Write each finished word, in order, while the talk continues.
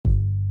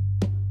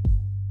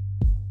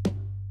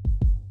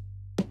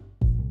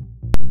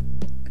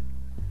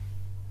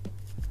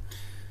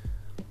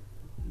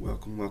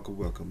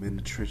welcome in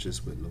the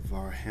trenches with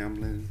LeVar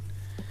Hamlin.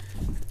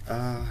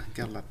 Got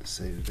a lot to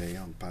say today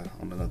on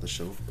another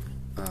show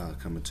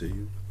coming to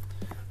you.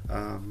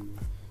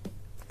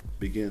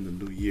 Beginning the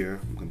new year,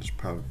 I'm going to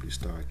probably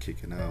start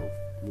kicking out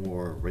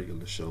more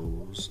regular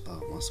shows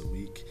once a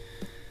week,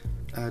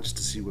 just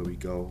to see where we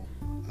go.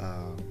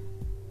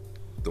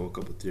 Throw a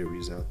couple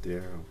theories out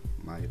there,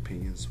 my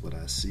opinions, what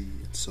I see,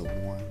 and so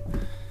on.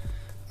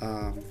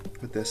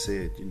 With that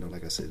said,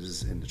 like I said, this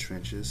is in the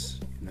trenches,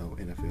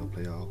 NFL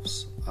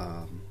playoffs,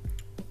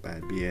 by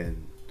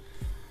being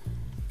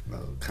a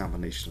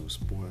combination of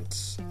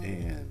sports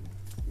and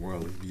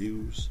worldly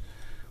views.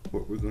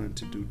 What we're going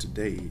to do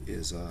today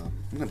is I'm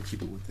going to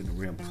keep it within the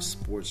realm of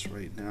sports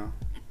right now.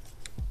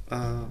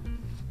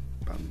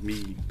 By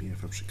me being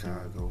from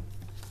Chicago,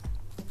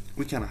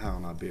 we kind of high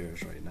on our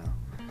Bears right now.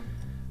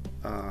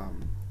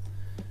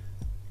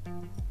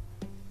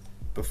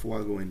 Before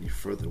I go any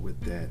further with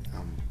that,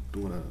 I'm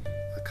doing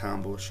a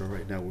combo show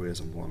right now, whereas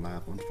I'm going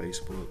live on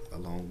Facebook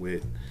along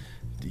with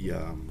the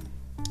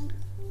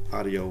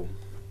audio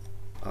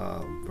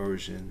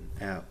version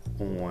app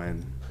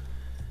on.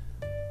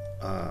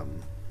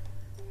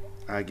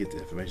 I get the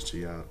information to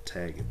y'all,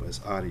 tag it, but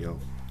it's audio,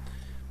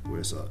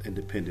 where it's an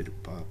independent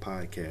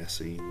podcast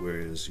scene,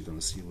 whereas you're going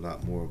to see a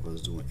lot more of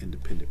us doing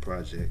independent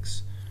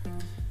projects.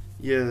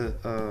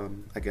 I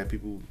got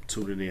people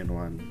tuning in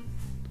on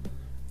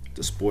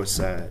the sports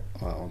side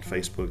on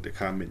Facebook. They're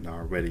commenting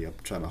already. I'm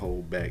trying to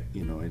hold back,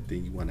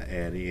 anything you want to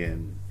add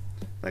in.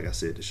 Like I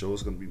said, the show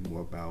is going to be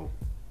more about,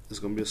 it's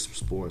going to be some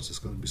sports, it's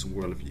going to be some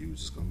world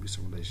views, it's going to be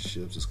some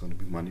relationships, it's going to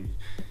be money,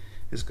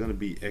 it's going to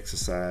be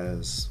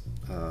exercise,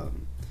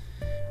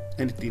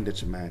 anything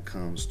that your mind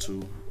comes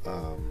to,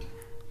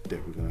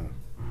 that we're going to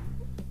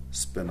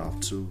spin off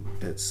to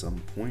at some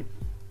point.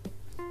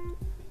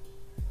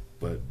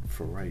 But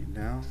for right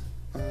now,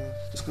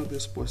 it's going to be a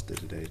sports day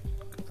today,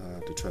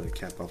 to try to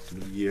cap off the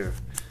new year.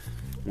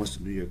 Once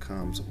the new year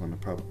comes, I'm going to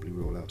probably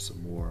roll out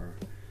some more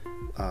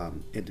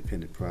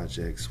independent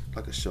projects,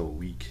 like a show a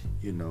week,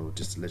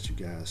 just to let you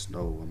guys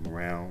know I'm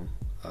around.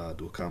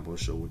 Do a combo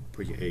show with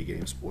Bring Your A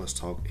Game Sports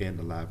Talk and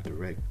the Live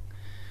Direct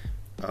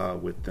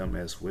with them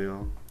as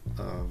well.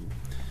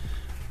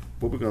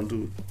 What we're going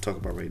to talk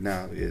about right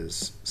now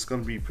is, it's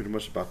going to be pretty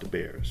much about the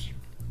Bears,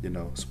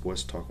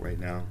 sports talk right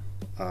now.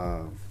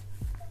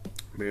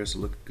 Bears are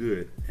looking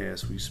good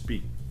as we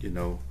speak.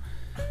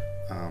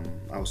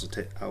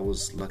 I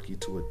was lucky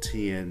to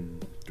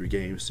attend 3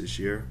 games this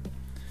year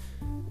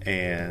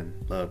and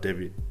loved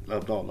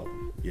all of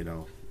them.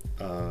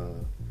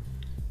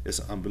 It's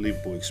an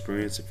unbelievable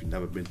experience if you've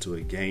never been to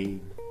a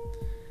game.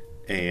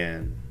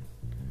 And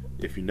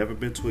if you've never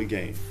been to a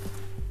game,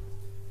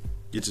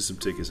 get you some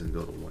tickets and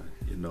go to one.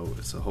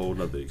 It's a whole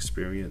nother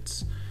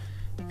experience.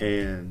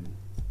 And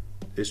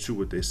it's true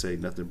what they say,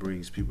 nothing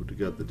brings people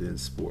together than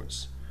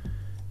sports.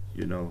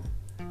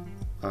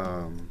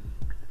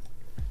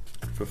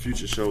 For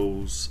future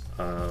shows,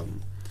 we're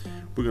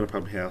going to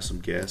probably have some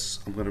guests.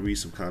 I'm going to read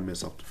some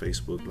comments off the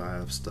Facebook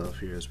Live stuff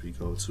here as we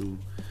go to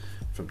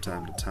from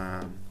time to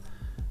time.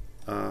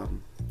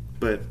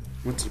 But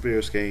went to the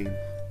Bears game,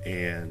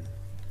 and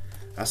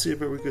I see a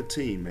very good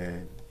team,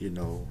 man.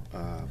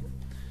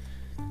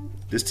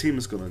 This team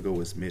is going to go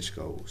as Mitch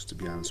goes, to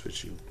be honest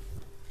with you.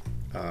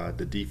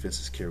 The defense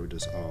has carried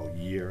us all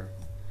year.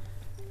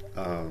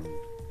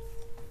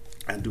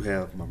 I do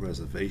have my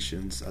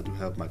reservations. I do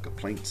have my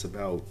complaints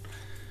about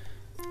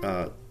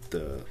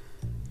the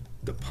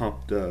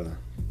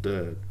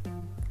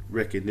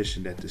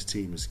recognition that this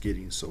team is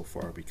getting so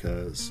far,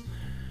 because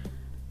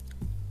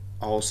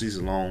all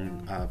season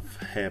long I've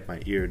had my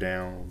ear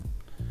down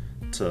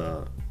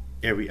to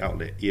every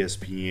outlet: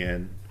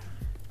 ESPN,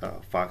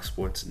 Fox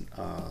Sports,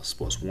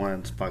 Sports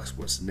One, Fox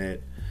Sports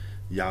Net,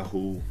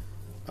 Yahoo,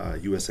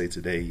 USA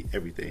Today,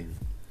 everything.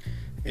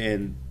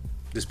 And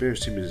this Bears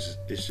team is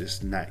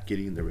just not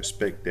getting the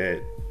respect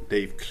that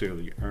they've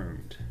clearly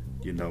earned.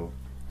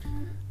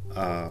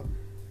 I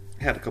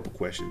had a couple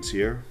questions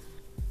here.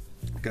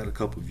 Got a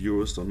couple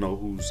viewers, don't know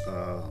who's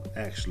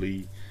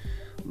actually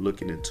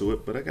looking into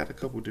it, but I got a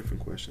couple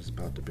different questions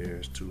about the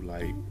Bears too.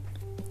 Like,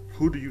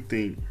 who do you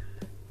think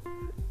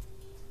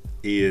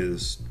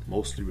is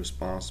mostly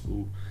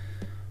responsible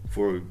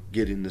for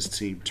getting this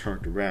team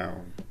turned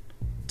around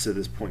to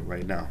this point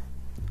right now?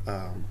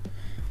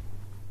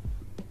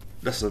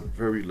 That's a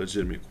very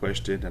legitimate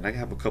question, and I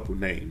have a couple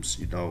names.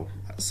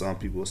 Some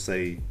people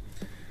say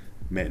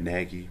Matt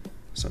Nagy,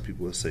 some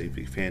people will say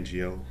Vic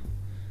Fangio,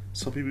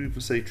 some people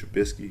even say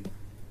Trubisky.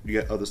 You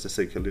got others that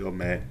say Khalil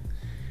Mack,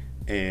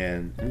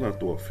 and I'm going to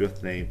throw a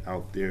fifth name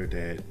out there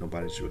that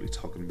nobody's really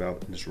talking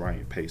about, and it's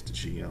Ryan Pace, the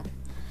GM.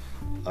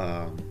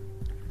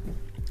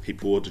 He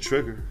pulled the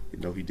trigger.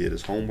 He did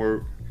his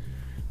homework.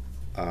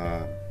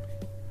 The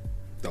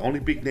only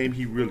big name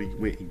he really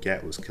went and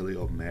got was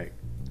Khalil Mack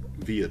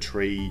via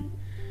trade,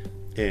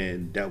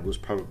 and that was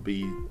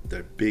probably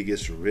the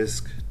biggest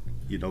risk.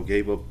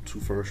 Gave up 2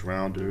 first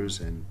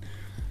rounders and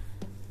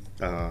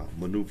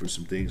maneuvered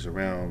some things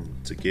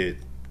around to get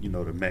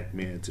the Mac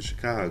man to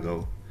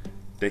Chicago.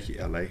 Thank you,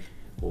 LA.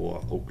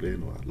 or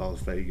Oakland or Las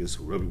Vegas,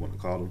 whatever you want to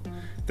call them.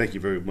 Thank you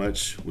very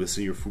much. We'll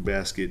see your fruit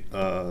basket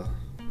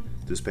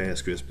this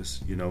past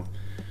Christmas,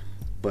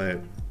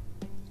 But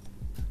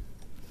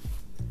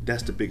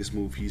that's the biggest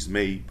move he's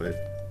made. But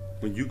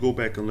when you go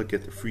back and look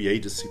at the free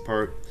agency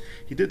part,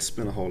 he did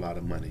spend a whole lot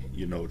of money.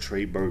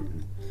 Trey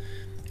Burton,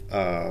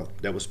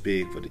 that was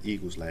big for the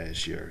Eagles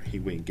last year. He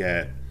went and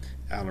got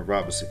Allen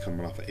Robinson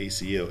coming off an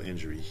ACL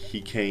injury.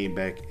 He came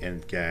back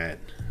and got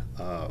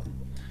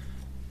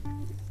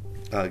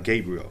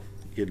Gabriel,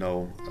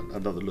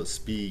 another little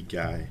speed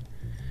guy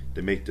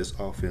to make this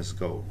offense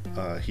go.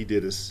 He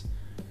did his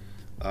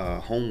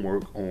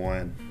homework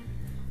on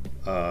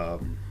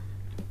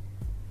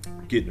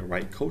getting the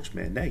right coach,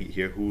 man. Nagy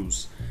here,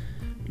 who's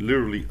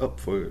literally up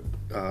for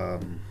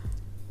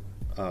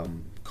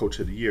Coach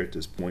of the Year at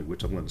this point,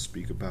 which I'm going to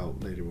speak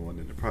about later on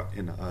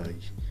in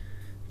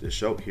the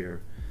show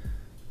here.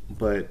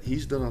 But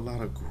he's done a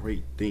lot of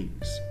great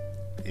things,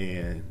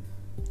 and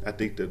I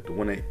think that the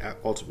one that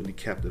ultimately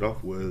capped it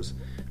off was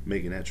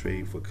making that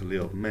trade for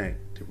Khalil Mack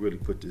to really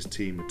put this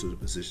team into the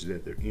position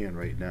that they're in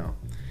right now.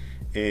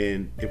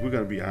 And if we're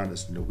going to be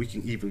honest, we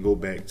can even go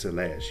back to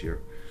last year.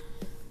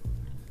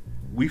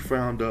 We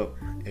frowned up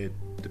at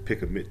the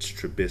pick of Mitch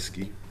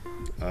Trubisky.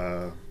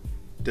 The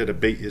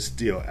debate is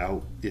still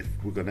out if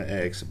we're going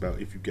to ask about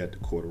if you got the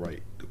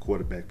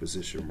quarterback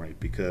position right,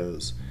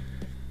 because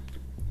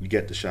you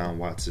got Deshaun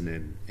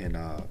Watson and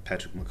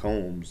Patrick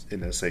Mahomes in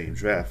that same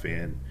draft,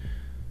 and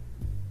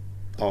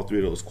all three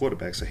of those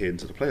quarterbacks are heading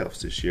to the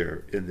playoffs this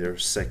year in their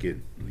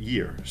second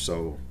year.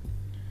 So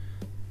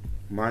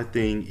my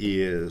thing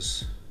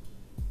is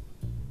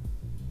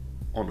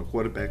on the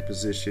quarterback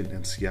position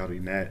and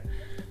scouting that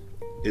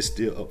is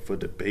still up for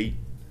debate,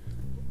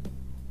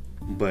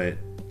 but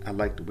I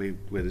like the way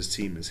where this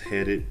team is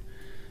headed.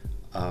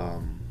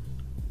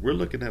 We're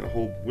looking at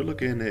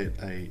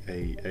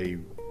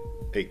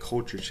a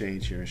culture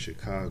change here in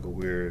Chicago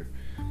where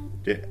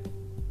they're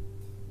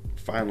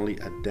finally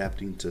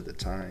adapting to the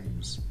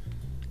times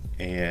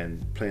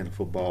and playing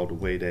football the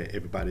way that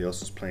everybody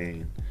else is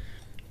playing,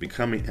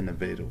 becoming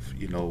innovative,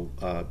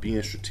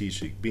 being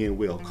strategic, being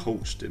well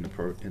coached in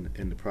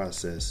the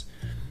process,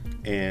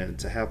 and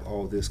to have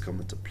all this come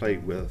into play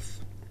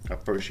with a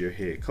first-year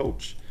head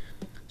coach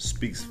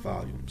speaks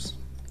volumes.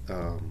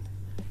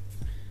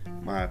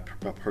 My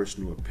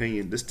personal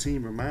opinion, this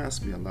team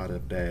reminds me a lot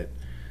of that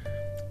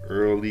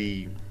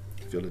early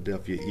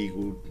Philadelphia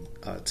Eagle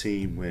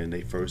team when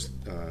they first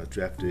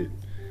drafted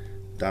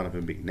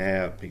Donovan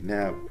McNabb.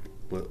 McNabb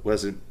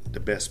wasn't the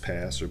best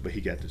passer, but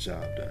he got the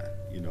job done.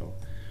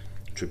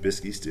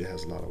 Trubisky still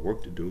has a lot of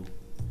work to do,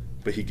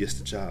 but he gets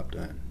the job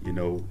done.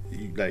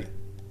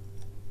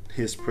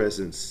 His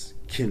presence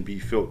can be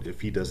felt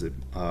if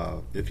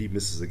he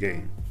misses a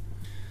game.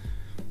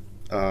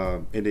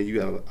 And then you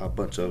got a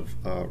bunch of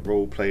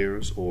role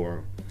players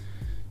or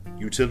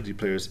utility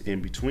players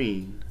in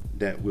between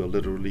that will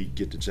literally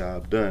get the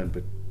job done,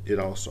 but it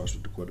all starts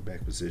with the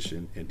quarterback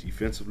position. And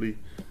defensively,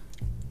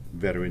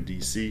 veteran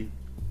DC,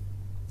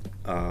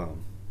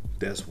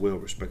 that's well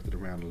respected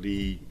around the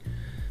league.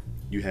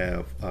 You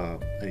have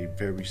a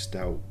very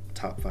stout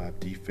top 5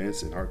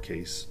 defense, in our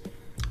case,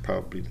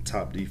 probably the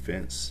top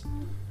defense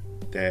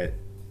that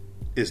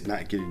is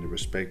not getting the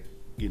respect.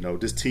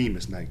 This team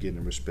is not getting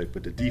the respect,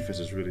 but the defense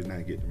is really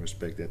not getting the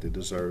respect that they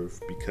deserve,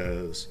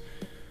 because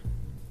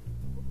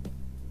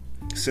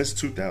since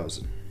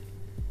 2000,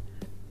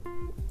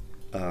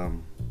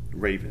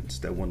 Ravens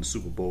that won the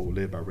Super Bowl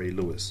led by Ray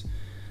Lewis,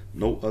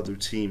 no other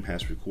team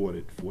has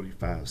recorded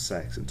 45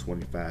 sacks and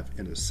 25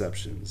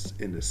 interceptions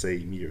in the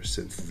same year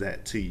since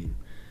that team.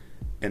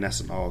 And that's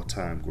an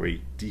all-time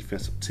great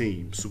defensive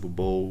team, Super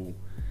Bowl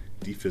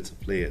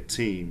defensive-led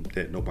team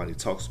that nobody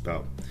talks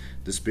about.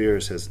 The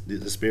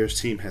Bears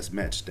team has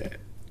matched that,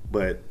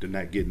 but they're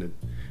not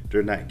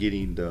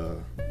getting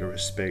the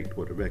respect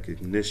or the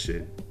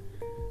recognition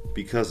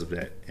because of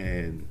that,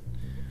 and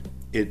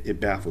it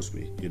baffles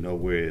me.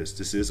 Whereas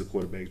this is a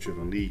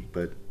quarterback-driven league,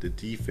 but the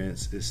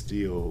defense is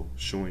still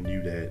showing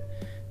you that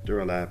they're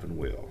alive and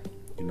well.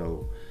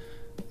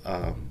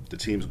 The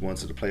teams going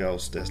to the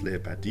playoffs that's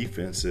led by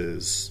defense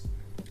is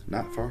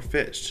not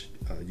far-fetched.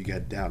 You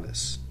got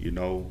Dallas,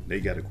 they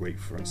got a great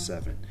front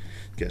seven.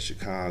 You got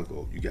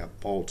Chicago, you got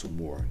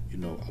Baltimore.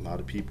 A lot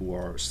of people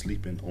are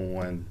sleeping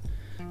on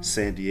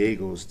San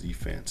Diego's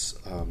defense.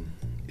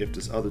 If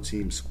this other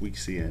team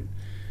squeaks in,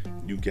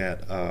 you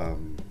got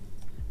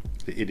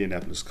the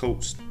Indianapolis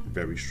Colts,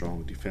 very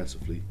strong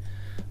defensively.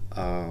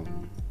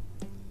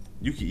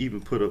 You can even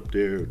put up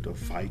there the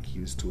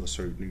Vikings to a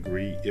certain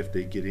degree if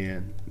they get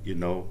in.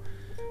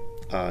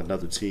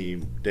 Another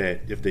team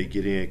that, if they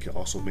get in, can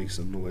also make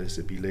some noise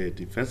and be led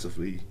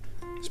defensively.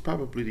 It's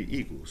probably the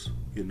Eagles.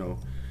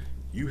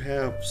 You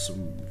have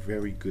some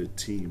very good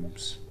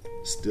teams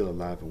still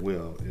alive and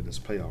well in this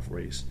playoff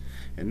race,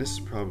 and this is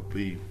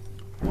probably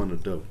one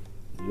of the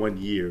 1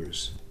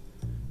 years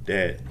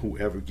that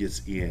whoever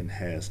gets in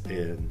has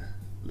a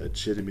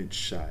legitimate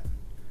shot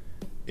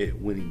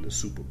at winning the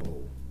Super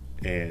Bowl.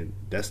 And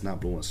that's not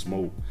blowing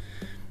smoke.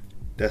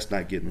 that's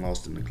not getting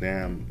lost in the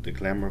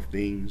glamour of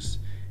things.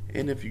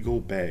 And if you go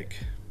back,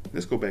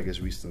 let's go back as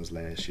recent as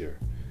last year.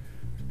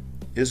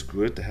 It's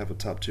good to have a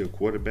top tier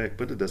quarterback,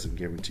 but it doesn't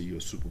guarantee you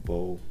a Super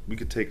Bowl. We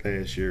could take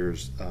last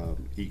year's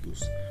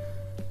Eagles.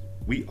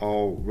 We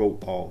all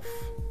wrote off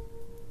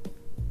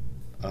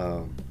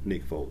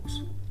Nick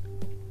Foles.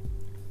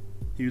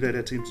 He led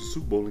that team to the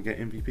Super Bowl and got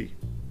MVP.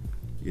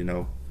 You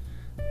know,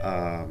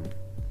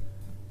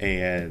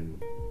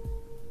 and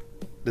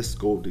let's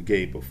go to the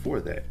game before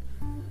that.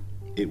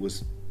 It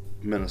was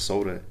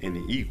Minnesota and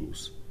the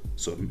Eagles.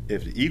 So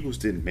if the Eagles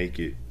didn't make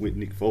it with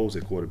Nick Foles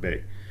at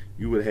quarterback,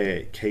 you would have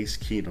had Case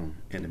Keenum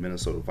and the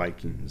Minnesota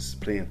Vikings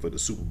playing for the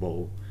Super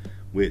Bowl,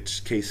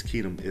 which Case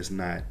Keenum is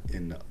not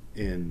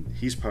in.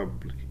 He's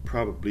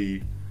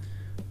probably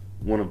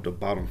one of the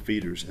bottom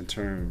feeders in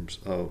terms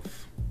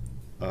of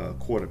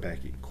quarterback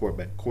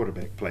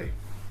play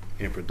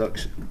and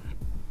production.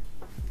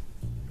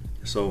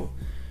 So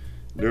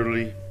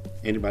literally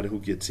anybody who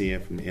gets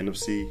in from the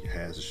NFC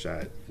has a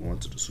shot going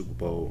to the Super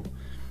Bowl.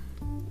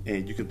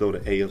 And you can throw the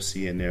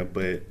AFC in there,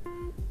 but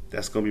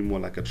that's going to be more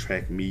like a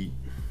track meet,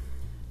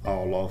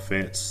 all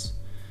offense.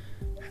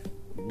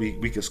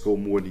 We can score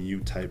more than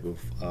you type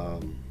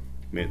of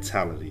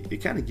mentality. It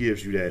kind of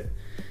gives you that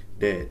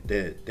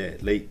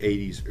late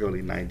 80s,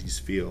 early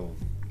 90s feel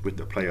with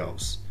the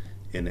playoffs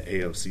in the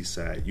AFC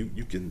side.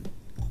 You can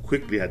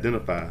quickly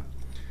identify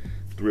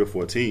 3 or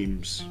 4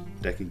 teams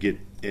that can get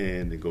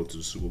in and go to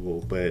the Super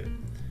Bowl, but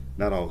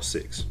not all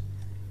 6.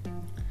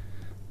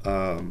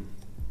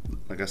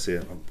 Like I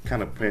said, I'm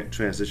kind of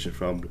transitioning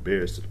from the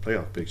Bears to the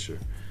playoff picture.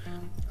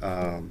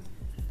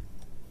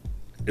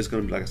 It's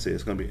going to be, like I said,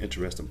 it's going to be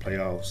interesting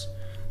playoffs.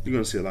 You're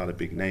going to see a lot of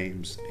big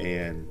names,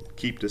 and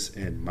keep this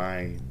in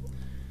mind.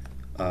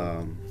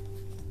 Our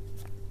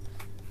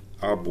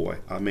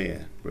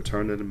man,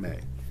 Return of the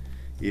Mac.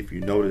 If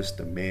you notice,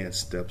 the man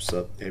steps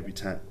up every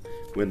time.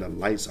 When the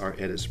lights are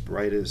at its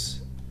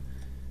brightest,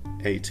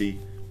 when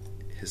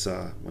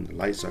the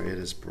lights are at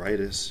its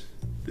brightest,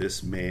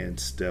 this man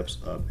steps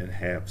up and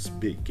has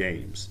big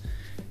games.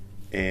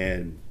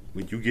 And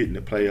when you get in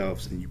the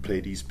playoffs and you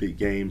play these big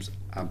games,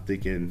 I'm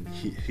thinking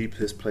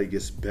his play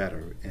gets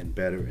better and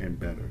better and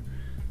better.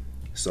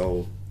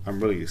 So I'm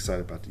really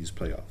excited about these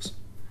playoffs.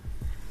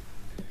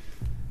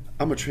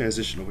 I'm going to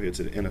transition over here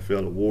to the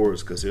NFL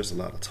awards because there's a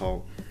lot of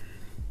talk.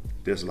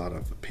 There's a lot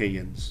of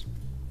opinions.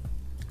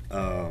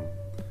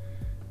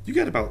 You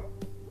got about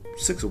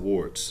 6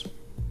 awards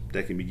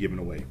that can be given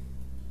away.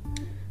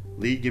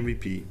 League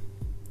MVP,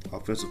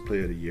 Offensive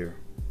Player of the Year,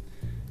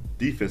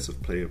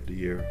 Defensive Player of the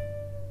Year,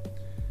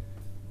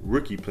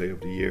 Rookie Player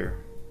of the Year,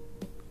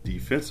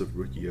 Defensive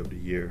Rookie of the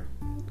Year,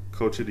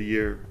 Coach of the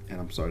Year, and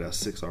I'm sorry, that's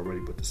 6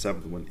 already, but the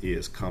 7th one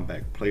is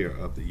Comeback Player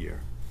of the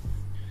Year.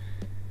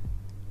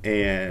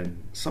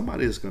 And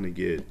somebody is going to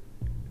get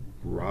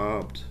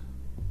robbed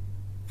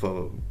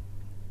for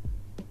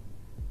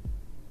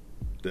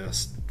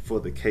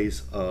the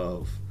case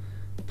of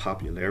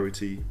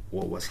popularity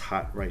or what's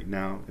hot right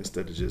now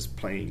instead of just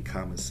plain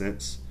common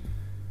sense.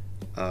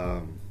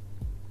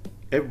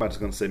 Everybody's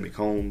going to say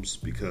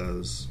Mahomes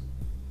because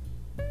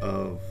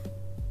of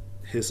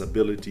his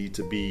ability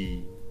to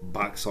be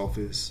box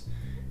office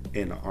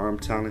and the arm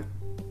talent,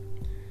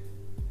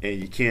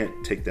 and you can't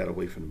take that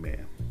away from the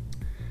man.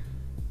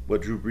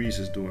 What Drew Brees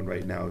is doing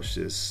right now is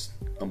just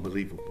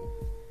unbelievable.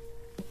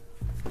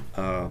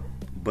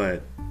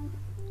 But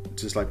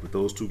just like with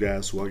those 2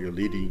 guys who are your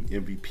leading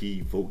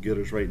MVP vote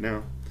getters right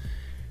now,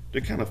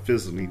 they're kind of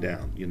fizzling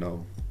down, you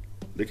know.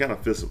 They kind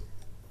of fizzle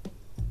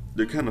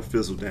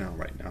down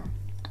right now.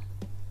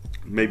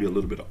 Maybe a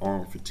little bit of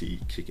arm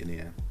fatigue kicking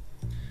in.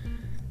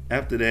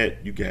 After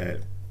that, you got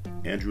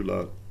Andrew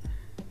Luck,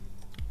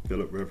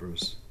 Phillip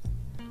Rivers,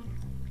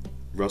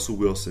 Russell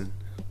Wilson,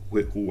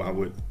 who I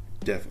would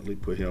definitely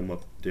put him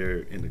up there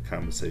in the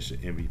conversation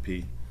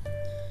MVP.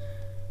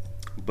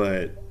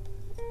 But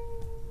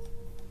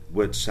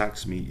what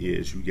shocks me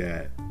is you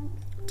got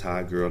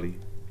Todd Gurley,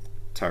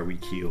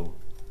 Tyreek Hill,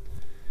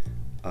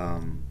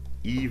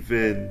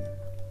 even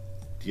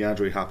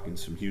DeAndre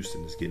Hopkins from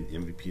Houston is getting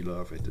MVP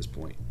love at this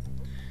point.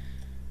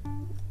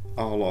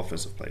 All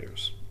offensive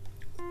players.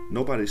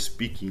 Nobody's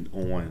speaking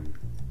on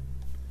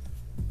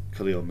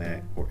Khalil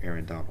Mack or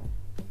Aaron Donald.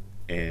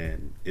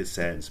 And it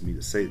saddens me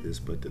to say this,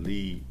 but the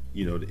league,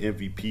 the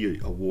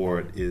MVP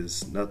award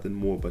is nothing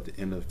more but the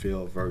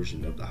NFL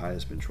version of the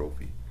Heisman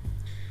Trophy.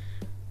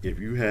 If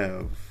you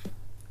have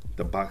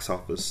the box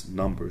office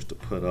numbers to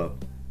put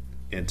up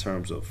in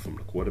terms of from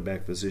the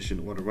quarterback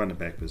position or the running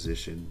back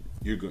position,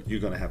 you're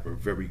going to have a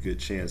very good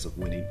chance of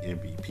winning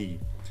MVP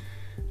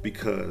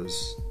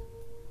because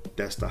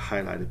that's the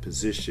highlighted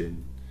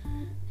position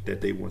that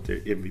they want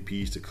their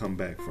MVPs to come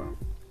back from.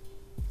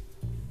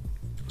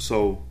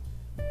 So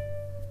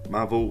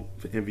my vote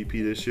for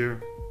MVP this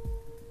year,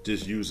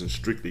 just using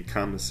strictly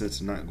common sense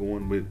and not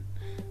going with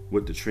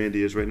what the trend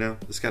is right now,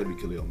 it's got to be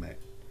Khalil Mack.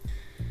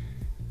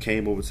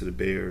 Came over to the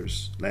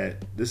Bears.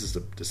 This is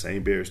the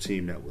same Bears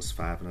team that was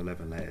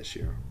 5-11 last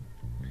year.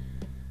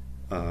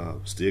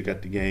 Still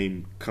got the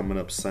game coming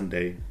up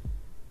Sunday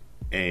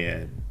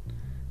And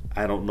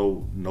I don't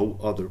know no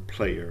other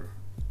player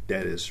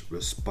that is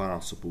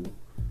responsible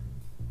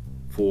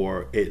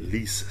for at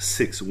least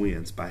 6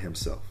 wins by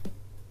himself.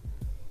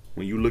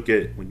 When you look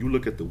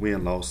at the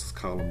win-loss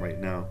column right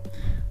now,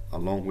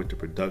 along with the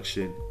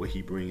production, what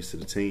he brings to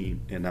the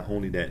team, and not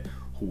only that,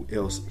 who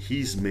else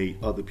he's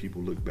made other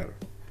people look better.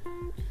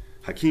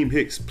 Hakeem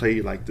Hicks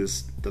played like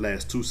this the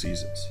last 2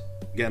 seasons.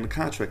 Got a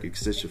contract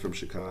extension from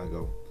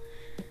Chicago.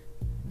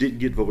 Didn't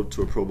get voted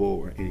to a Pro Bowl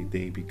or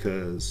anything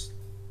because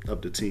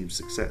of the team's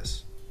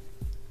success.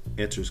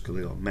 Enters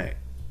Khalil Mack.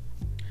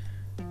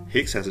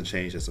 Hicks hasn't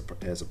changed as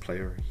a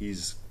player.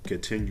 He's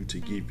continued to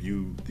give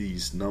you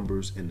these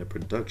numbers in the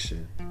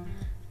production,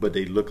 but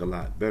they look a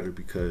lot better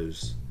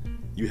because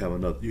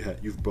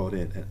you've brought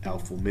in an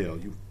alpha male.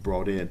 You've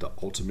brought in the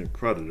ultimate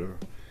predator,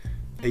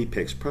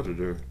 apex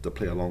predator, to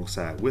play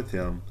alongside with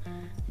him.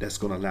 That's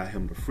going to allow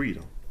him the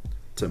freedom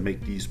to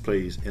make these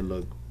plays and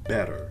look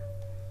better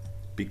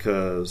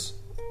because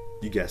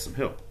you got some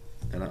help.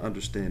 And I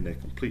understand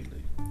that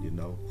completely,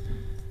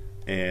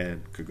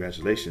 And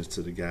congratulations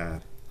to the guy,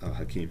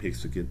 Hakeem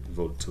Hicks, for getting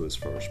voted to his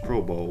first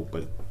Pro Bowl.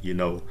 But,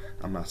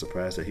 I'm not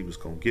surprised that he was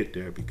going to get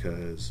there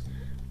because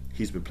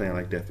he's been playing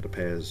like that for the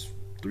past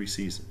 3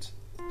 seasons.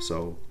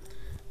 So,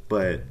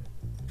 but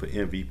for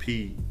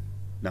MVP,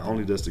 not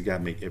only does the guy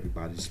make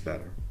everybody's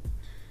better,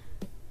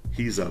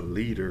 he's a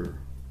leader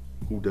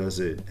who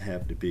doesn't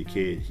have the big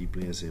head. He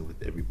blends in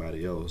with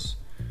everybody else.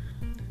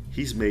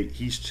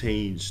 He's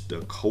changed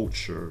the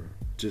culture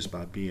just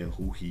by being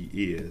who he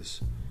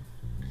is.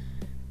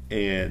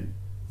 And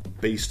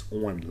based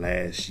on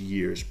last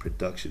year's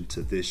production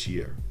to this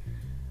year,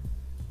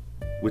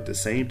 with the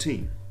same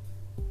team,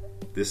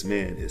 this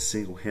man is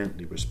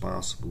single-handedly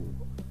responsible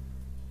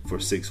for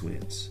 6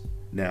 wins.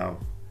 Now,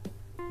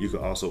 you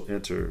could also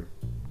enter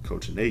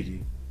Coach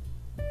Nagy,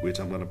 which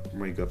I'm going to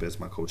bring up as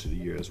my Coach of the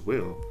Year as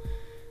well.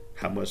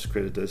 How much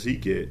credit does he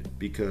get?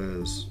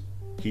 Because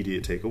he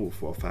did take over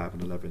for a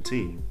 5-11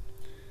 team.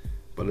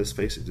 But let's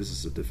face it, this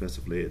is a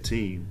defensive-led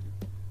team.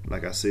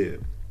 Like I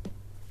said,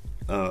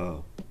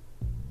 Khalil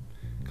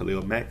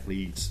Mack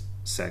leads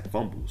sack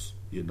fumbles,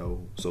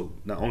 So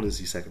not only is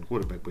he sacking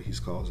quarterback, but he's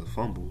causing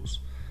fumbles,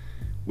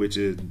 which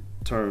in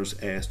turns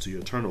adds to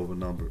your turnover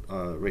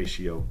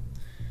ratio.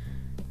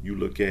 You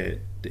look at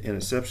the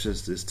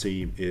interceptions this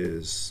team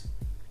is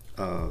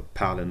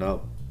piling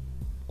up,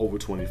 over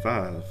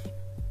 25.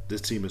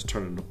 This team is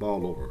turning the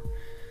ball over.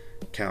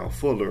 Kyle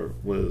Fuller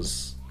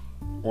was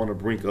on the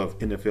brink of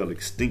NFL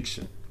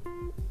extinction.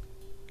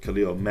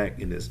 Khalil Mack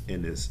in this,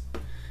 and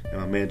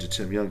my manager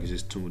Tim Young is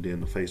just tuned in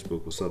to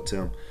Facebook. What's up,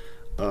 Tim?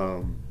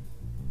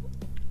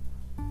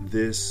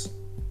 This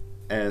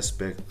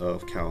aspect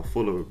of Kyle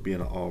Fuller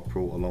being an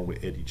All-Pro along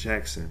with Eddie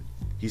Jackson,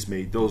 he's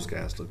made those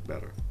guys look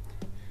better.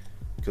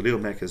 Khalil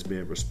Mack has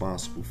been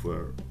responsible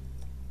for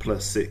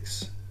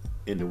 +6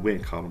 in the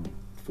win column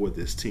for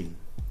this team.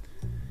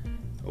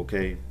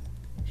 Okay,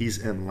 he's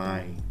in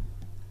line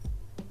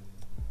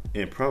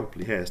and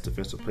probably has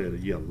Defensive Player of the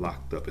Year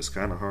locked up. It's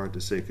kind of hard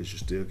to say because you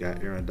still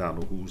got Aaron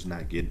Donald, who's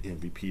not getting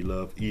MVP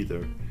love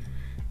either,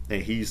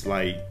 and he's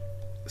like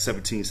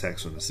 17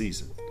 sacks on the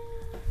season.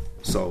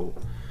 So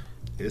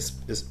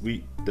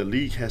the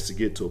league has to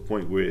get to a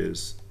point where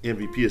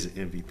MVP is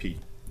an MVP.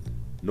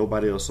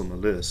 Nobody else on the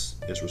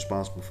list is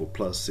responsible for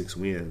 +6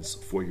 wins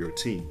for your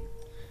team.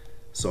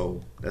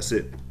 So that's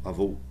it. My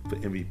vote for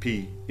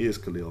MVP is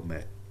Khalil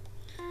Mack.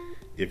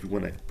 If you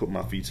want to put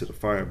my feet to the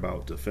fire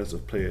about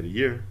Defensive Player of the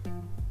Year,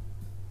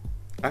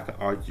 I could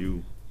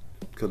argue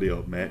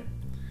Khalil Mack,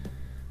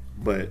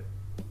 but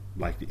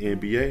like the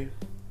NBA,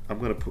 I'm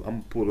gonna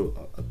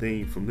pull a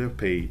thing from their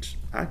page.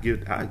 I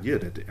give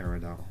that to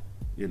Aaron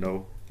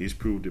Donald. He's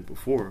proved it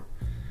before.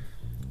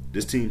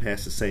 This team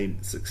has the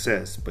same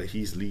success, but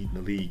he's leading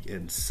the league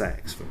in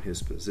sacks from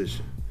his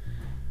position.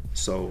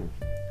 So,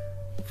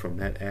 from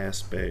that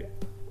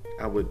aspect,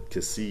 I would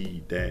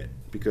concede that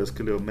because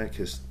Khalil Mack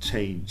has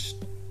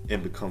changed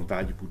and become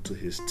valuable to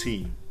his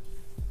team.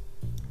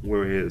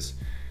 Whereas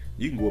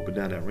you can go up and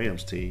down that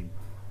Rams team.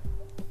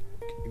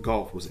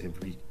 Goff was an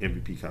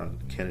MVP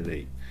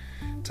candidate.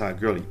 Todd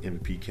Gurley,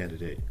 MVP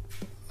candidate.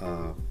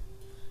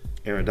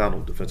 Aaron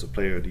Donald, Defensive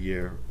Player of the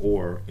Year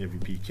or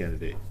MVP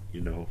candidate.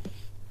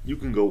 You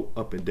can go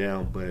up and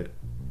down, but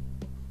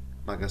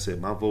like I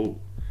said, my vote,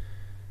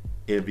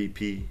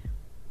 MVP,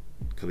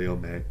 Khalil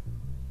Mack.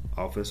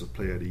 Offensive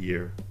Player of the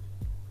Year,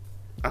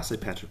 I say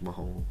Patrick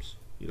Mahomes.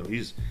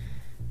 He's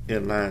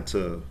in line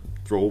to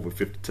throw over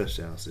 50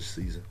 touchdowns this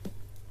season.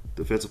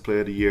 Defensive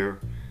Player of the Year,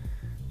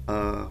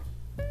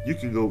 you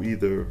can go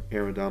either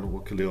Aaron Donald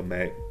or Khalil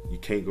Mack. You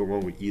can't go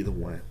wrong with either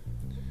one.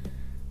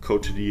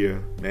 Coach of the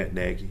Year, Matt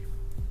Nagy.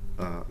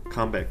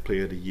 Comeback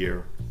Player of the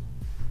Year,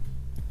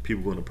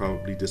 people are going to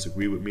probably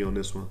disagree with me on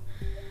this one.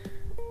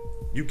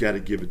 You got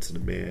to give it to the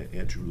man,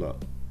 Andrew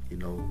Luck.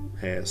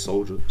 Had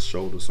shoulder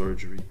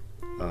surgery.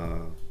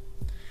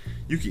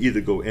 You can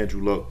either go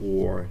Andrew Luck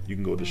or you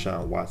can go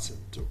Deshaun Watson.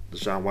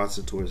 Deshaun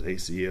Watson tore his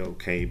ACL,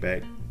 came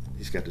back.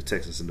 He's got the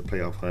Texans in the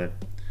playoff hunt.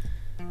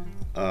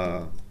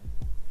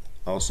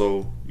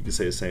 Also, you can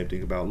say the same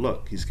thing about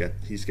Luck. He's got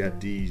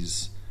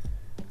these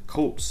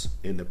Colts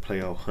in the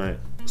playoff hunt,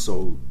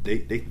 so they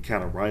can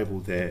kind of rival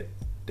that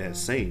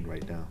saying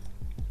right now.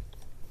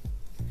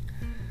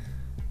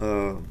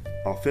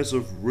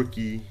 Offensive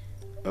rookie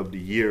of the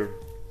year,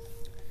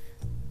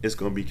 it's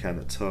gonna be kind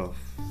of tough.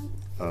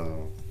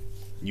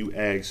 You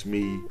ask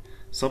me,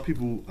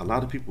 a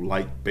lot of people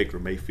like Baker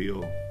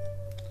Mayfield.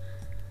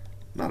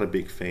 Not a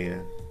big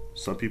fan.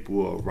 Some people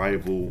will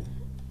rival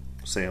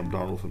Sam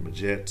Darnold from the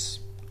Jets.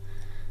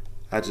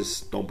 I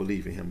just don't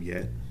believe in him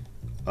yet.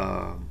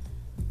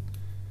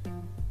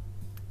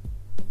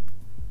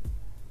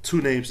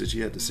 Two names that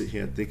you have to sit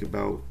here and think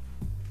about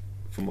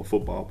from a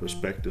football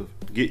perspective.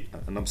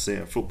 And I'm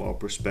saying football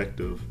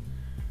perspective,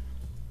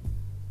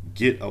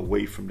 get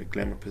away from the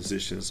glamour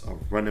positions of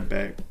running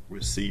back,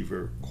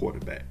 receiver,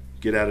 quarterback.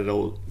 Get out of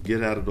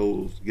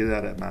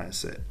that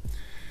mindset.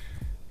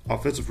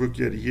 Offensive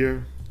rookie of the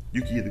year,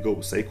 you can either go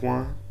with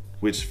Saquon,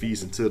 which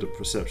feeds into the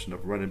perception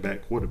of running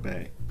back,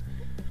 quarterback.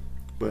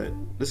 But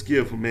let's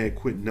give a man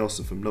Quentin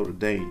Nelson from Notre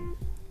Dame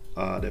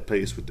that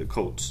plays with the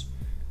Colts.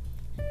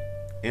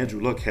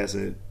 Andrew Luck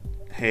hasn't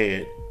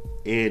had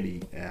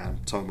any, and I'm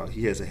talking about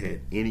he hasn't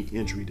had any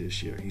injury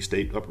this year. He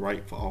stayed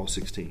upright for all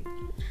 16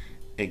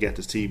 and got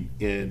this team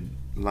in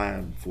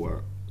line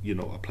for, a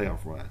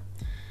playoff run.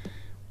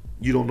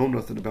 You don't know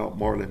nothing about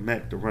Marlon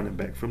Mack, the running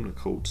back from the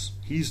Colts.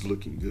 He's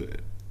looking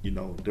good.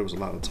 There was a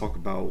lot of talk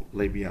about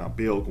Le'Veon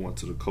Bell going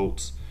to the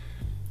Colts.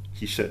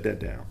 He shut that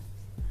down.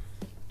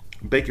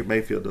 Baker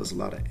Mayfield does a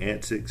lot of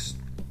antics.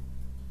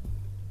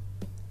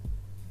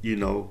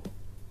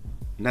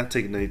 Not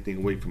taking anything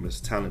away from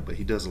his talent, but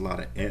he does a lot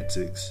of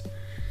antics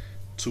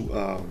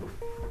to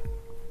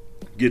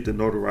get the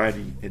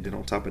notoriety, and then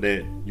on top of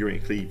that, you're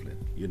in Cleveland.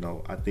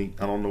 I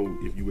don't know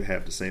if you would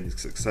have the same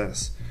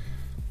success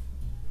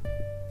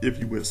if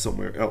you went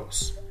somewhere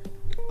else.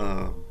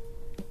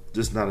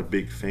 Just not a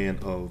big fan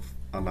of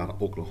a lot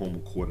of Oklahoma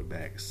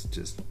quarterbacks.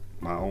 Just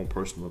my own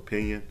personal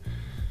opinion.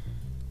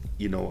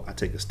 I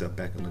take a step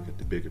back and look at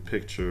the bigger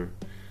picture.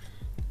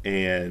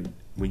 And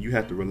when you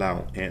have to rely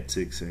on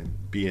antics and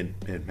being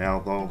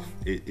mouth off,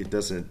 it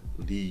doesn't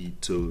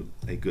lead to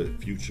a good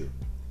future.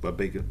 But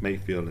Baker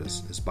Mayfield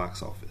is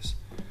box office.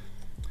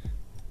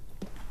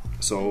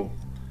 So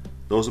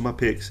those are my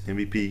picks.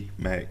 MVP,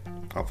 Mac.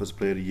 Offensive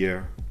Player of the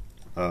Year,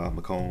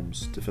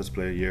 McCombs. Defensive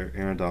Player of the Year,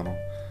 Aaron Donald.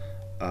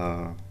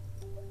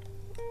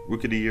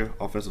 Rookie of the Year,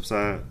 offensive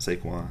side,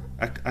 Saquon.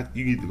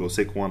 You need to go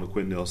Saquon or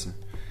Quentin Nelson.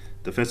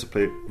 Defensive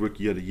Player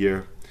Rookie of the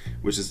Year,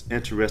 which is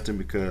interesting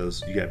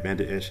because you got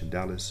Vander Esch in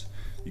Dallas.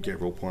 You got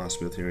Roquan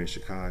Smith here in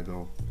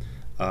Chicago.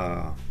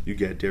 You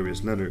got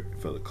Darius Leonard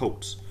for the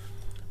Colts.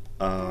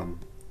 I'm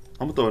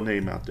going to throw a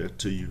name out there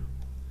to you.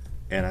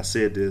 And I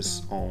said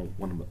this on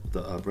one of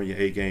the Bring Your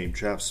A Game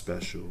draft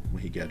special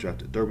when he got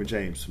drafted. Derwin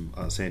James from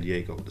San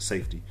Diego, the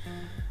safety.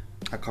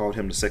 I called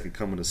him the second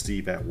coming of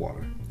Steve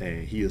Atwater,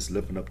 and he is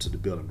living up to the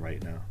billing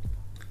right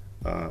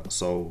now.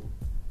 So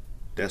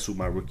that's who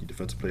my rookie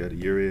defensive player of the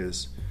year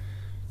is.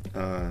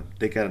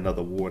 They got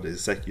another award, the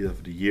executive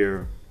of the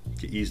year.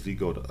 Could easily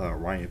go to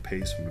Ryan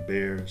Pace from the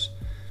Bears.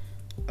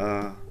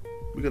 We're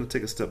going to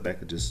take a step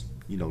back and just,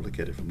 look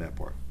at it from that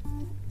part.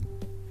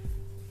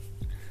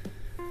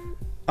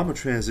 I'm going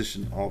to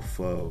transition off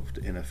of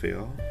the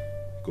NFL,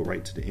 go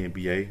right to the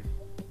NBA,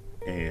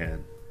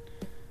 and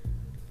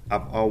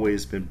I've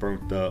always been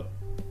burnt up,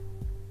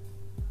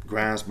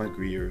 grinds my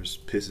gears,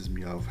 pisses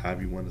me off,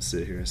 however you want to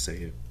sit here and say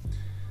it.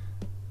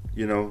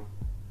 The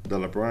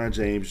LeBron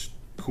James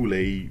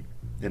Kool-Aid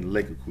and the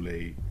Laker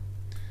Kool-Aid.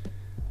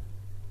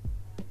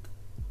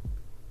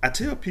 I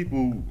tell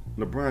people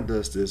LeBron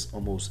does this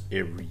almost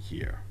every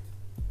year.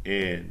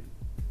 And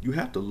you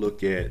have to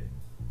look at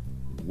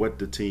what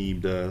the team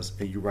does.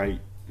 And you're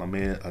right, my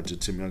man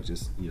Tim Young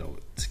just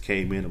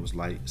came in and was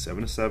like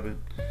 7-7.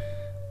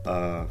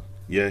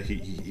 Yeah,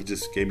 he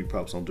just gave me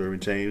props on Derwin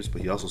James,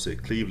 but he also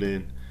said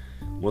Cleveland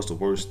was the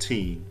worst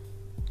team,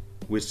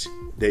 which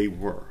they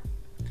were.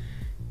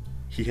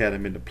 He had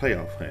him in the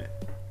playoff hunt.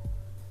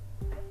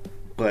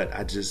 But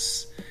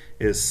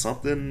it's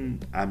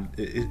something,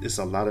 it's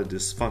a lot of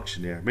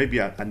dysfunction there.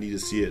 Maybe I need to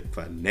see it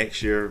for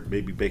next year.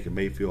 Maybe Baker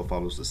Mayfield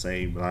follows the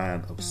same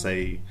line of,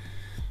 say,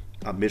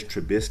 Mitch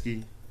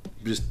Trubisky,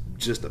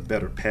 just a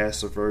better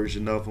passer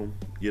version of him,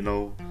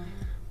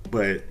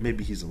 But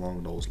maybe he's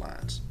along those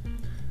lines.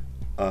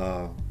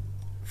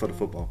 For the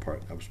football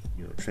part, I was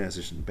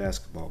transitioning to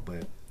basketball.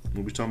 But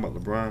when we're talking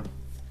about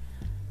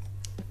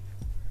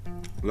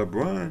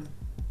LeBron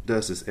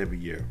does this every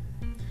year.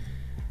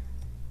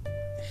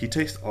 He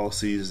takes all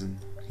season.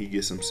 He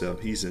gets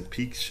himself. He's in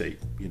peak shape.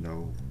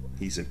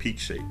 He's in peak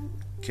shape.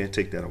 Can't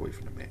take that away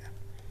from the man.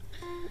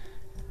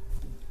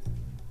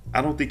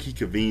 I don't think he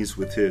convenes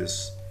with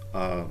his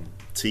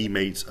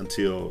teammates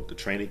until the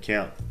training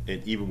camp,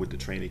 and even with the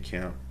training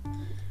camp,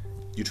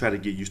 you try to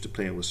get used to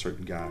playing with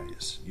certain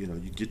guys. You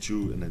get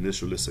you an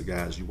initial list of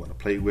guys you want to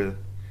play with,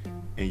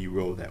 and you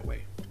roll that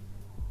way.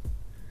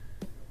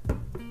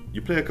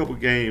 You play a couple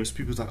games,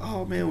 people's like,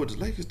 oh man, with the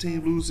Lakers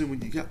team losing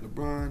when you got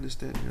LeBron, this,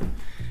 that,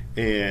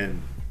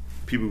 and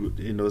people,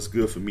 it's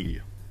good for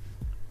media.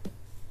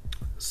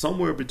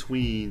 Somewhere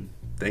between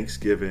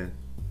Thanksgiving,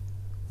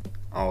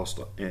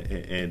 All-Star,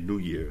 and New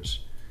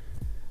Year's,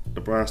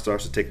 LeBron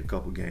starts to take a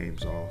couple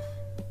games off.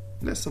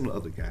 Let some of the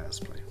other guys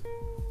play.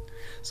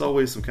 There's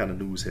always some kind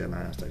of news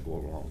headlines that go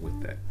along with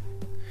that.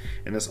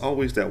 And there's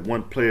always that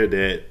one player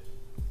that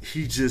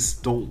he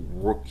just don't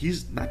work.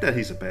 He's not that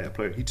he's a bad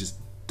player. He just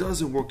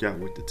doesn't work out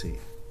with the team.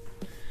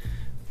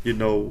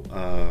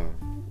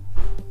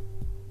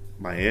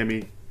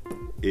 Miami,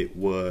 it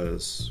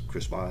was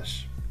Chris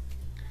Bosh.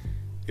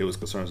 It was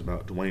concerns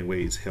about Dwayne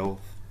Wade's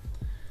health.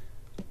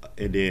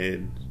 And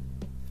then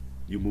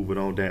you move it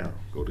on down.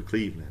 Go to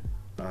Cleveland.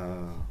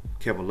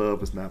 Kevin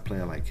Love is not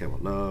playing like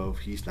Kevin Love.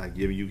 He's not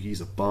giving you.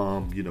 He's a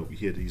bum. We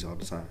hear these all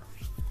the time.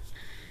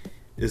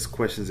 It's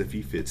questions if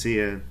he fits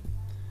in.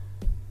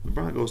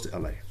 LeBron goes to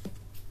LA.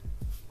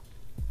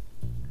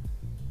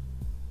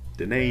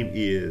 The name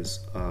is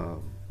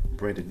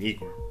Brandon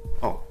Ingram.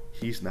 Oh,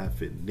 he's not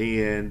fitting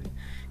in.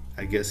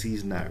 I guess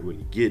he's not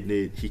really getting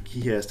it.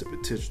 He has the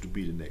potential to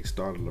be the next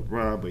star to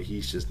LeBron, but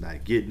he's just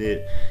not getting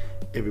it.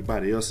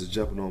 Everybody else is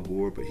jumping on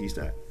board, but he's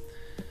not.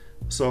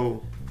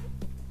 So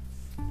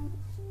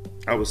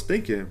I was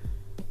thinking,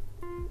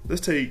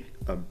 let's take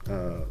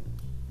a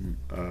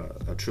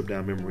trip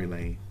down memory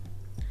lane.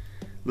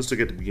 Let's look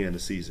at the beginning of the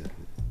season.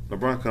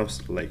 LeBron comes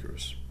to the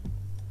Lakers.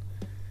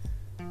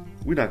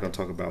 We're not going to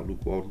talk about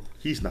Luke Walton.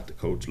 He's not the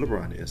coach.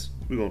 LeBron is.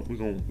 We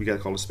got to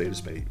call a spade a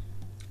spade.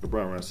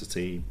 LeBron runs the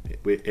team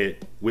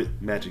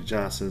with Magic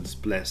Johnson's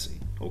blessing.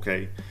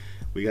 Okay,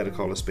 we got to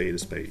call a spade a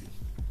spade.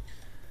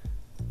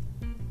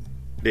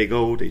 They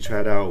try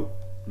it out.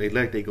 They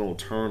going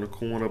to turn the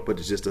corner, but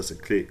it just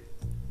doesn't click.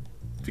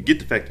 Forget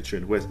the fact that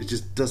you're in the West. It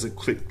just doesn't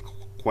click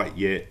quite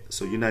yet.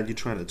 So you're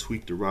trying to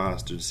tweak the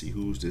roster to see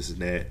who's this and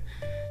that.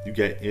 You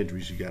got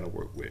injuries you got to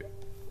work with.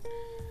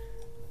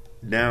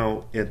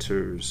 Now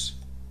enters,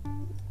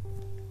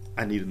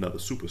 I need another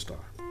superstar.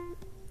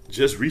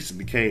 Just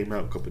recently came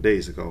out a couple of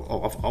days ago.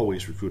 Oh, I've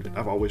always recruited.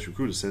 I've always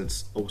recruited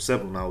since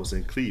 2007 when I was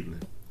in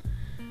Cleveland.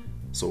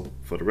 So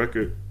for the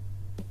record,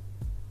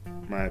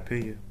 my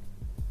opinion,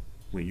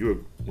 when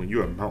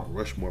you're a Mount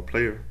Rushmore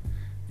player,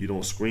 you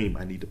don't scream,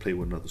 I need to play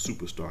with another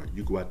superstar.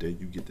 You go out there and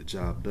you get the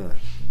job done.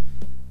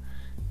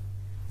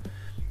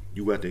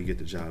 You go out there and get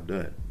the job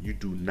done. You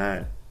do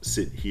not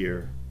sit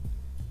here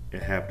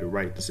and have the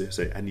right to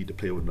say, I need to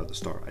play with another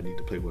star. I need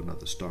to play with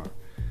another star.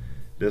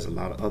 There's a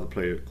lot of other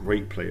players,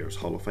 great players,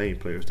 Hall of Fame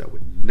players that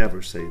would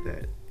never say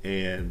that.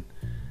 And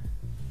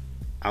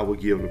I would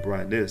give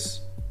LeBron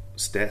this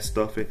stat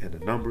stuffing and the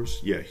numbers.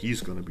 Yeah, he's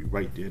going to be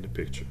right there in the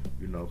picture.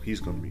 He's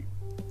going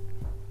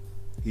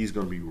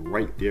to be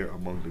right there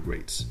among the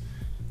greats.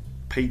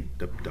 The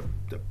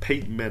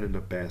Peyton Manning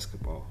of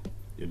basketball.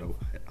 I'm going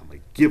to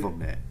give him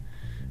that.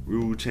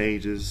 Rule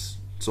changes,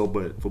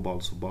 but football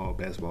is football,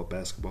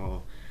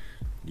 basketball.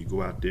 You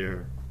go out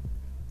there,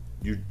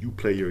 you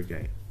play your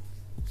game.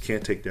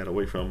 Can't take that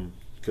away from him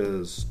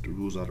because the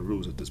rules are the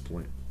rules at this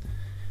point.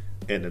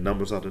 And the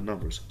numbers are the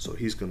numbers. So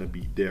he's going to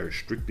be there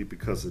strictly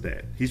because of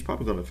that. He's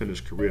probably going to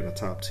finish his career in the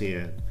top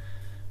 10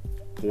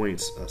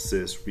 points,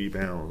 assists,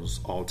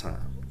 rebounds all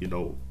time.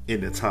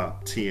 In the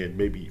top 10,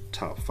 maybe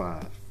top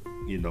 5,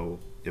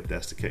 if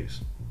that's the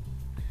case.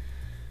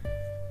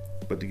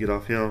 But to get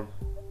off him,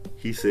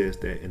 he says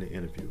that in the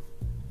interview.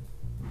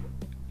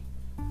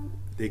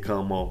 They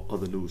come off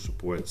other news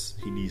reports.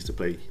 He needs to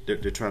play. They're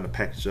trying to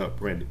package up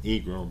Brandon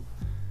Ingram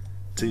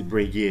to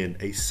bring in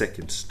a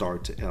second star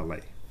to LA.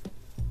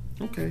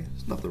 Okay,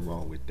 there's nothing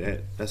wrong with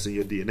that. That's in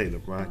your DNA,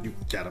 LeBron. You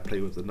gotta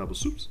play with another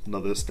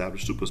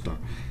established superstar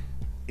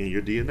in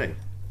your DNA.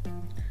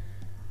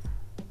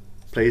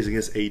 Plays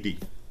against AD.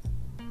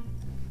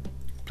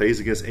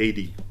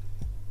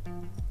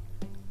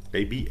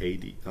 They beat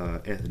AD,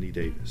 Anthony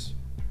Davis.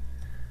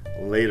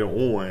 Later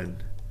on,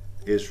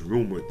 it's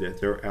rumored that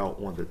they're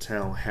out on the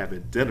town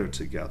having dinner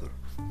together.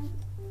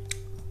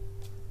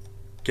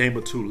 Game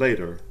or two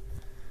later,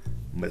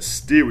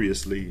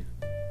 mysteriously,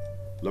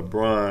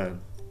 LeBron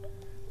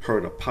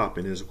heard a pop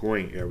in his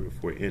groin area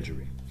for an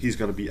injury. He's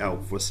going to be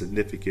out for a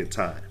significant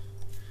time.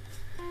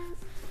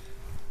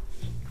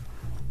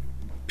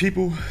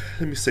 People,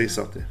 let me say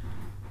something.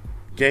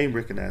 Game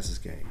recognizes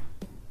game.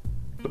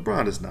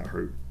 LeBron is not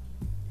hurt.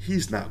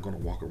 He's not going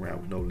to walk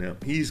around with no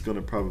limp. He's going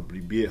to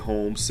probably be at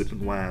home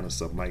sipping wine or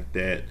something like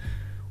that,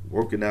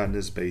 working out in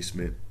his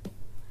basement.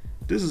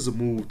 This is a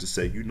move to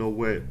say, you know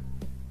what?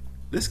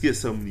 Let's get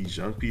some of these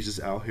young pieces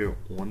out here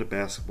on the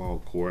basketball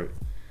court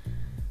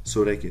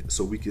so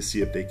we can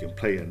see if they can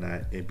play or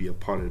not and be a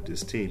part of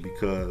this team.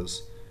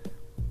 Because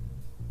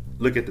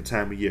look at the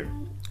time of year.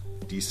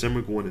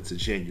 December going into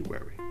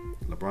January.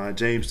 LeBron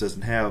James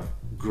doesn't have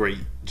great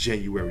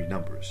January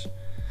numbers.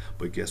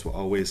 But guess what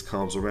always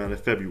comes around in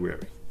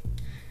February?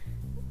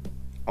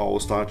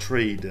 All-Star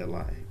trade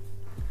deadline.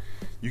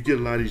 You get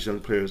a lot of these young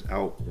players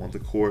out on the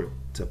court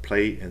to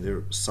play and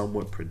they're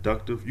somewhat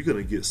productive. You're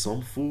going to get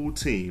some full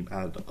team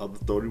out of the other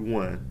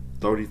 31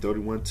 30,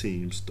 31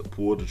 teams to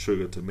pull the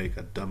trigger to make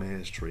a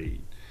dumbass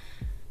trade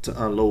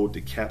to unload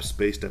the cap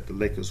space that the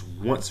Lakers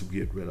want to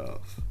get rid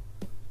of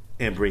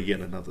and bring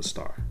in another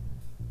star.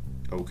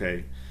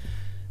 Okay?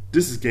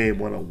 This is game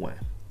 101.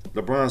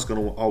 LeBron's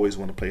going to always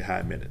want to play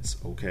high minutes.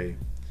 Okay?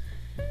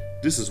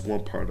 This is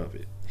one part of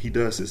it. He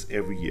does this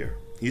every year.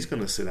 He's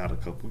going to sit out a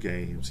couple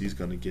games. He's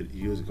going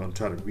to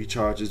try to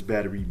recharge his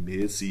battery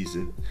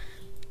mid-season,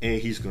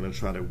 and he's going to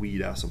try to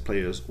weed out some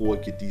players or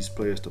get these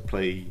players to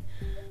play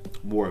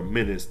more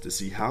minutes to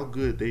see how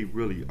good they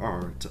really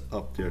are to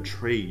up their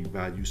trade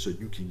value so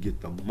you can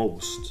get the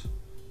most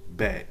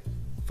back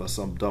for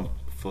some dumb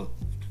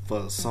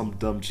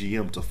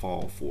GM to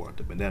fall for,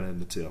 the banana in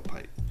the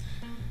tailpipe.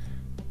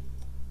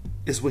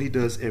 It's what he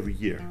does every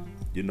year.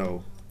 You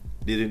know,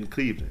 did it in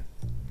Cleveland.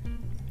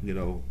 You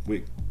know,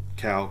 with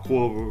Kyle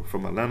Korver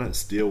from Atlanta,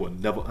 still will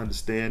never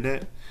understand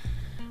that.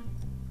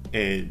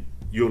 And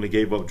you only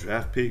gave up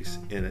draft picks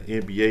in an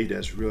NBA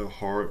that's real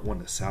hard on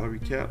the salary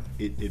cap.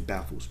 It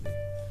baffles me.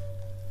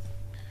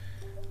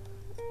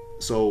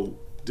 So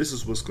this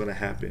is what's going to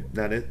happen.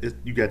 Now,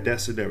 you got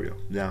that scenario.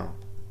 Now,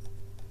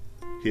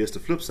 here's the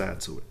flip side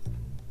to it.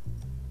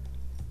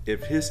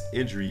 If his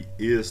injury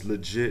is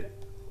legit,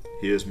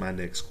 here's my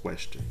next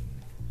question.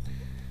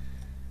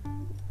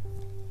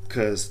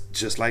 Because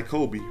just like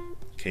Kobe,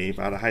 came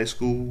out of high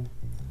school,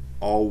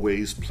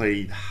 always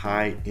played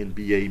high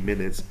NBA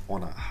minutes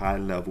on a high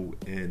level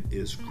and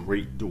is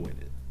great doing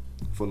it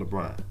for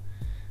LeBron.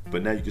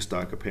 But now you can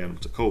start comparing him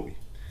to Kobe.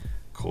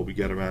 Kobe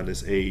got around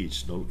this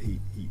age. You know,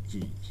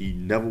 he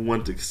never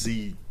wanted to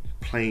see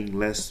playing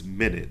less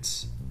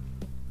minutes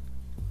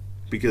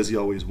because he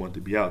always wanted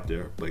to be out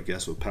there. But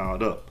guess what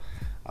piled up?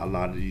 A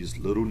lot of these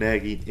little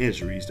nagging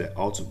injuries that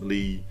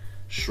ultimately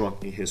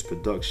shrunk in his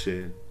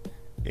production,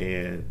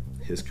 and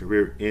his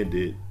career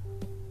ended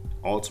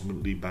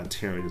ultimately by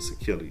tearing his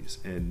Achilles.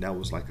 And that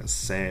was like a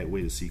sad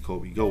way to see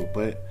Kobe go.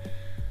 But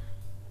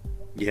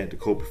you had the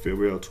Kobe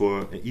Farewell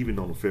Tour, and even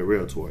on the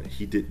Farewell Tour,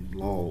 he didn't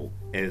log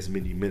as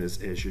many minutes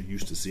as you're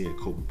used to seeing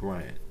Kobe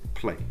Bryant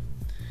play.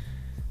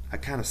 I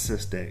kind of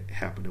sense that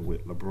happening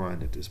with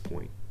LeBron at this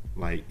point.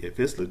 Like, if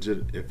his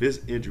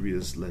injury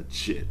is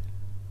legit,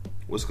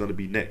 what's going to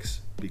be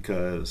next?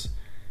 Because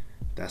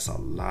that's a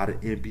lot of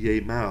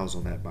NBA miles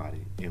on that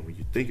body. And when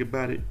you think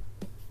about it,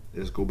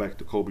 let's go back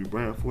to Kobe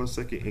Bryant for a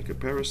second in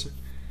comparison.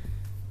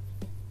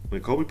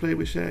 When Kobe played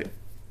with Shaq,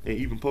 and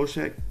even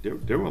post-Shaq,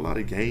 there were a lot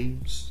of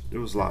games. There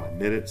was a lot of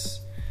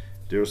minutes.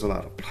 There was a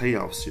lot of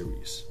playoff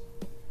series,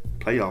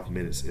 playoff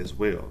minutes as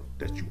well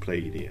that you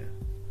played in.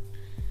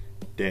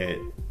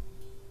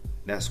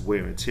 That's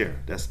wear and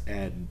tear. That's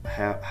adding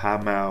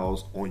high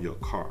miles on your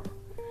car.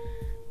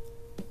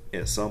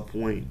 At some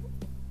point,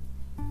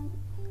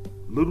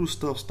 little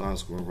stuff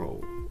starts going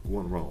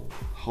wrong.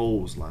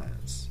 Hose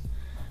lines,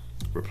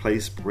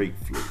 replace brake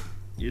fluid.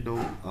 You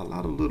know, a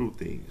lot of little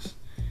things.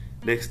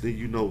 Next thing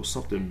you know,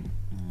 something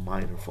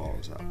minor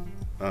falls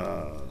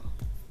out.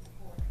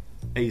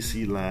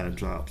 AC line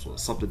drops, or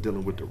something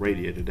dealing with the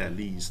radiator that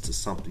leads to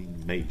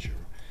something major.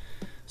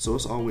 So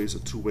it's always a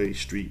two-way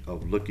street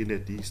of looking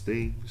at these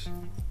things.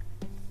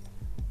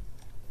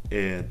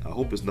 And I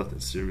hope it's nothing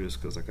serious,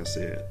 because like I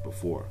said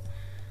before,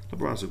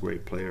 LeBron's a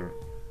great player.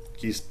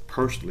 He's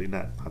personally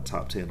not my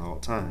top 10 all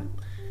time.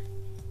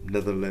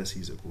 Nevertheless,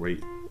 he's a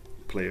great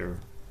player.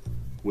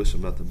 Wish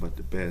him nothing but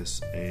the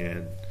best,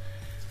 and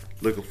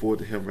looking forward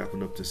to him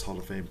wrapping up this Hall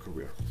of Fame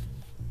career.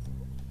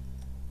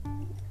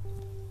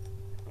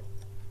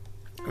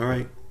 All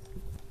right,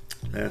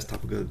 last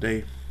topic of the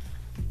day.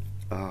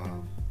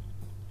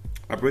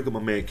 I bring up my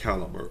man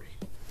Kyler Murray,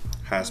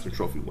 Heisman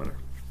Trophy winner.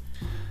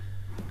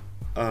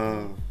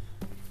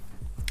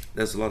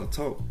 There's a lot of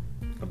talk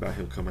about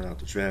him coming out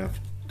the draft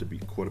to be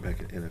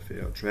quarterback in the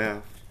NFL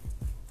draft,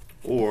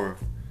 or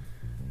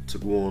to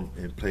go on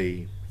and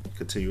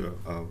continue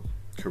a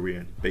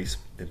career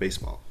in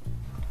baseball.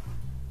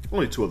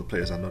 Only two other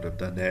players I know that have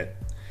done that.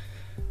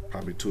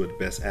 Probably two of the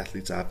best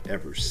athletes I've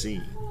ever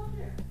seen.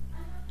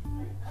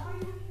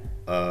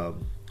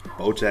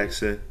 Bo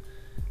Jackson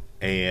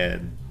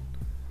and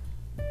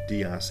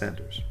Deion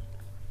Sanders.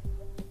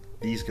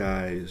 These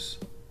guys,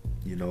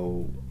 you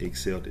know,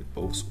 excelled at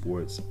both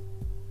sports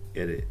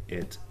at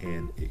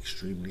an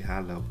extremely high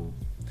level.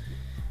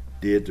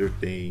 Did their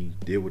thing,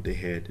 did what they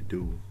had to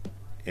do,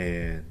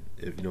 and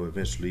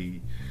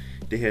eventually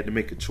they had to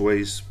make a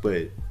choice.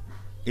 But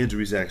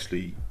injuries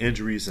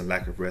and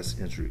lack of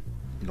rest,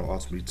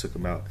 ultimately took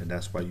them out, and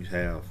that's why you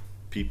have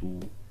people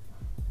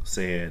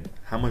saying,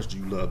 "How much do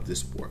you love this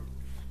sport?"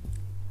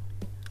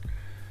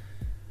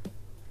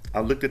 I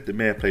looked at the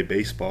man play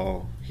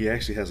baseball. He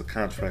actually has a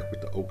contract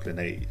with the Oakland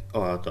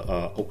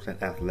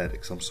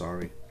Athletics.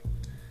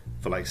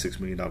 For like $6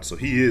 million. So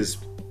he is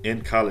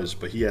in college,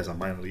 but he has a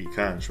minor league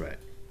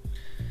contract.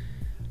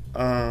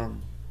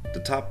 The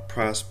top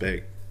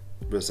prospect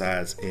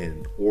resides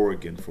in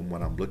Oregon, from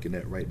what I'm looking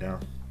at right now,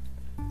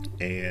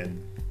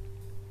 and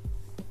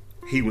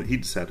he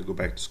decided to go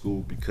back to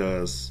school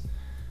because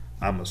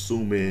I'm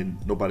assuming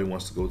nobody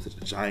wants to go to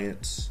the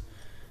Giants,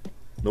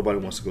 nobody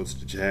wants to go to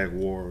the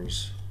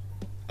Jaguars,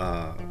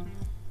 a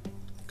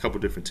couple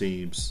different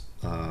teams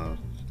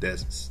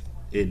that's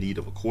in need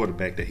of a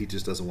quarterback that he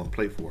just doesn't want to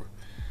play for.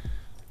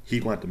 He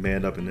wants to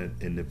man up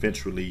and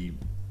eventually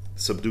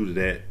subdue to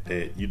that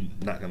you're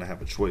not going to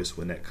have a choice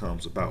when that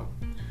comes about.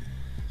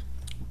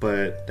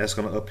 But that's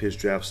going to up his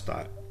draft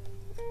stock.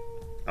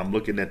 I'm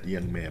looking at the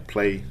young man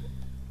play.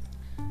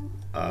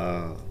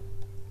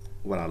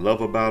 What I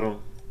love about him,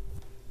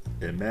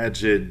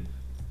 imagine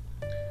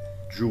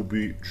Drew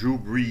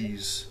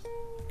Brees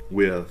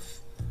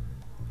with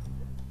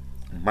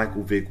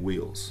Michael Vick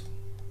wheels.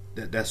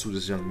 That's who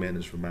this young man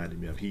is reminding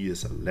me of. He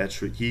is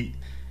electric.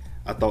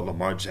 I thought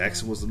Lamar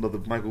Jackson was another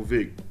Michael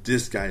Vick.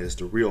 This guy is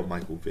the real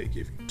Michael Vick.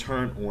 If you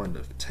turn on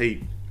the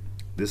tape,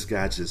 this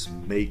guy just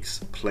makes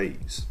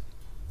plays.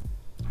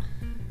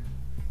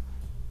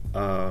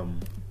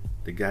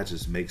 The guy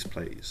just makes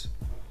plays.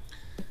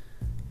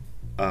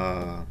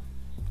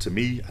 To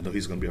me, I know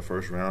he's going to be a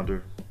first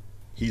rounder.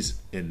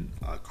 He's in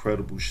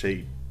incredible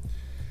shape.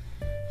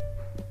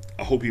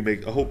 I hope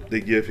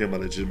they give him a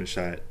legitimate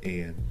shot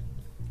in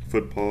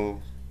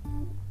football.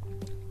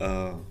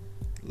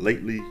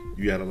 Lately,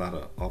 you got a lot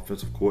of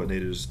offensive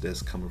coordinators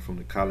that's coming from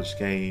the college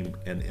game,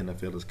 and the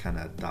NFL is kind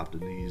of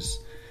adopting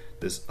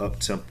this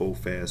up-tempo,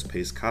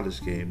 fast-paced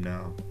college game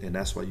now, and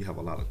that's why you have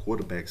a lot of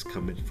quarterbacks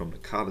coming from the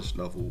college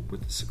level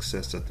with the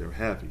success that they're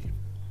having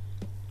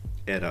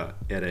at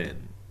a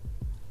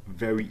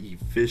very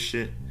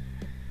efficient,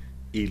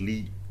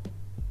 elite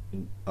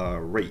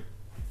rate.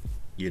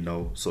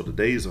 So the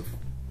days of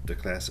the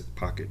classic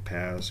pocket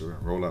passer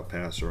and rollout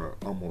passer are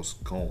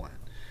almost gone.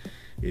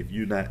 If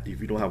you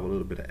don't have a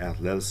little bit of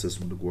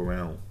athleticism to go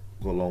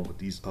along with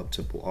these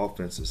up-tempo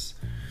offenses,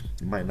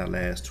 it might not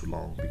last too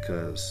long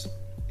because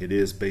it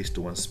is based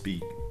on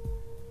speed.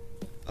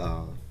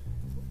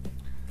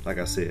 Like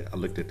I said, I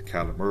looked at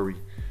Kyler Murray.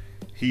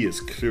 He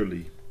is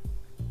clearly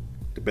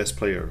the best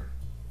player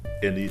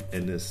in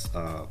this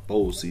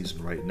bowl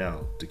season right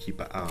now to keep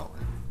an eye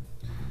on.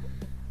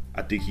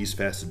 I think he's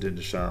faster than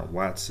Deshaun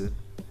Watson.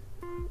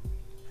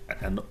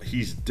 I know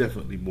he's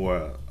definitely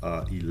more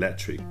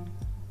electric.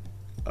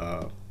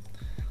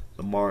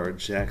 Lamar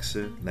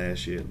Jackson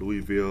last year at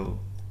Louisville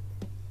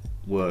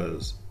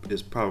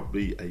is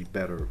probably a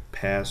better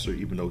passer,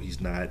 even though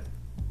he's not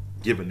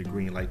given the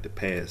green light to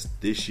pass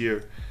this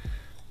year.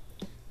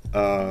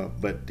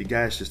 But the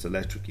guy's just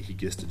electric and he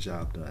gets the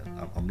job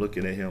done. I'm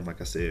looking at him,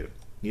 like I said,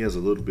 he has a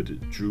little bit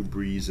of Drew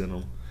Brees in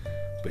him,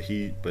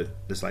 but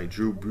it's like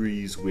Drew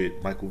Brees with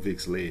Michael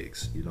Vick's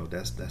legs.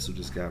 That's what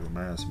this guy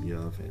reminds me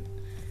of. And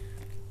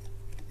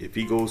if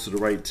he goes to the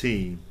right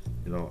team,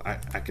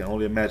 I can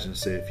only imagine,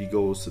 say, if he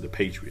goes to the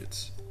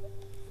Patriots,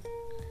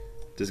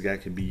 this guy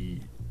can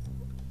be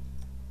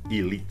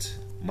elite,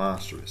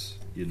 monstrous,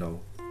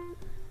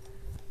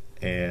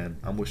 and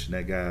I'm wishing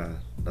that guy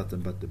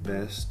nothing but the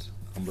best.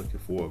 I'm looking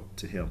forward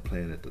to him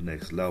playing at the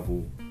next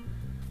level,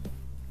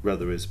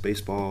 whether it's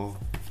baseball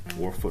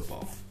or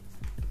football.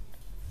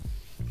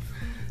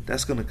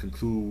 That's going to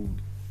conclude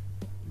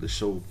the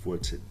show for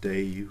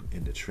today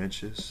in the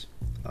trenches.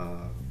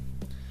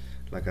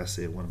 Like I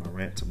said, one of my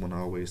rants I'm going to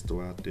always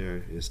throw out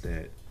there is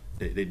that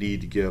they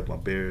need to give my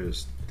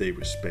Bears their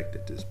respect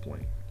at this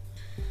point.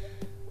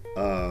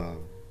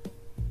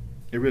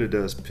 It really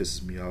does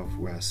pisses me off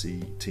where I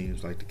see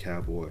teams like the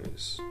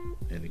Cowboys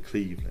and the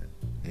Cleveland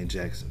and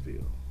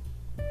Jacksonville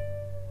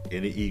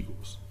and the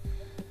Eagles,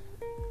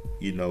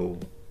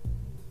 and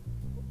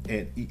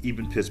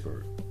even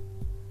Pittsburgh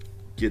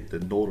get the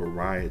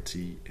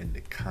notoriety and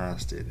the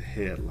constant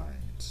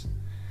headlines.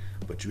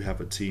 But you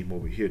have a team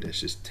over here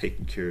that's just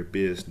taking care of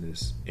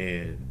business.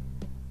 And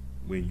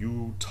when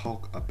you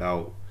talk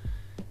about,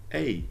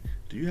 hey,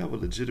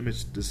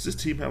 does this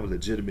team have a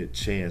legitimate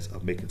chance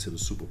of making to the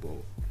Super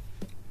Bowl?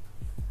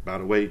 By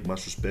the way,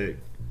 much respect,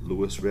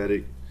 Louis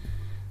Riddick,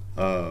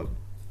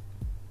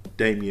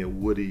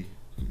 Damian Woody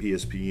from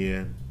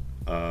ESPN.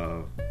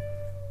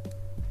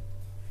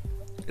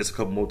 It's a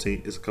couple more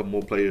teams. It's a couple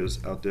more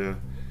players out there.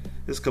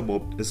 There's a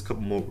couple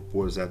more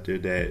reporters out there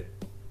that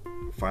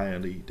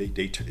finally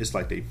it's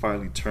like they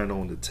finally turn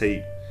on the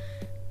tape.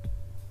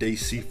 They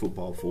see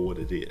football for what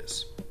it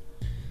is,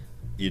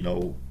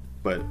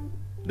 But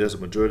there's a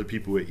majority of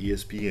people at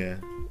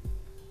ESPN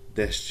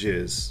that's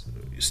just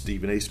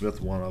Stephen A.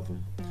 Smith, one of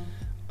them,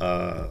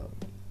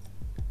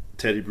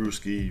 Teddy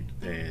Bruschi,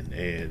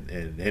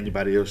 and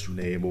anybody else you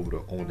name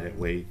on that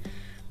way.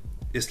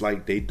 It's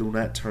like they do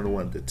not turn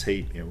on the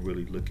tape and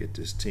really look at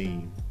this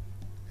team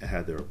and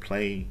how they're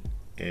playing.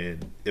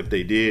 And if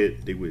they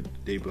did, they'd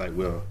be like,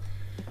 well,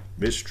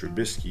 Mitch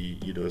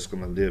Trubisky, it's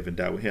going to live and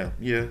die with him.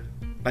 Yeah,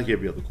 like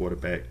every other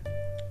quarterback.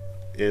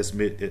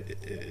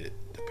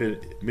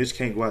 Mitch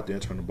can't go out there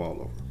and turn the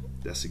ball over.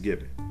 That's a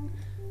given.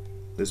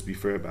 Let's be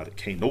fair about it.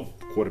 Can't no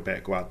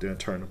quarterback go out there and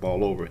turn the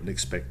ball over and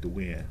expect to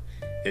win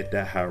at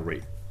that high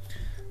rate.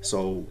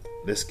 So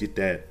let's get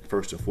that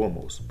first and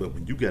foremost. But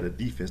when you got a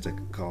defense that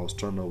can cause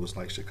turnovers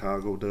like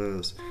Chicago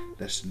does,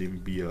 that shouldn't even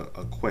be a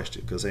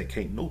question, because they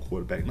can't no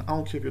quarterback. Now, I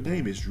don't care if your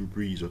name is Drew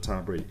Brees or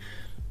Tom Brady.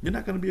 You're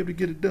not going to be able to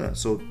get it done.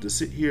 So to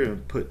sit here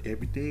and put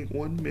everything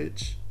on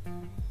Mitch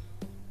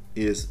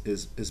is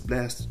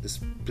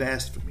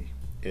blasphemy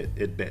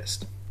at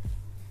best.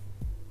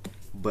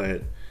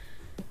 But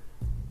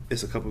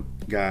it's a couple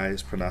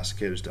guys,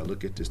 prognosticators, that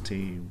look at this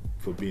team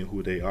for being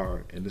who they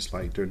are, and it's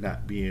like they're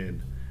not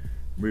being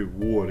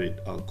rewarded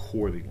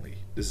accordingly.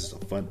 This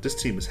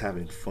team is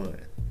having fun.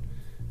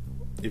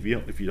 If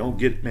you don't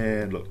get it,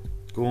 man, look,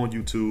 go on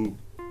YouTube,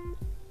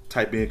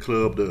 type in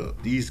Club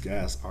Dub. These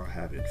guys are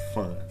having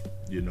fun,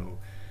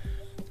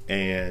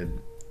 and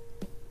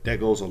that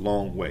goes a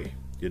long way.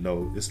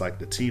 It's like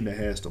the team that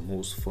has the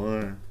most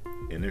fun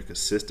and they're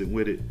consistent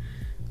with it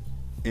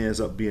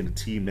ends up being the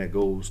team that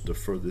goes the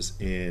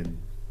furthest in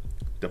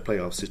the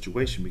playoff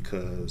situation,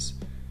 because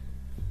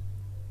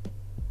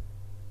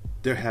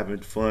they're having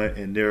fun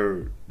and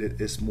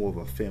it's more of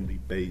a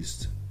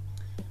family-based,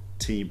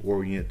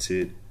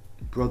 team-oriented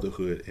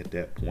brotherhood at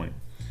that point.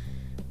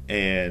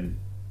 And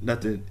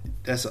that's an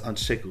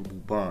unshakable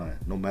bond,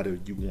 no matter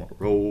you on the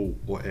road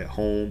or at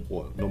home,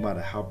 or no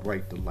matter how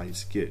bright the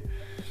lights get.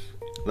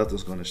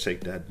 Nothing's going to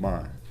shake that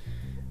bond.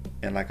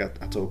 And like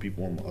I told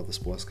people on my other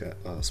sports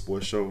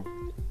show,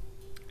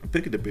 I'm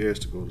picking the Bears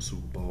to go to the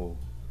Super Bowl.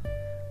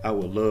 I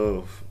would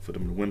love for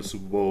them to win the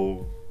Super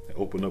Bowl and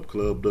open up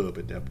Club Dub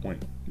at that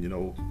point,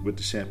 with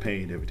the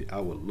champagne and everything. I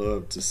would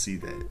love to see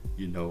that,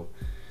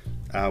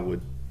 I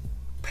would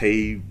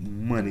pay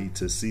money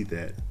to see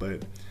that.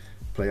 But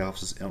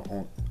playoffs is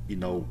on,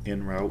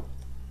 en route.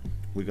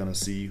 We're going to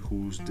see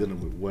who's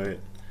dealing with what,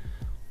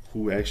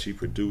 who actually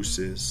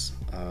produces.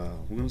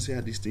 We're going to see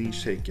how these things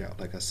shake out.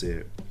 Like I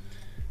said,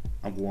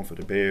 I'm going for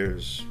the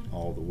Bears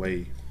all the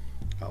way.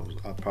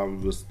 I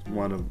probably was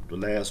one of the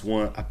last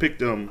one. I picked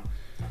them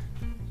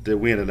to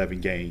win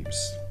 11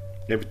 games.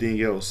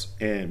 Everything else,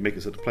 and make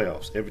it to the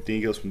playoffs.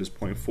 Everything else from this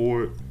point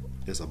forward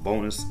is a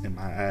bonus in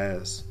my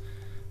eyes.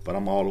 But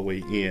I'm all the way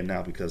in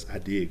now because I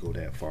did go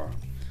that far.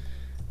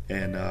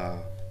 And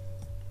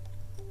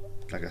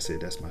like I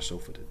said, that's my show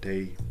for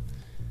today.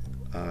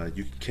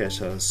 You can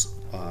catch us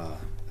at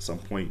some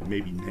point,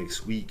 maybe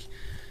next week.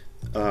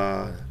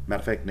 Matter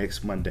of fact,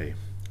 next Monday.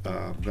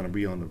 I'm gonna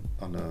be on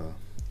the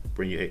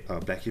Bring Your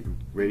Black Hippie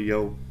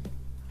Radio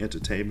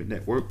Entertainment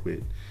Network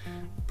with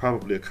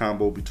probably a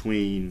combo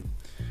between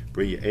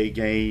Bring Your A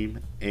Game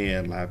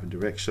and live and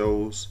direct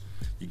shows.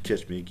 You can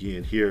catch me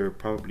again here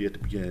probably at the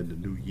beginning of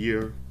the new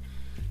year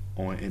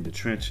on In the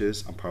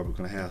Trenches. I'm probably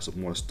gonna have some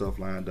more stuff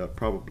lined up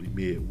probably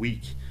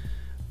midweek.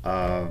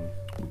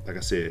 Like I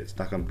said, it's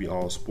not going to be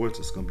all sports.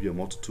 It's going to be a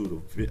multitude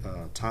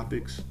of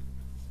topics.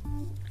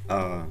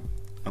 I'm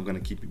going to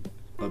keep you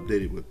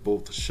updated with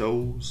both the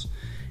shows.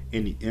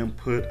 Any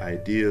input,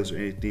 ideas, or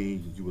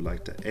anything you would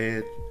like to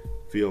add,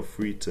 feel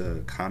free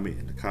to comment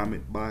in the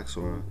comment box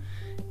or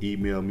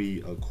email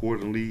me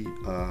accordingly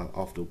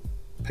off the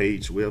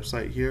page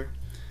website here.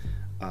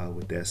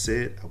 With that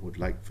said, I would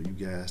like for you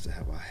guys to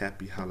have a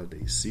happy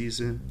holiday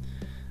season.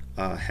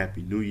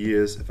 Happy New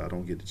Year's if I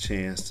don't get the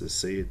chance to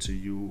say it to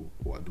you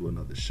or do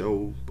another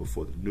show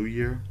before the new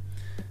year.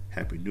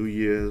 Happy New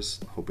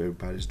Year's. Hope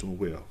everybody's doing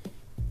well.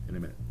 In a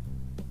minute.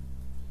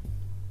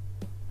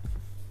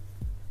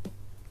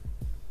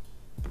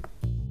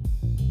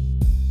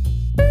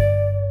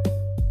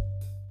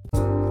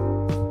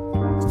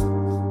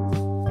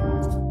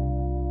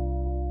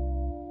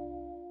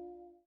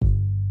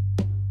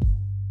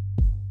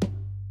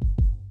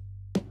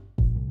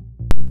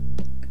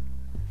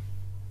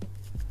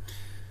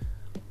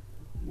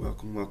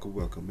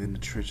 Welcome in the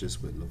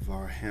trenches with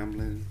LeVar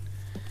Hamlin.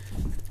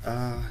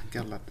 Got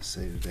a lot to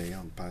say today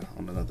on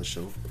another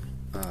show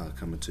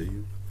coming to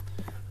you.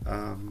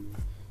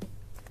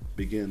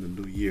 Beginning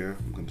the new year,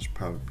 I'm going to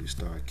probably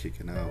start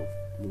kicking out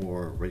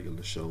more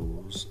regular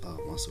shows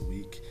once a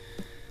week,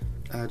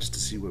 just to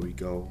see where we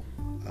go.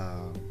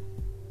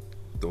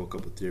 Throw a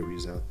couple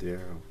theories out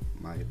there,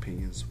 my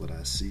opinions, what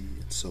I see,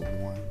 and so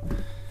on.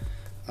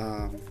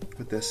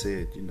 With that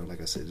said,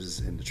 like I said, this is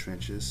In the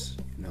Trenches,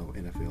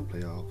 NFL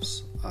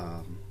playoffs,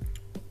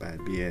 by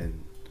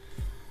being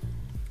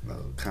a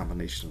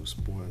combination of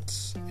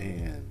sports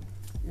and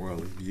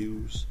worldly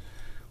views.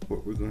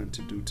 What we're going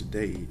to do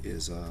today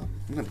is I'm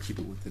going to keep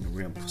it within the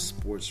realm of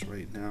sports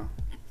right now.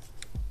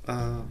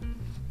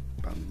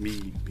 By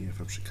me being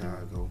from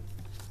Chicago,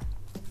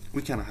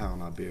 we kind of high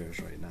on our Bears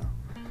right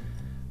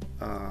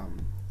now.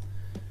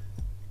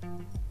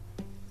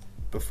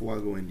 Before I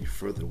go any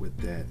further with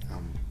that,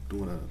 I'm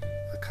doing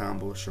a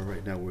combo show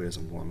right now, whereas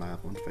I'm going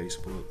live on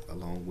Facebook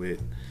along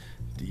with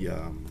the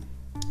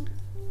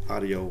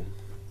audio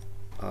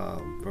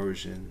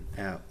version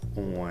app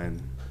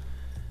on.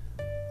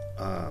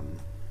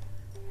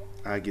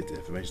 I get the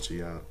information to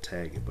you, I'll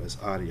tag it, but it's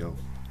audio,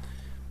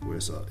 where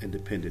it's an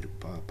independent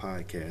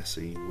podcast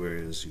scene,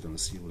 whereas you're going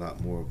to see a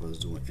lot more of us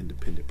doing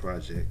independent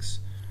projects.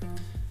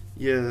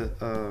 Yeah,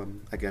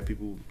 I got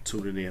people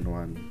tuning in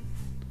on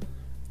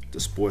the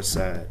sports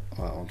side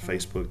on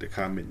Facebook. They're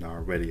commenting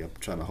already. I'm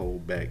trying to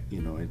hold back,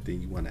 anything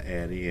you want to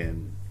add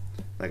in.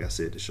 Like I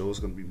said, the show is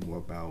going to be more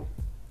about,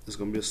 it's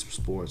going to be some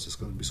sports, it's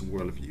going to be some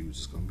world views,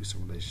 it's going to be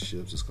some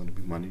relationships, it's going to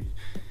be money,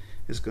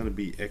 it's going to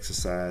be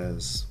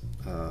exercise,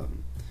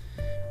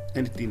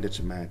 anything that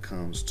your mind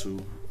comes to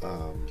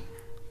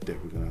that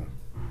we're gonna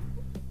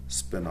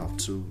spin off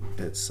to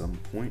at some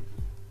point.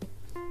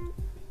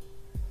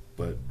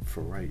 But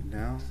for right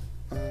now,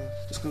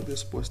 it's gonna be a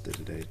sports day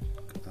today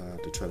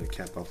to try to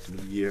cap off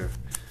the new year.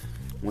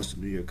 Once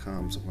the new year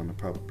comes, I'm gonna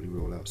probably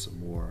roll out some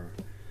more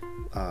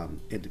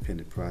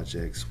independent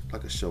projects,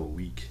 like a show a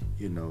week,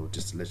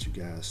 just to let you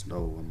guys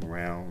know I'm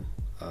around.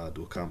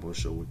 Do a combo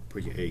show with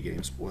Bring Your A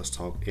Game Sports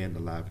Talk and the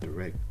Live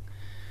Direct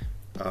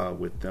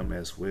with them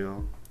as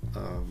well.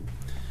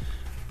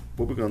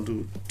 What we're going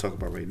to talk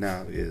about right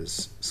now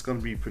is it's going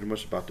to be pretty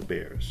much about the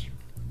Bears.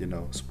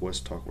 Sports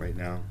talk right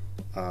now.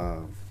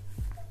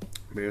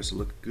 Bears are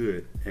looking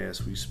good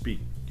as we speak.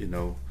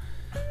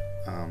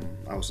 I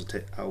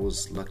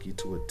was lucky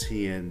to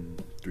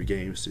attend 3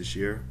 games this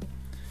year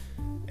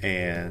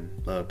and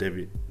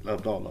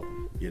loved all of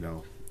them.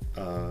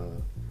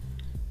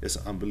 It's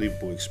an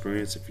unbelievable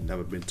experience if you've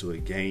never been to a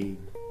game.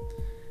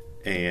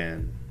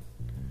 And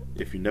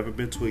if you've never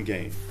been to a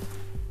game,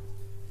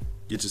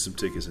 get you some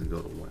tickets and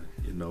go to one.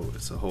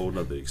 It's a whole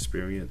nother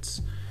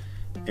experience.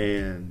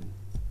 And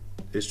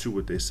it's true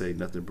what they say,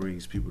 nothing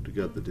brings people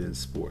together than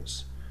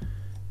sports.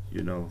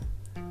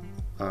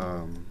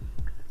 For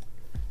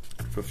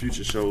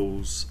future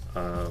shows,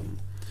 we're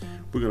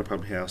going to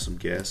probably have some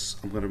guests.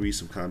 I'm going to read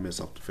some comments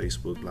off the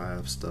Facebook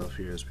Live stuff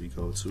here as we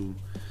go to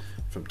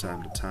from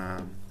time to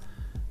time.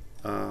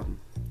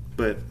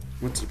 But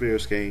went to the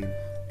Bears game,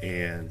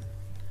 and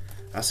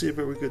I see a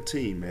very good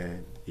team,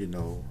 man.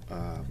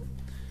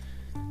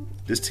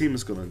 This team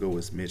is going to go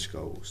as Mitch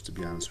goes, to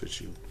be honest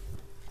with you.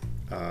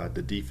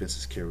 The defense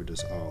has carried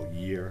us all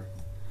year.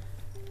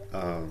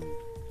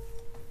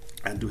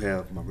 I do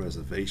have my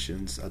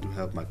reservations. I do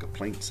have my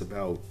complaints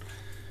about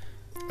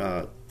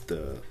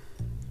the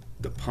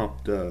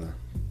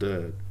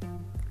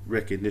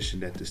recognition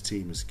that this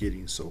team is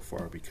getting so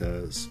far,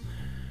 because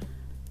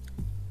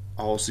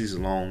all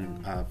season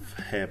long I've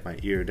had my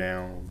ear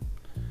down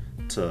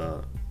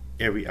to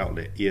every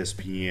outlet: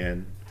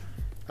 ESPN,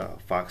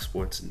 Fox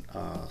Sports,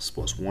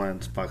 Sports One,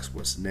 Fox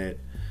Sports Net,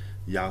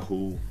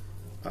 Yahoo,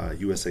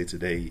 USA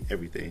Today,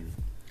 everything.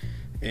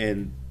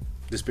 And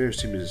this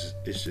Bears team is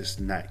just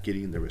not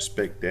getting the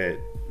respect that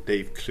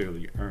they've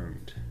clearly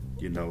earned.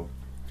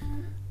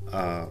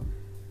 I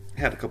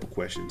had a couple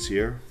questions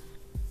here.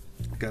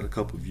 Got a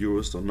couple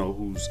viewers, don't know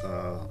who's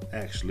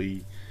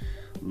actually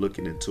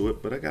looking into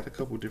it, but I got a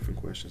couple different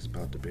questions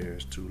about the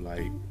Bears too.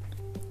 Like,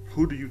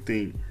 who do you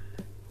think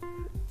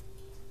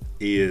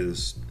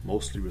is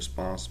mostly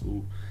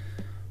responsible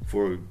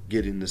for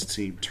getting this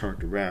team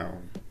turned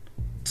around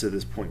to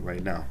this point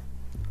right now?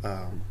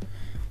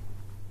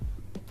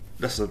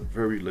 That's a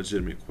very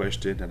legitimate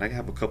question, and I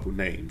have a couple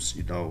names.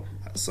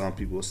 Some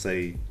people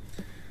say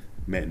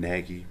Matt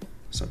Nagy,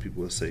 some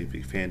people will say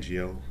Vic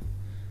Fangio,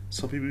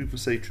 some people even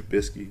say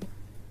Trubisky.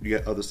 You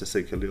got others that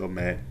say Khalil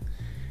Mack,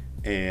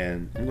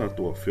 and I'm going to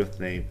throw a fifth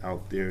name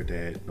out there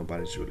that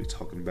nobody's really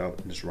talking about,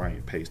 and it's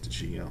Ryan Pace, the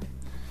GM.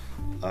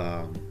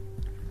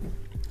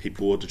 He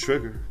pulled the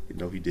trigger.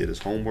 He did his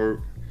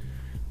homework.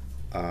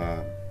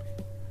 The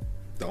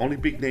only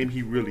big name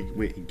he really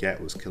went and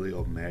got was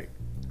Khalil Mack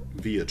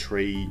via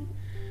trade,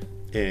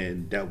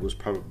 and that was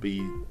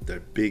probably the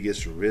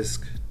biggest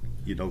risk.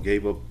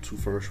 Gave up 2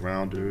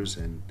 first-rounders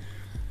and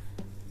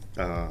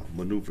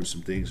maneuvered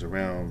some things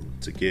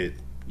around to get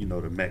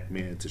the Mac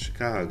man to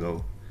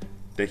Chicago.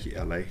 Thank you,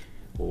 LA,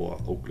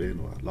 or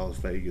Oakland, or Las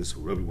Vegas,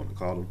 whoever you want to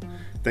call them.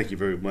 Thank you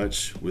very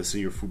much. We'll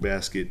see your fruit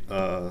basket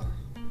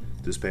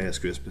this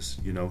past Christmas.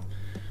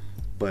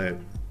 But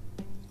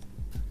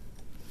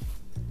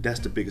that's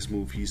the biggest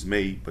move he's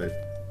made. But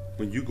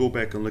when you go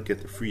back and look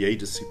at the free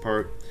agency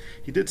part,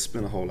 he did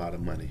spend a whole lot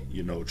of money.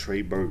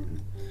 Trey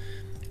Burton,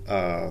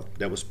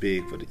 that was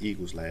big for the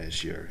Eagles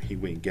last year. He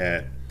went and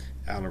got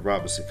Allen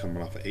Robinson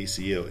coming off an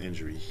ACL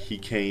injury. He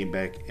came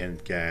back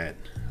and got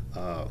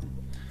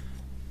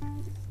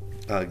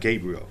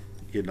Gabriel,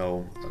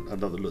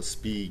 another little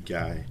speed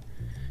guy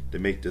to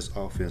make this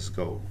offense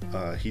go.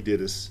 He did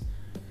his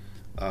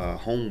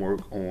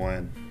homework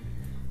on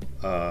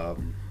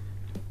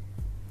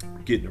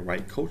getting the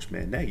right coach,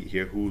 man. Nagy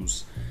here,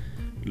 who's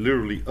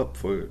literally up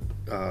for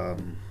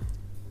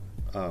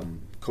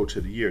Coach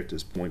of the Year at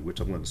this point,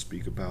 which I'm going to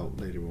speak about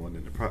later on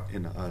in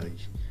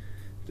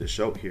the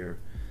show here.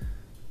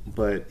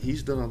 But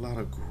he's done a lot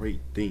of great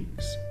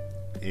things,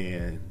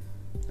 and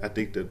I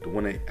think that the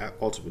one that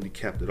ultimately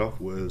capped it off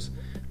was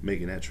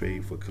making that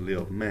trade for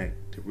Khalil Mack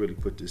to really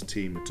put this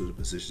team into the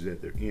position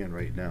that they're in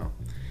right now.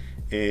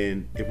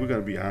 And if we're going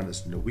to be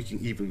honest, we can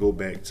even go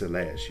back to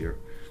last year.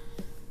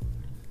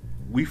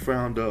 We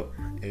frowned up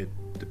at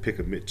the pick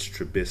of Mitch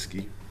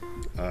Trubisky.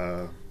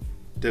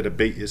 The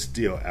debate is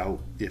still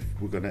out if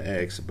we're going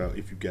to ask about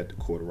if you got the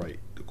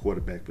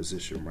quarterback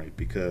position right,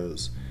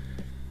 because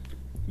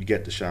you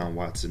got Deshaun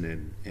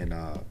Watson and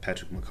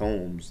Patrick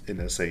Mahomes in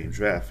that same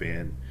draft,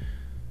 and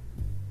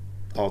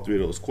all 3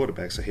 of those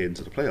quarterbacks are heading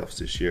to the playoffs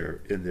this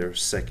year in their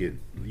second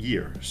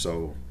year.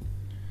 So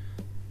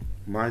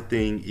my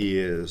thing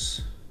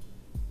is,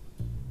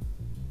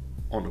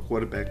 on the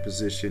quarterback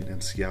position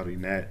and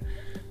scouting that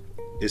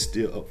is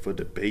still up for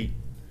debate.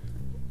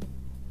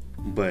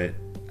 But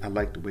I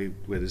like the way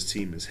where this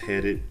team is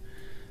headed.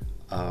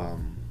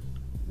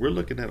 We're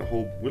looking at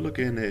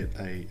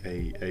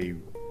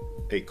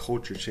a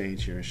culture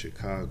change here in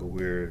Chicago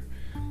where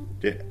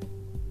they're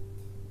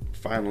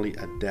finally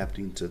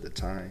adapting to the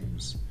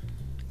times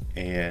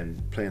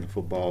and playing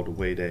football the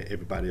way that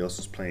everybody else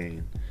is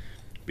playing,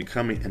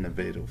 becoming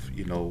innovative,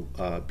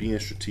 being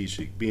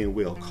strategic, being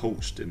well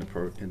coached in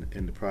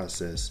the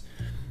process,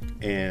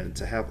 and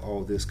to have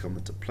all this come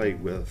into play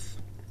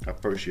with a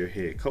first-year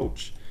head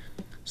coach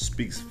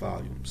speaks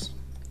volumes.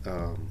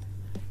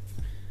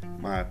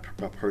 My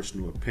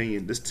personal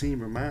opinion, this team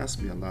reminds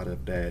me a lot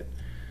of that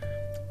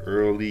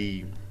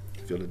early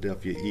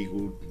Philadelphia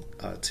Eagle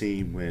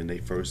team when they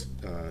first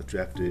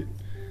drafted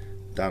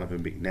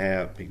Donovan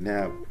McNabb.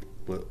 McNabb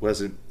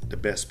wasn't the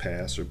best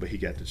passer, but he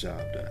got the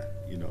job done.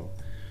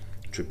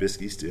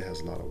 Trubisky still has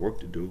a lot of work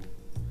to do,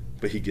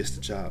 but he gets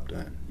the job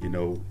done.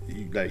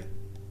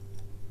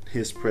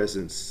 His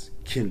presence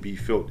can be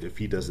felt if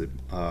he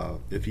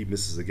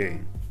misses a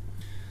game.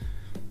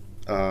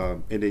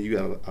 And then you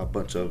got a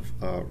bunch of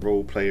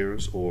role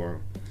players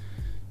or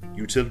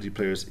utility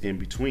players in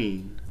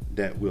between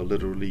that will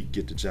literally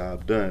get the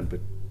job done. But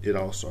it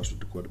all starts with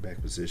the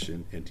quarterback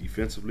position. And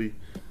defensively,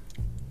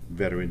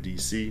 veteran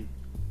DC,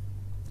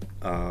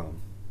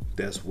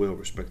 that's well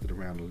respected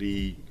around the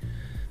league.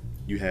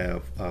 You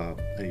have a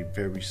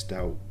very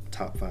stout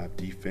top 5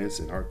 defense.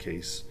 In our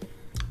case,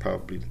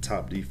 probably the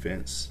top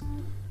defense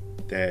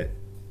that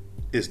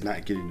is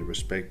not getting the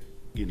respect.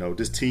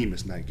 This team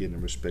is not getting the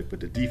respect,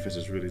 but the defense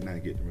is really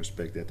not getting the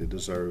respect that they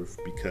deserve,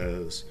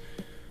 because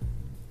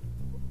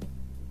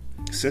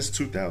since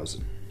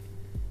 2000,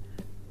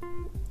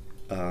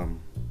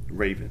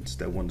 Ravens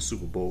that won the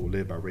Super Bowl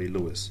led by Ray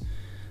Lewis,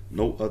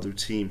 no other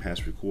team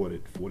has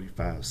recorded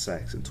 45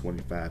 sacks and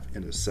 25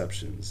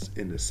 interceptions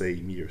in the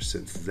same year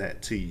since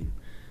that team.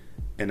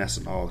 And that's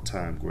an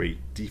all-time great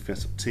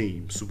defensive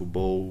team, Super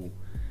Bowl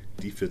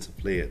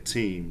defensive-led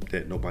team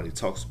that nobody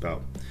talks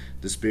about.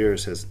 The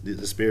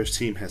Bears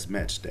team has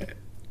matched that,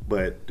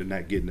 but they're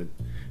not getting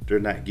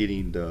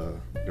the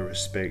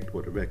respect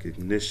or the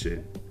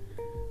recognition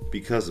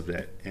because of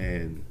that,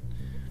 and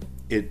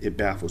it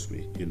baffles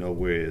me.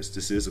 Whereas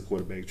this is a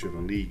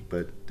quarterback-driven league,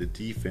 but the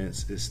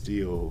defense is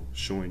still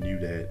showing you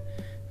that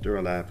they're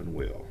alive and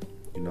well.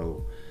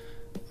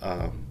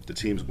 The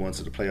teams going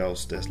to the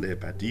playoffs that's led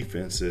by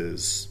defense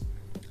is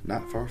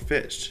not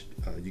far-fetched.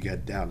 You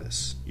got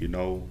Dallas,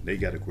 they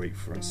got a great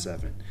front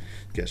seven.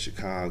 You got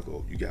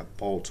Chicago, you got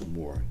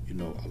Baltimore.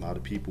 A lot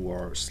of people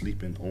are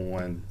sleeping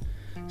on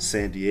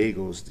San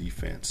Diego's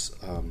defense.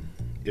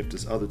 If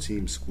this other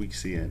team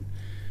squeaks in,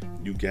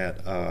 you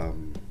got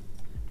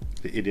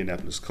the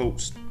Indianapolis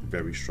Colts,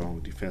 very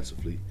strong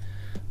defensively.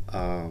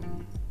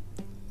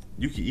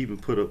 You can even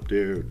put up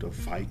there the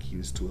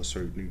Vikings to a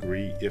certain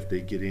degree if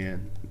they get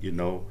in.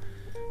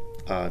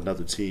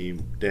 Another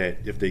team that,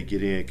 if they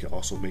get in, can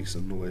also make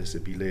some noise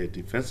and be led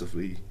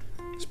defensively.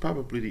 It's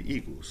probably the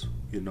Eagles.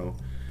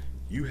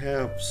 You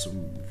have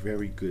some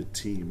very good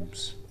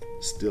teams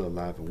still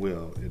alive and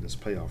well in this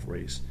playoff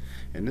race,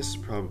 and this is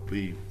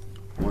probably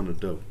one of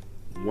the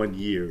 1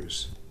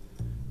 years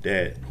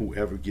that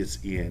whoever gets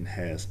in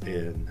has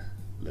a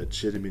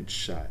legitimate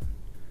shot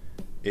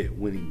at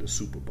winning the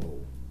Super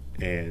Bowl.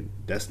 And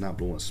that's not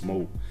blowing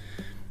smoke.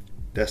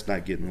 That's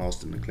not getting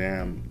lost in the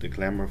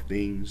glamour of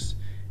things.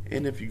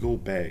 And if you go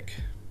back,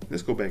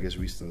 let's go back as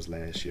recent as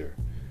last year.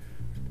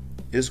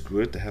 It's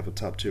good to have a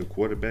top-tier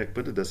quarterback,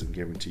 but it doesn't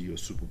guarantee you a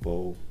Super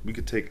Bowl. We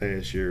could take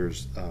last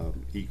year's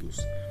Eagles.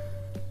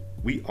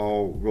 We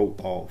all wrote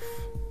off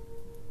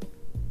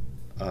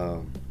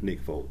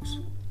Nick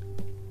Foles.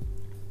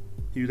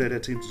 He led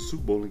that team to the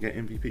Super Bowl and got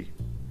MVP.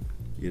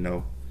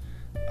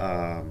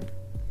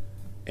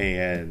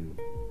 And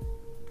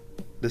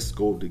let's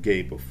go the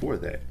game before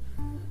that.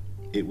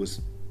 It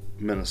was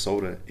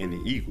Minnesota and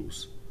the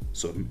Eagles.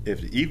 So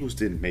if the Eagles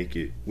didn't make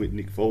it with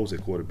Nick Foles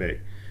at quarterback,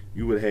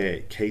 you would have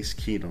had Case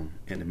Keenum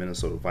and the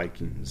Minnesota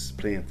Vikings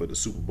playing for the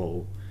Super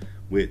Bowl,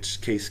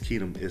 which Case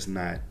Keenum is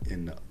not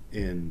in.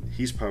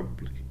 He's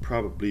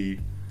probably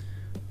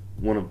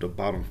one of the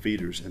bottom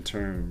feeders in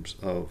terms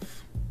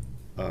of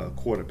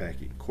quarterback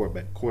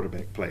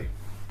play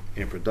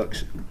and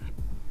production.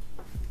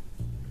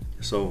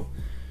 So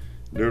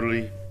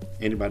literally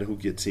anybody who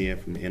gets in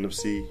from the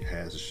NFC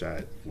has a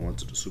shot going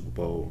to the Super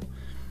Bowl.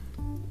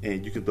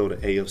 And you can throw the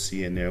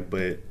AFC in there,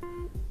 but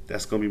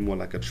that's going to be more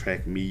like a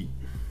track meet,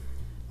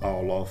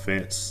 all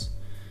offense.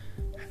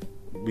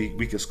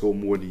 We can score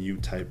more than you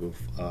type of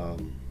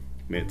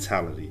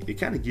mentality. It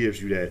kind of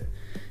gives you that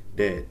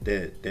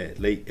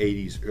late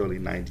 80s, early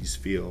 90s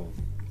feel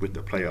with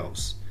the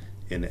playoffs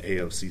in the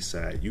AFC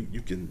side.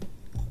 You can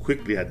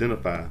quickly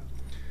identify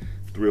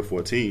 3 or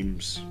 4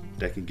 teams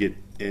that can get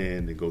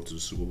in and go to the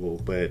Super Bowl,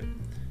 but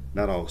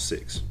not all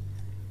 6.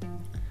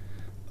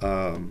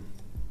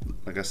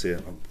 Like I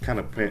said, I'm kind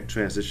of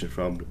transitioning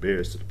from the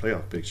Bears to the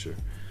playoff picture.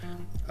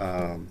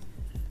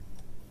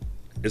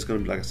 It's going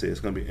to be, like I said, it's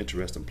going to be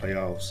interesting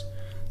playoffs.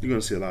 you're going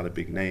to see a lot of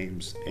big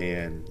names.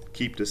 And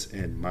keep this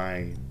in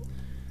mind.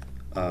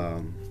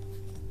 Our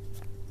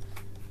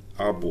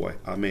boy,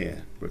 our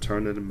man,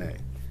 Return of the Mac.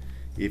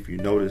 If you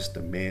notice,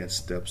 the man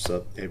steps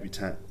up every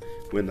time.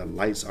 When the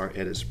lights are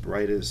at its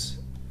brightest,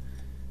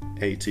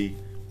 when the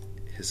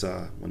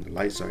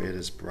lights are at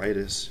its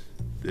brightest,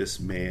 this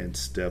man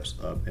steps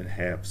up and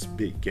has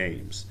big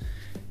games.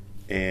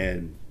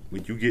 And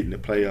when you get in the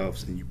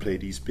playoffs and you play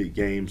these big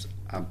games,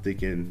 I'm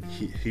thinking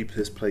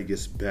his play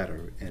gets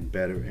better and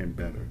better and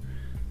better.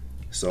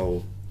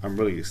 So I'm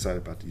really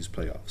excited about these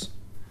playoffs.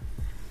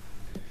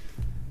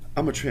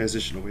 I'm going to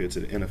transition over here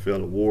to the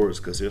NFL awards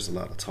because there's a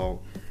lot of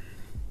talk.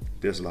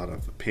 There's a lot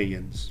of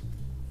opinions.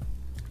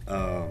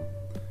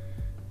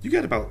 You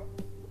got about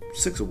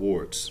 6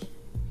 awards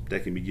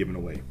that can be given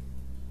away.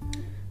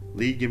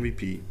 League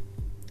MVP,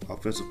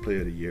 Offensive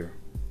Player of the Year,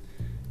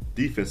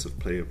 Defensive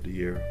Player of the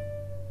Year,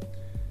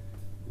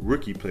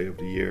 Rookie Player of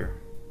the Year,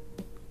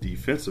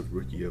 Defensive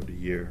Rookie of the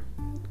Year,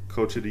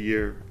 Coach of the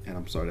Year, and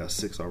I'm sorry, that's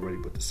 6 already,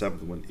 but the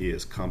 7th one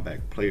is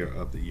Comeback Player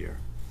of the Year.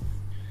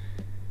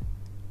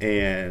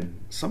 And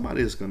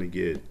somebody is going to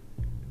get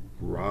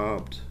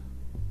robbed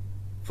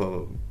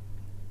for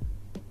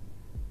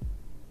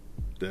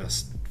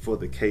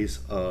the case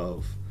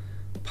of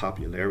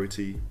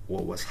popularity or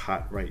what's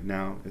hot right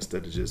now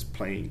instead of just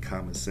plain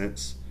common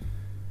sense.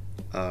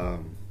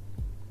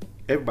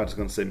 Everybody's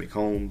going to say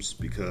Mahomes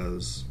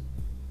because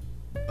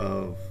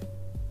of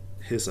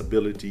his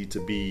ability to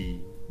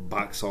be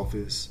box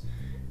office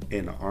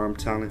and the arm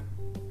talent,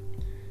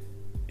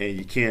 and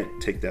you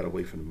can't take that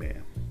away from the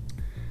man.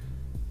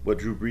 What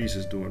Drew Brees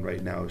is doing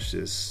right now is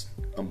just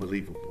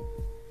unbelievable.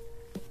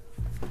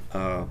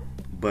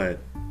 But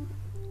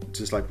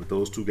just like with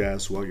those 2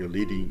 guys who are your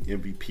leading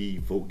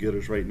MVP vote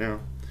getters right now,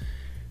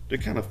 they're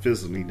kind of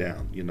fizzling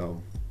down, you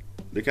know.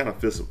 They're kind of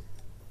fizzled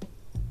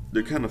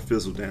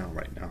down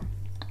right now.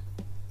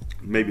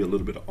 Maybe a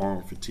little bit of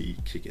arm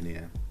fatigue kicking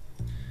in.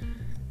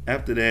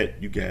 After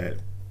that, you got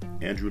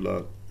Andrew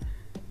Luck,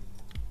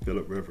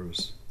 Phillip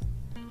Rivers,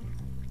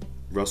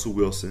 Russell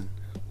Wilson,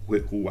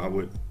 who I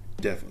would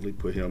definitely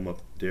put him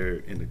up there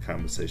in the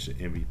conversation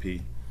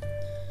MVP.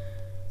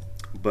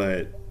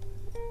 But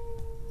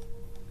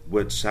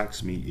what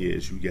shocks me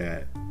is you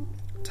got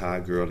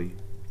Todd Gurley,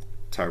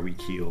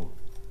 Tyreek Hill,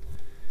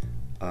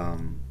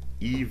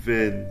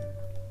 even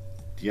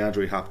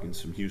DeAndre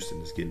Hopkins from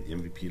Houston is getting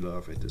MVP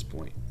love at this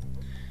point.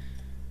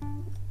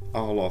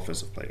 All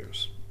offensive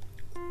players.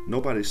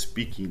 Nobody's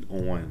speaking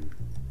on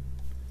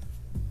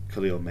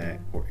Khalil Mack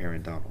or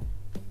Aaron Donald.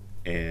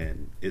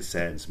 And it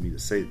saddens me to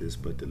say this,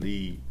 but the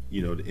league, the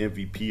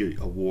MVP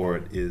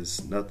award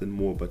is nothing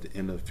more but the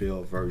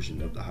NFL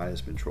version of the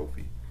Heisman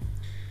Trophy.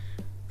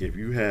 If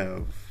you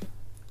have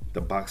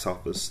the box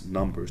office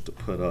numbers to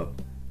put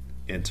up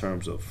in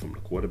terms of from the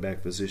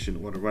quarterback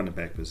position or the running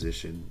back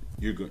position,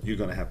 you're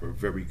going to have a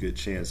very good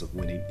chance of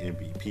winning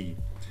MVP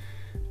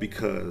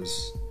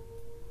because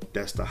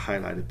that's the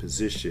highlighted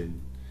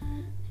position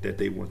that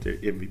they want their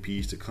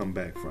MVPs to come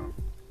back from.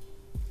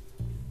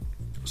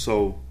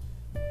 So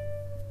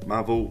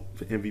my vote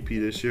for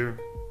MVP this year,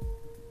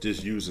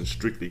 just using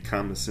strictly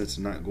common sense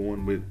and not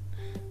going with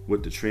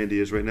what the trend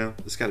is right now,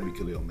 it's got to be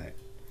Khalil Mack.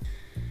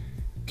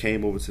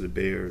 Came over to the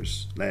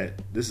Bears.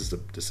 This is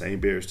the same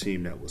Bears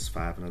team that was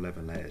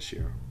 5-11 last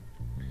year.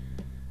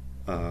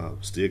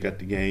 Still got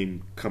the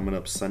game coming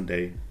up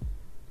Sunday,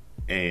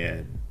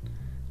 and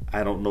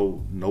I don't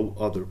know no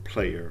other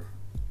player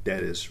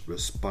that is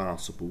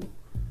responsible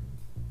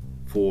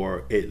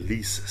for at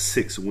least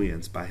 6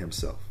 wins by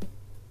himself.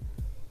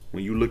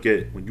 When you look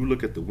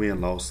at the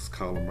win-losses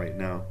column right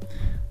now,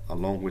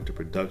 along with the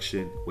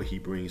production, what he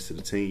brings to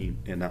the team,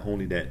 and not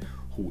only that,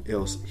 who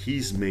else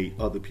he's made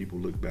other people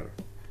look better.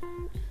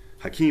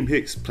 Hakeem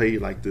Hicks played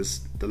like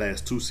this the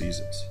last 2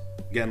 seasons.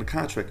 Got a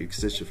contract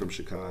extension from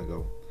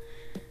Chicago.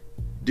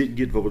 Didn't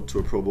get voted to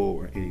a Pro Bowl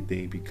or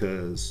anything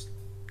because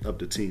of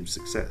the team's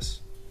success.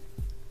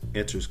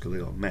 Enters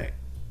Khalil Mack.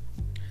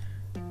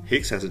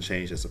 Hicks hasn't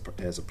changed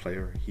as a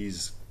player.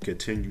 He's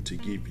continued to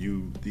give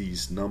you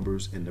these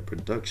numbers in the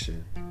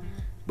production,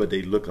 but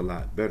they look a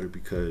lot better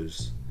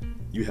because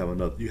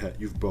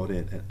you've brought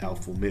in an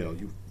alpha male.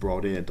 You've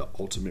brought in the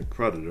ultimate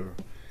predator,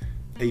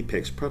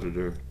 apex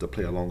predator, to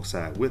play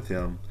alongside with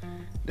him.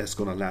 That's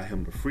going to allow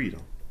him the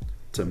freedom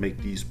to make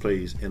these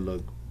plays and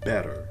look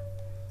better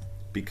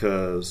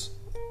because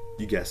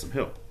you got some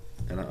help,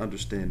 and I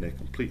understand that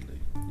completely.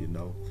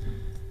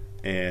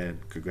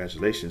 And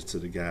congratulations to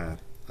the guy.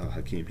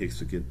 Hakeem Hicks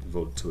to get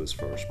voted to his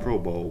first Pro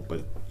Bowl,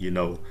 but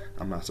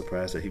I'm not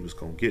surprised that he was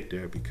going to get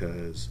there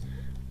because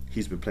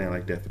he's been playing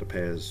like that for the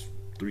past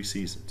 3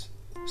 seasons.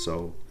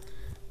 So,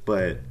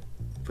 but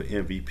for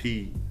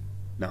MVP,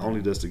 not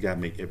only does the guy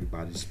make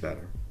everybody's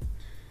better,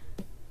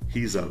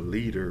 he's a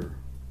leader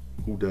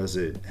who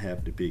doesn't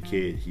have the big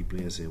head. He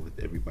blends in with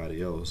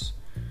everybody else.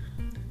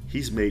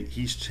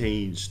 He's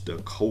changed the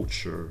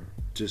culture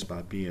just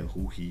by being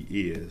who he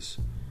is.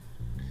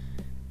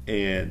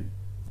 And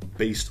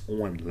based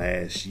on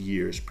last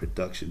year's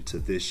production to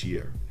this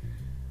year,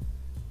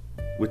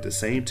 with the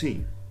same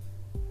team,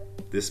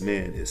 this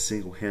man is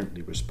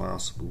single-handedly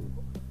responsible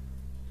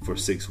for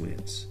 6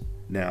 wins.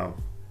 Now,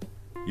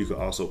 you could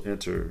also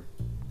enter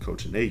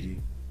Coach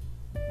Nagy,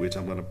 which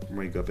I'm going to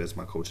bring up as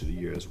my coach of the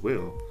year as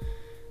well.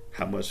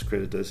 How much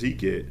credit does he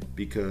get?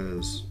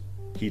 Because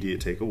he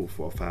did take over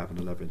for a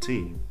 5-11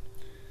 team.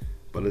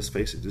 But let's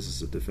face it, this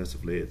is a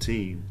defensive-led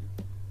team.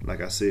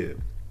 Like I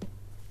said,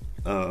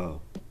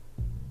 Khalil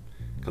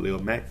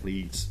Mack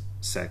leads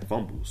sack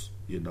fumbles,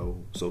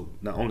 So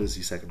not only is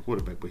he sacking the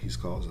quarterback, but he's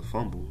causing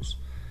fumbles,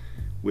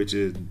 which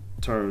in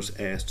turns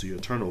adds to your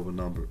turnover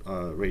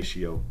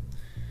ratio.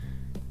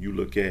 You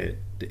look at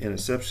the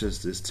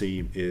interceptions this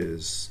team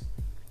is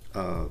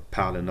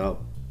piling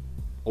up,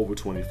 over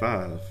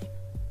 25.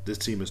 This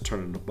team is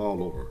turning the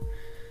ball over.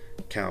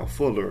 Kyle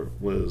Fuller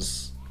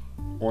was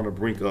on the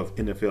brink of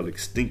NFL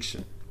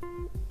extinction.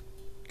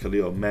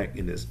 Khalil Mack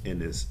in this,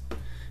 and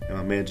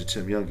my manager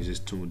Tim Young is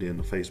just tuned in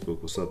to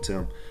Facebook. What's up,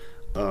 Tim?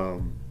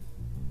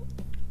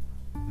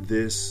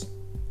 This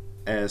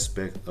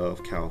aspect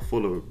of Kyle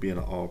Fuller being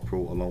an All-Pro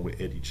along with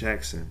Eddie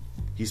Jackson,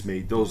 he's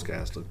made those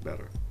guys look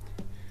better.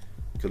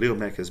 Khalil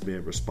Mack has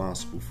been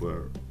responsible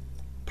for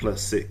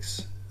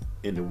 +6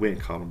 in the win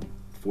column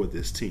for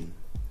this team.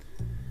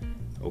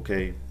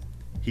 Okay,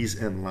 he's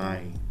in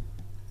line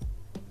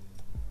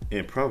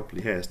and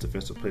probably has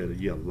Defensive Player of the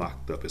Year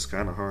locked up. It's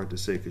kind of hard to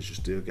say because you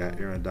still got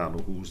Aaron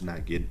Donald, who's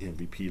not getting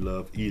MVP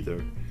love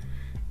either,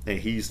 and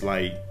he's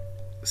like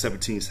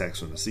 17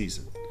 sacks on the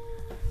season.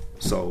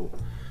 So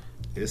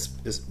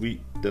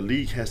the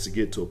league has to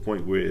get to a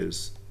point where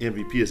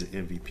MVP is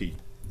an MVP.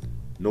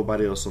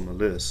 Nobody else on the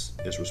list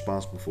is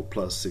responsible for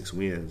 +6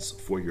 wins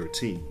for your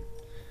team.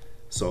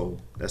 So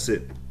that's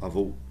it. My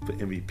vote for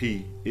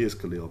MVP is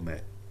Khalil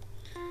Mack.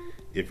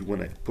 If you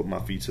want to put my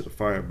feet to the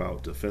fire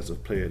about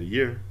Defensive Player of the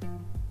Year,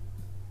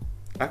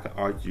 I could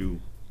argue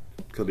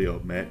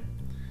Khalil Mack,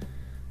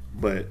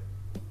 but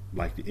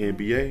like the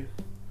NBA,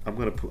 I'm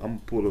gonna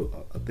pull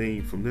a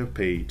thing from their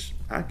page.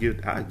 I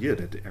give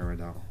that to Aaron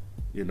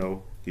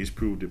Donald. He's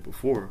proved it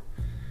before.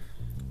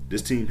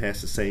 This team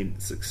has the same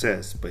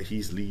success, but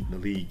he's leading the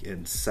league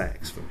in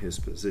sacks from his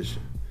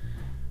position.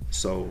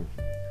 So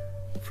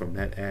from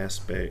that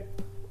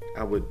aspect,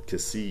 I would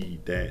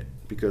concede that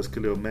because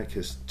Khalil Mack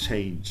has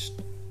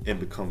changed and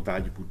become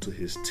valuable to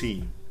his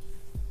team.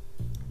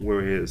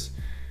 Whereas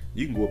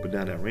you can go up and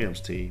down that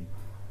Rams team.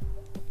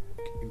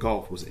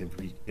 Goff was an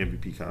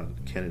MVP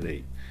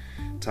candidate.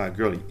 Todd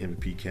Gurley,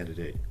 MVP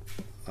candidate.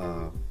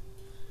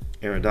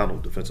 Aaron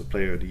Donald, Defensive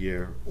Player of the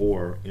Year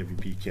or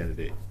MVP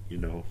candidate.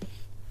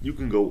 You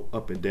can go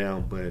up and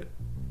down, but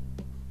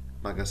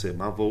like I said,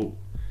 my vote,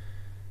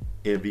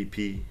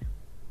 MVP,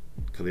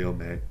 Khalil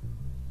Mack.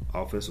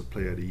 Offensive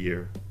Player of the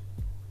Year,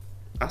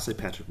 I say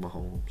Patrick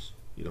Mahomes.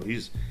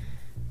 He's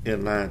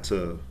in line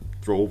to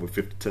throw over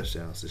 50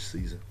 touchdowns this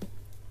season.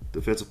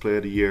 Defensive Player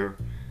of the Year,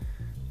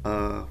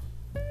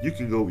 you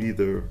can go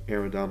either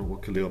Aaron Donald or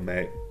Khalil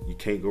Mack. You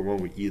can't go wrong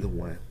with either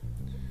one.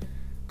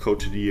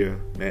 Coach of the Year,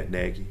 Matt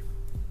Nagy.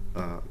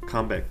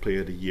 Comeback Player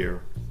of the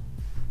Year,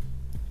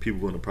 people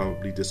are going to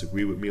probably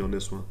disagree with me on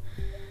this one.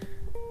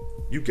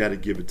 You got to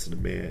give it to the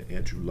man,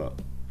 Andrew Luck.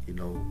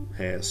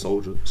 Had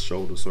shoulder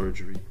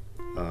surgery.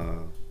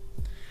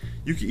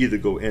 You can either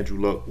go Andrew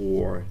Luck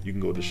or you can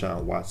go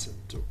Deshaun Watson.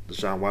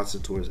 Deshaun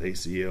Watson tore his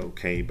ACL,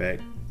 came back.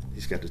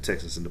 He's got the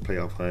Texans in the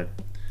playoff hunt.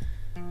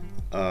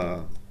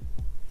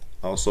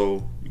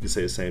 Also, you can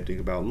say the same thing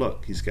about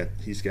Luck. He's got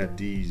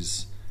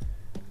these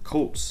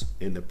Colts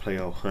in the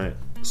playoff hunt,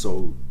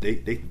 so they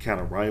can kind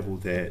of rival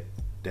that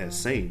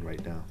saying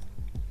right now.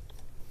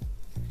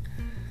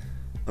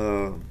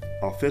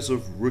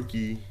 Offensive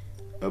Rookie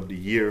of the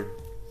Year,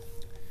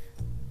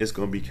 it's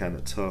going to be kind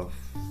of tough.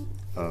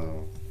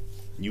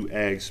 You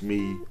ask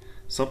me,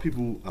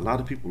 a lot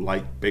of people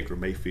like Baker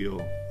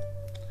Mayfield.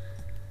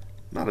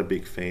 Not a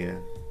big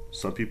fan.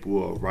 Some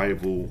people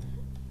rival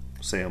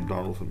Sam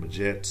Darnold from the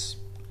Jets.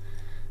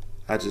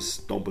 I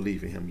just don't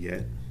believe in him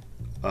yet.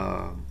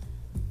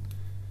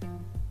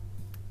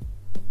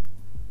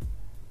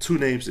 Two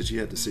names that you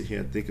have to sit here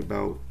and think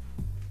about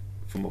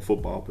from a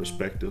football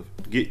perspective.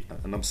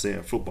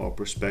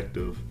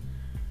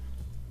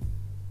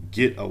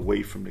 Get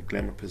away from the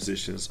glamour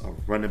positions of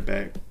running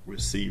back,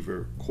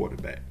 receiver,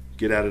 quarterback.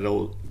 Get out of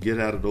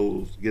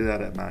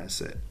that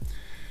mindset.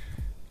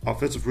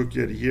 Offensive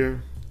Rookie of the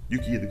Year, you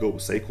can either go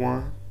with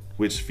Saquon,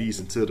 which feeds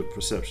into the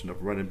perception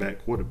of running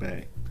back,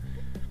 quarterback.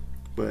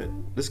 But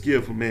let's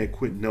give a man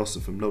Quentin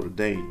Nelson from Notre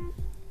Dame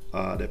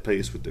that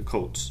plays with the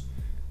Colts.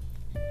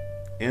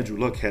 Andrew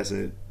Luck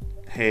hasn't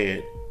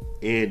had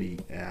any,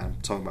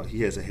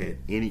 he hasn't had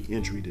any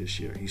injury this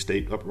year. He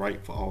stayed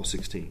upright for all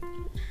 16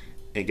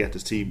 and got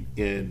this team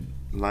in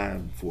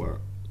line for,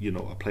 a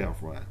playoff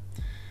run.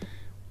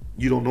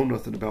 You don't know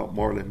nothing about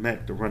Marlon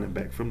Mack, the running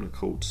back from the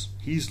Colts.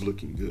 He's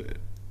looking good.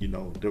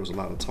 There was a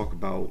lot of talk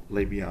about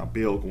Le'Veon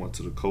Bell going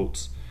to the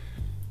Colts.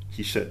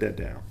 He shut that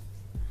down.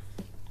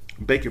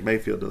 Baker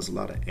Mayfield does a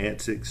lot of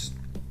antics.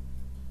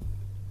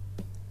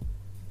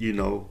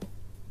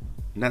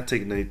 Not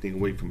taking anything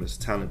away from his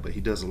talent, but he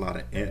does a lot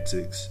of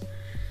antics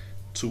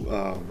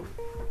to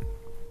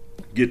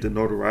get the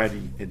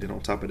notoriety, and then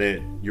on top of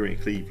that, you're in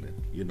Cleveland.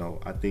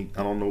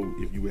 I don't know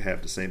if you would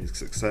have the same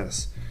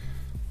success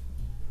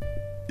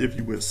if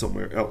you went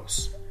somewhere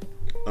else.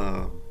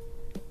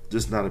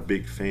 Just not a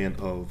big fan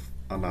of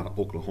a lot of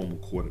Oklahoma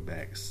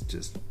quarterbacks.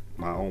 Just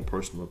my own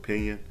personal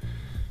opinion.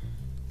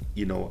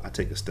 I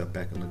take a step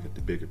back and look at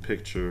the bigger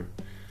picture.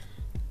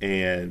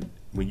 And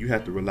when you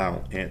have to rely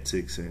on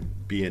antics and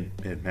being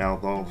and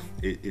mouth off,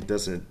 it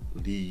doesn't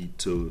lead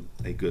to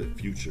a good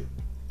future.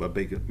 But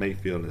Baker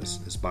Mayfield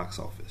is box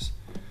office.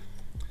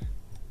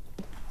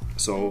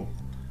 So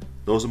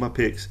those are my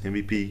picks.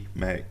 MVP,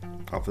 Mac,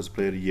 Offensive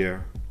Player of the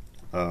Year,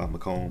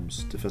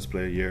 Mahomes, Defensive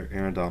Player of the Year,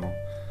 Aaron Donald,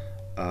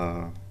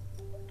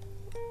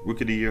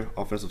 Rookie of the Year,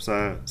 offensive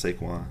side,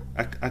 Saquon.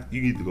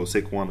 You need to go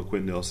Saquon or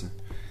Quentin Nelson.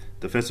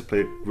 Defensive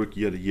Player,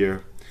 Rookie of the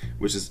Year,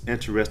 which is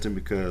interesting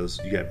because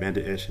you got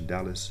Vander Esch in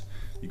Dallas,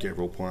 you got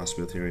Roquan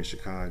Smith here in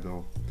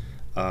Chicago,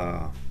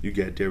 you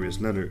got Darius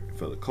Leonard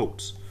for the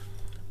Colts.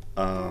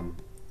 I'm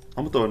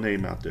gonna throw a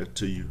name out there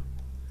to you,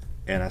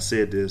 and I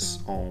said this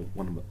on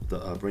one of the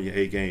Bring Your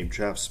A Game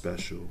draft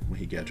special when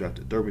he got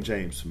drafted. Derwin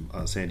James from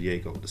San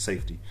Diego, the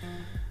safety.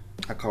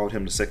 I called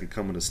him the second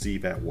coming of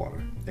Steve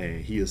Atwater,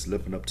 and he is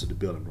living up to the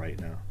billing right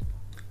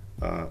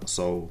now.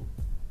 So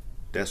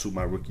that's who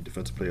my Rookie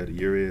Defensive Player of the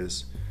Year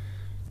is.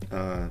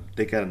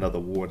 They got another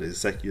award, the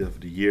Executive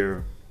of the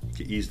Year. You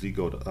could easily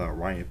go to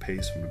Ryan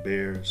Pace from the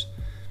Bears.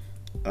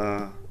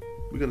 We're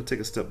going to take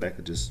a step back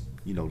and just,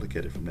 look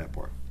at it from that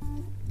part.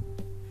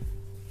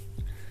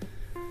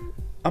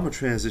 I'm going to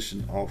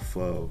transition off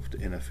of the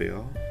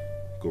NFL,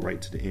 go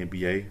right to the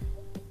NBA,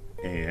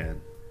 and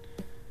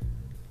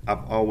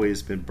I've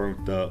always been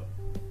burnt up,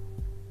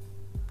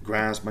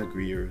 grinds my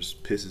gears,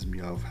 pisses me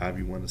off, however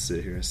you want to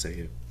sit here and say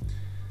it.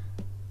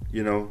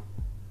 The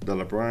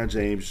LeBron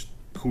James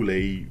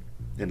Kool-Aid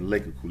and the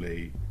Laker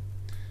Kool-Aid.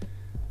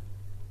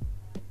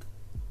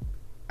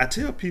 I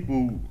tell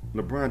people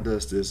LeBron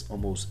does this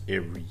almost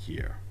every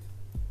year.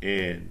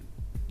 And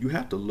you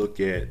have to look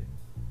at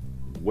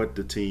what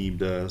the team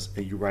does.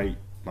 And you're right,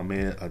 my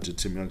man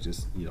Tim Young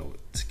just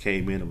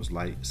came in and was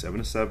like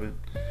 7-7.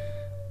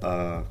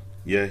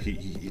 Yeah,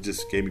 he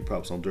just gave me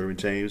props on Derwin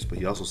James, but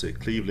he also said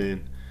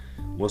Cleveland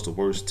was the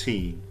worst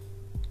team,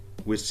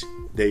 which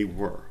they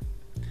were.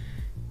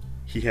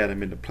 He had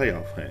him in the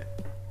playoff hunt.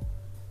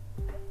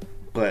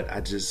 But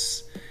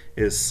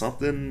it's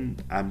something,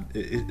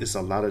 it's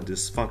a lot of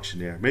dysfunction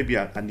there. Maybe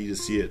I need to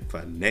see it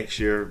for next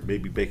year.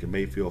 Maybe Baker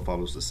Mayfield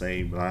follows the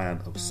same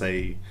line of,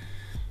 say,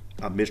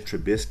 Mitch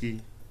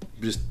Trubisky.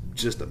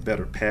 Just a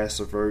better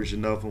passer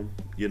version of him,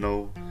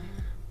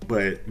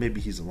 But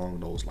maybe he's along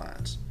those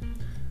lines.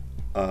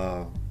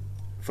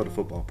 For the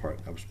football part,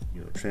 I was,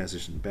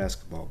 transitioning to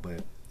basketball.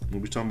 But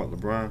when we're talking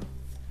about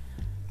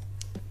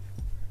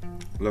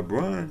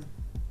LeBron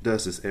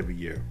does this every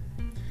year.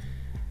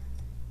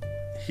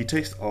 He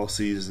takes all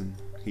season.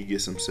 He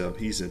gets himself.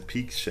 He's in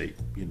peak shape.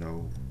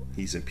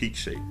 He's in peak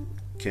shape.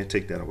 Can't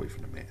take that away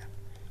from the man.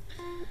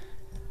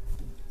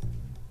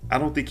 I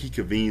don't think he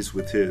convenes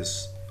with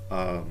his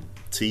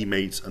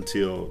teammates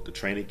until the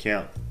training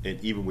camp,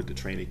 and even with the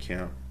training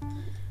camp,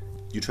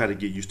 you try to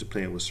get used to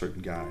playing with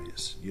certain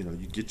guys. You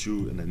get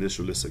you an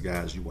initial list of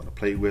guys you want to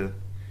play with,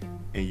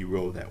 and you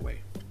roll that way.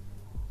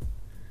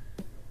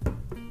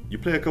 You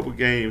play a couple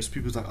games,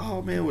 people's like,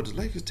 oh man, with the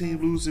Lakers team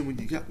losing when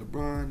you got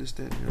LeBron, this,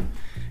 that,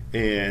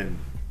 and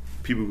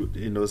people,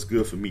 it's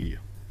good for media.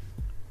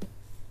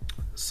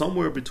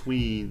 Somewhere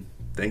between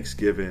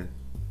Thanksgiving,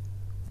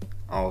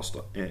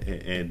 All-Star,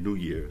 and New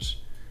Year's,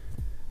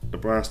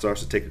 LeBron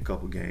starts to take a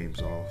couple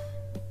games off.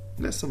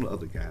 Let some of the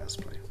other guys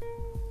play.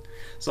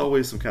 There's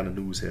always some kind of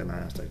news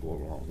headlines that go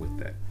along with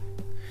that.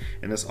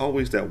 And there's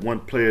always that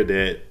one player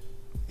that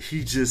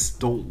he just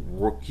don't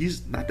work.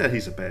 He's not that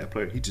he's a bad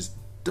player. He just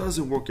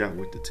doesn't work out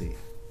with the team.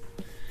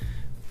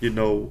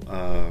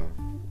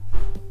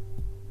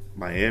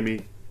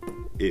 Miami,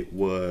 it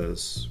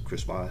was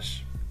Chris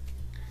Bosh.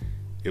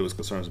 It was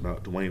concerns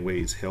about Dwayne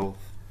Wade's health.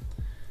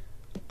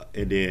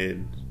 And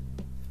then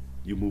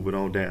you move it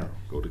on down.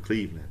 Go to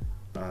Cleveland.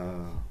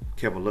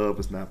 Kevin Love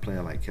is not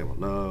playing like Kevin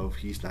Love.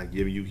 He's not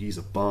giving you. He's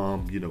a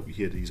bum. We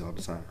hear these all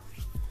the time.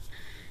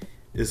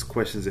 It's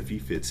questions if he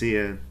fits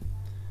in.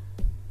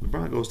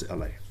 LeBron goes to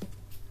LA.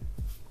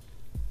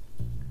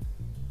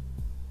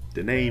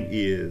 The name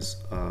is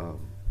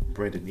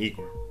Brandon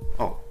Ingram.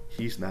 Oh,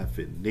 he's not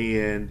fitting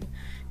in.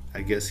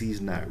 I guess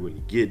he's not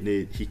really getting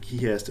it. He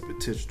has the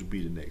potential to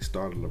be the next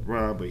starter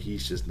LeBron, but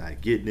he's just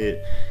not getting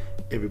it.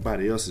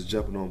 Everybody else is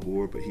jumping on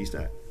board, but he's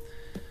not.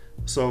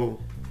 So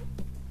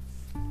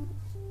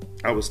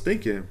I was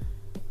thinking,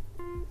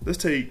 let's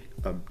take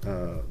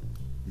a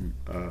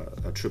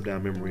trip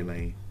down memory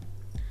lane.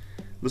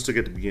 Let's look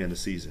at the beginning of the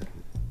season.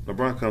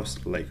 LeBron comes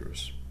to the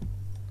Lakers.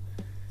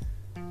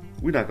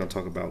 We're not gonna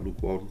talk about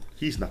Luke Walton.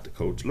 He's not the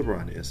coach.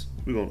 LeBron is.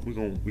 We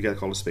gotta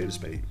call a spade a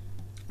spade.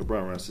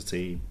 LeBron runs the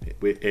team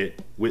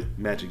with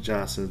Magic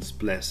Johnson's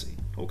blessing.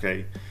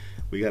 Okay,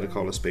 we gotta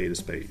call a spade a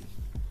spade.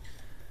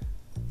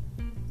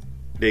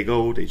 They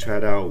try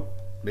it out.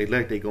 They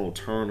gonna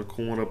turn the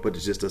corner, but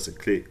it just doesn't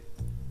click.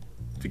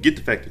 forget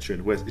the fact that you're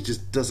in the West. It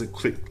just doesn't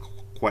click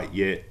quite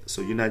yet.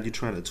 So you're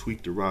trying to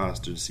tweak the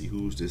roster to see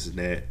who's this and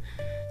that.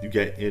 You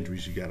got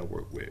injuries you got to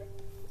work with.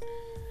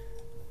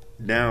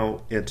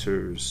 Now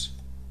enters,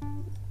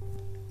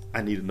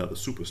 I need another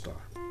superstar.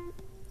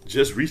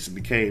 Just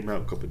recently came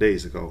out a couple of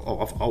days ago. Oh,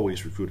 I've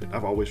always recruited.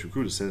 I've always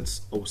recruited since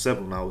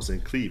 2007 when I was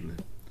in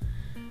Cleveland.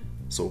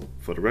 So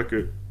for the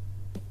record,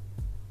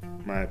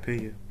 my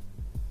opinion,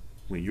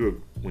 when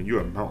you're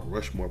a Mount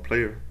Rushmore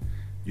player,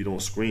 you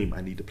don't scream,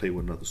 I need to play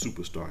with another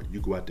superstar. You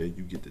go out there and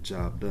you get the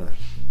job done.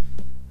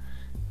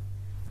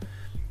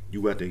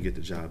 You go out there and get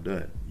the job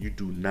done. You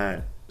do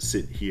not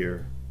sit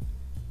here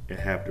and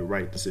have the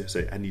right to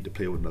say, I need to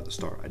play with another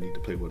star. I need to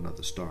play with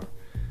another star.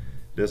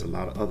 There's a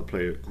lot of other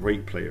players,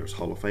 great players,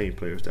 Hall of Fame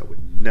players that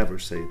would never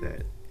say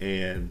that.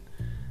 And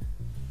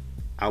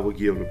I would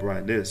give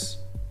LeBron this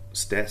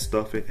stat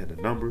stuffing and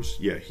the numbers.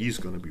 Yeah, he's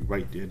going to be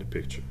right there in the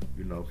picture.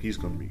 You know, he's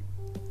going to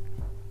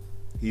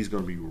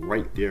be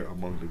right there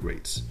among the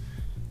greats.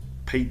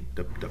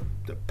 The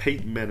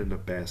Peyton Manning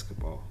of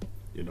basketball.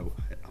 You know,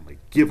 I'm going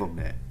to give him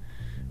that.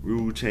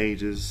 Rule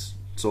changes,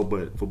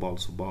 but football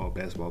is football,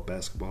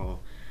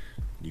 basketball.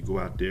 You go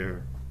out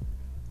there,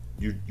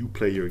 you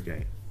play your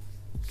game.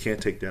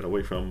 Can't take that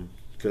away from him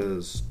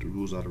because the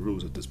rules are the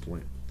rules at this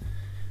point.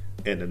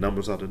 And the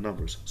numbers are the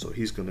numbers. So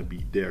he's going to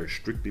be there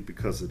strictly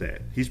because of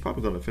that. He's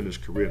probably going to finish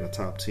career in the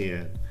top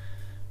 10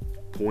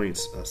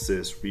 points,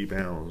 assists,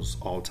 rebounds,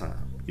 all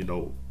time. You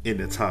know, in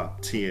the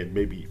top 10,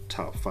 maybe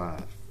top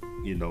 5,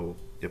 you know,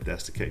 if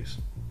that's the case.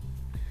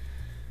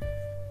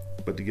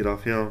 But to get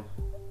off him,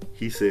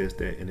 he says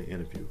that in an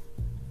interview.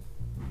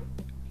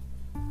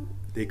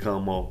 They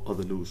come off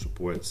other news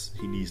reports.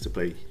 He needs to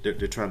play. They're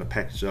trying to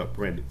package up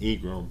Brandon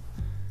Ingram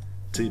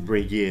to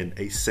bring in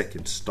a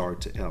second star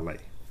to LA.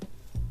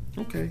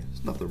 Okay,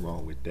 there's nothing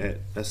wrong with that.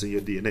 That's in your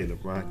DNA,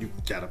 LeBron. You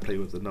gotta play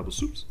with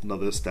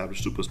another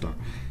established superstar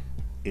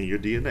in your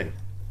DNA.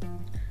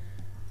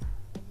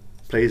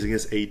 Plays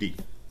against AD.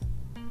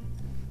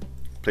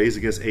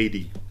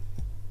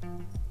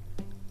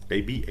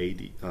 They beat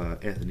AD,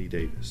 Anthony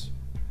Davis.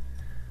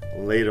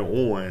 Later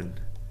on,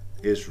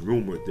 it's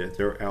rumored that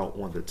they're out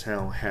on the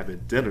town having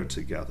dinner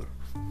together.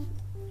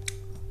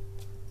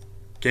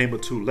 Game or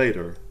two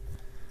later,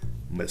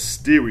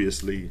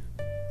 mysteriously,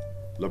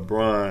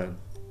 LeBron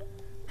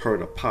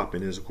heard a pop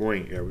in his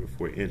groin area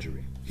for an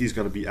injury. He's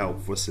going to be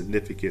out for a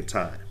significant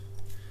time.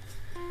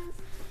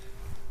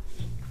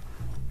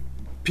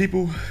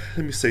 People,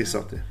 let me say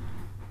something.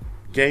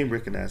 Game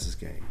recognizes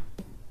game.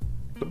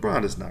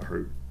 LeBron is not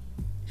hurt.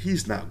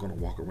 He's not going to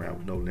walk around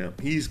with no limp.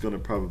 He's going to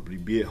probably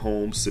be at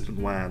home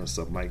sipping wine or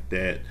something like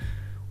that,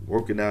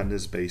 working out in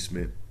his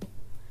basement.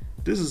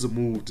 This is a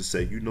move to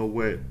say, you know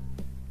what?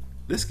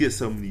 Let's get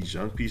some of these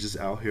young pieces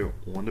out here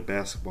on the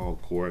basketball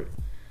court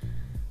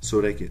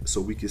so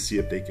we can see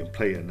if they can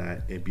play or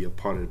not and be a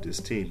part of this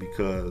team.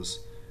 Because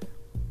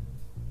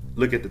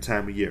look at the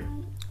time of year.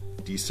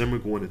 December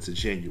going into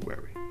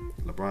January.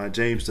 LeBron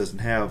James doesn't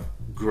have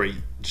great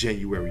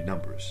January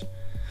numbers.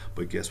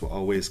 But guess what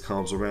always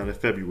comes around in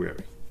February?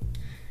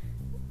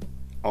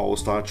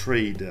 All-Star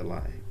trade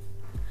deadline.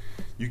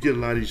 You get a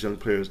lot of these young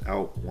players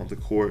out on the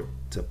court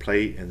to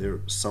play and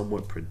they're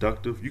somewhat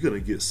productive. You're going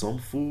to get some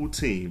full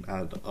team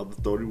out of the other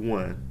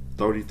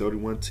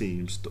 31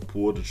 teams to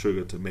pull the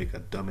trigger to make a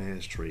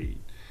dumbass trade,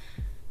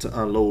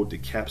 to unload the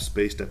cap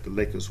space that the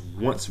Lakers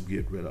want to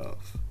get rid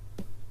of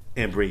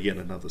and bring in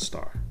another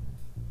star.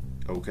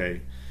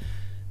 Okay?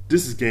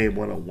 This is game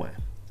 101.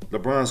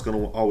 LeBron's going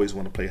to always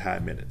want to play high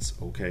minutes,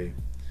 okay?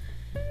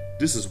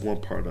 This is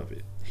one part of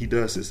it. He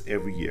does this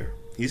every year.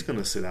 He's going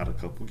to sit out a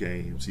couple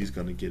games. He's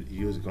going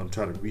to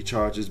try to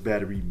recharge his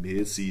battery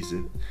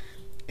mid-season,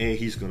 and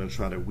he's going to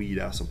try to weed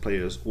out some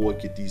players or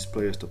get these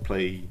players to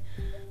play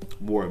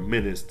more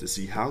minutes to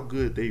see how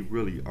good they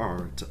really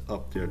are to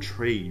up their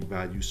trade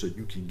value so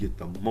you can get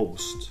the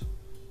most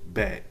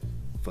back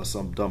for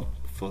some dumb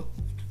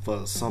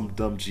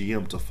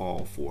GM to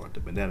fall for, the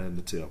banana in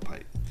the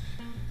tailpipe.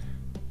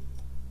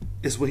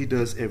 It's what he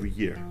does every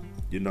year.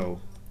 You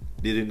know,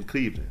 did it in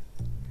Cleveland.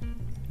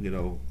 You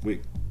know,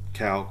 with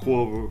Kyle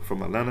Korver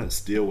from Atlanta,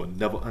 still will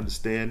never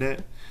understand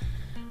that.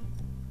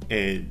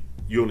 And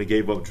you only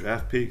gave up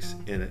draft picks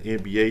in an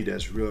NBA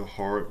that's real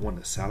hard on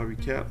the salary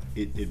cap.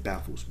 It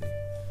baffles me.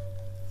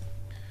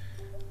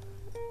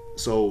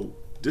 So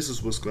this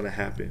is what's going to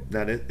happen.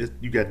 Now,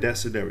 you got that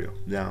scenario.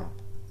 Now,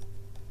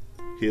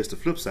 here's the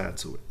flip side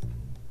to it.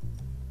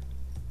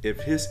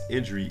 If his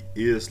injury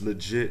is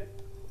legit,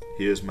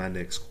 here's my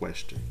next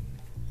question.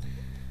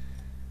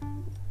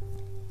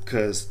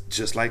 Because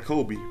just like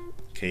Kobe,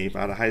 came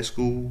out of high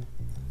school,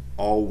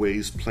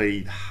 always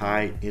played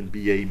high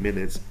NBA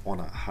minutes on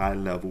a high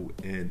level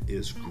and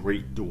is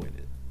great doing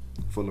it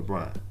for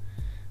LeBron.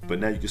 But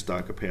now you can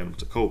start comparing him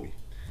to Kobe.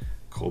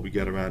 Kobe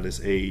got around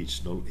this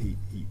age. No,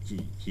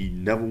 he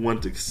never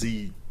wanted to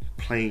see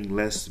playing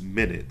less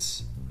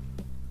minutes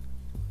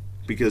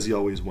because he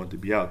always wanted to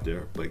be out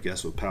there. But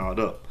guess what piled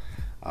up?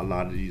 A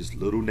lot of these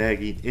little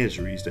nagging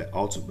injuries that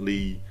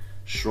ultimately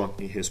shrunk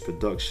in his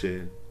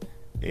production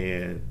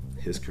and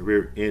his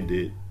career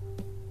ended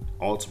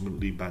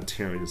ultimately by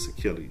tearing his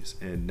Achilles,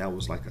 and that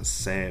was like a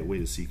sad way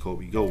to see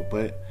Kobe go.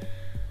 But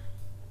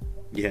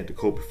you had the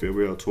Kobe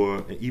Farewell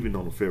Tour, and even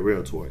on the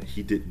Farewell Tour,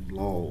 he didn't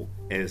log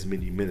as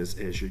many minutes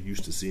as you're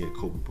used to seeing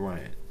Kobe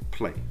Bryant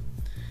play.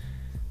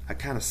 I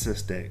kind of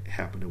sense that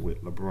happening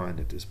with LeBron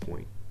at this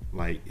point.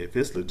 Like, if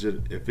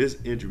his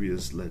injury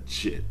is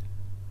legit,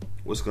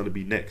 what's going to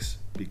be next?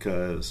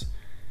 Because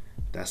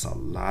that's a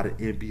lot of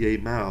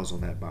NBA miles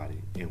on that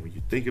body. And when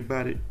you think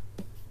about it,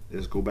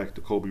 let's go back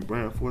to Kobe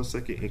Bryant for a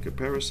second in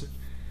comparison.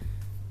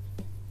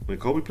 When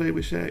Kobe played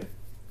with Shaq,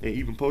 and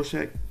even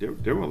post-Shaq,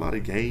 there were a lot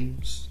of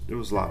games. There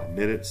was a lot of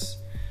minutes.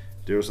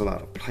 There was a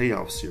lot of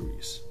playoff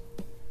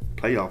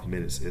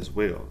minutes as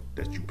well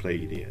that you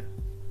played in.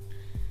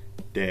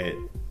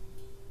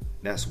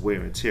 That's wear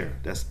and tear.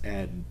 That's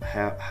adding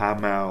high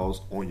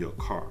miles on your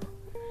car.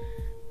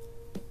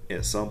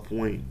 At some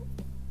point,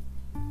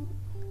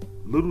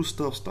 little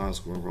stuff starts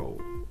going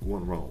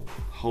wrong.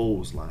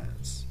 Hose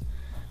lines,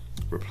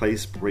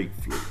 replace brake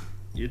fluid.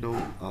 You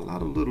know, a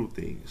lot of little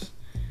things.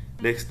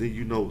 Next thing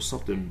you know,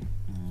 something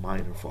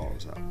minor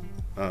falls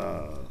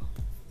out.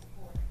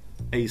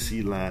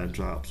 AC line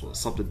drops, or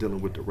something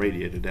dealing with the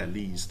radiator that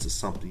leads to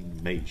something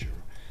major.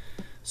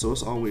 So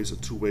it's always a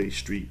two-way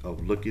street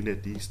of looking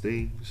at these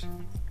things.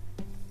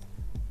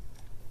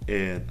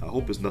 And I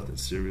hope it's nothing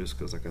serious,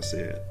 because like I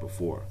said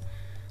before,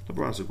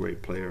 LeBron's a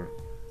great player.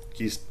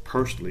 He's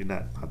personally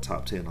not my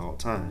top 10 all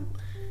time.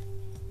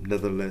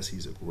 Nevertheless,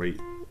 he's a great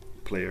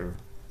player.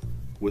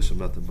 Wish him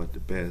nothing but the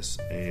best,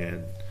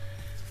 and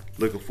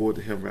looking forward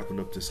to him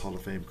wrapping up this Hall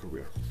of Fame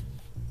career.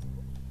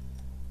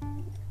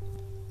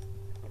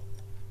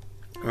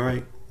 All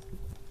right,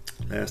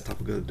 last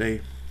topic of the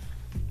day.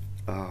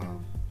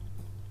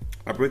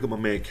 I bring up my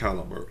man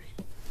Kyler Murray,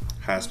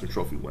 Heisman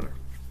Trophy winner.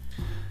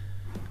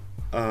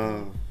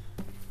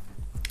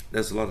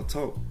 There's a lot of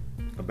talk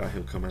about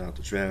him coming out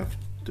the draft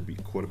to be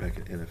quarterback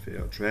in the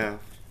NFL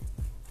draft,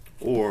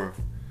 or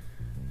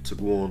to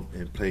go on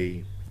and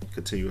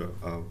continue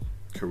a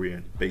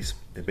career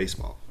in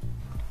baseball.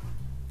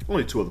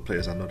 Only two other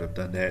players I know that have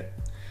done that.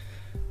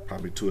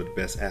 Probably two of the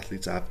best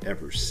athletes I've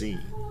ever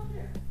seen.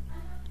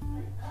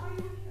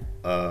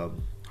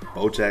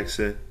 Bo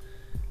Jackson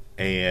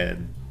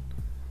and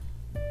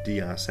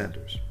Deion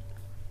Sanders.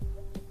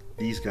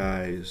 These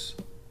guys,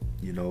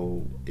 you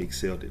know,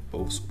 excelled at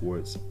both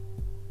sports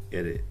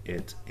at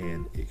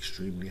an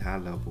extremely high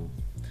level.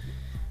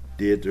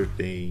 Did their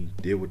thing,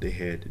 did what they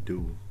had to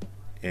do,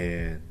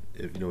 and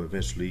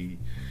eventually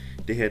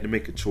they had to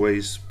make a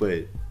choice.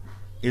 But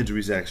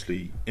injuries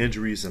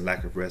and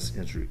lack of rest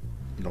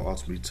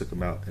ultimately took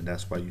them out, and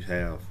that's why you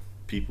have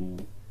people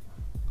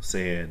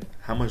saying,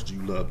 "How much do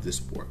you love this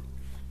sport?"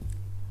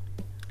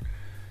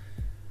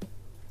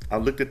 I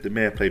looked at the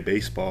man play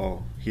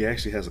baseball. He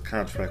actually has a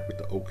contract with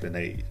the Oakland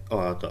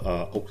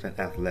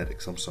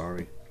Athletics.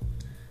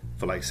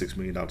 For like $6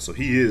 million. So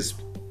he is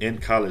in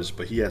college,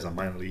 but he has a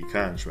minor league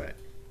contract.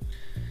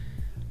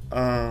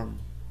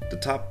 The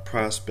top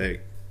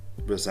prospect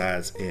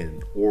resides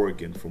in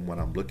Oregon, from what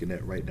I'm looking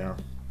at right now,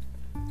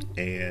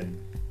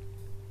 and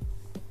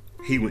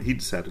he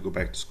decided to go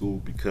back to school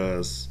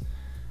because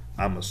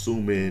I'm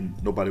assuming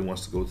nobody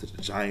wants to go to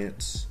the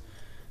Giants,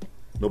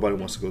 nobody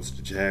wants to go to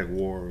the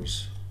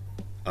Jaguars.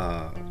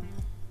 A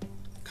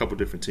couple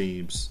different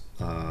teams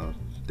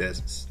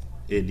that's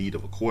in need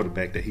of a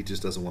quarterback that he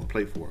just doesn't want to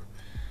play for.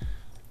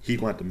 He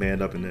wanted to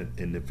man up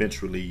and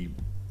eventually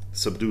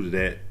subdue to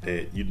that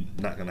you're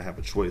not going to have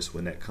a choice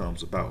when that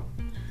comes about.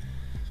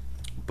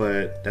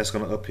 But that's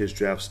going to up his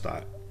draft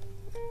stock.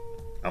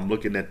 I'm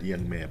looking at the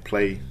young man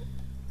play.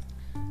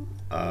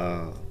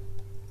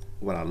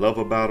 What I love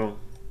about him,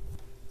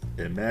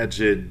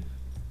 imagine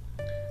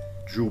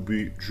Drew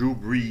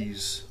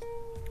Brees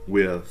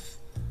with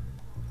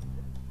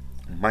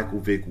Michael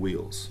Vick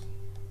wheels.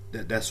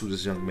 That's who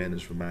this young man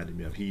is reminding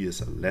me of. He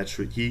is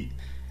electric.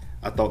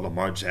 I thought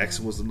Lamar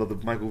Jackson was another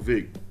Michael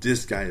Vick.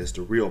 This guy is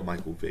the real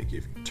Michael Vick.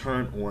 If you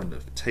turn on the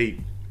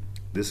tape,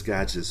 this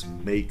guy just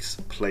makes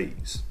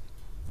plays.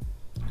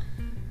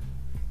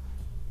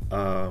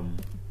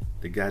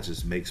 The guy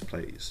just makes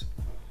plays.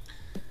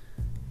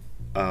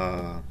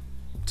 To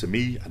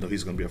me, I know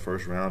he's going to be a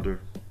first rounder.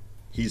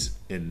 He's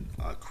in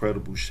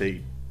incredible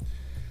shape.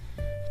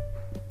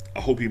 I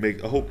hope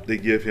they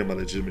give him a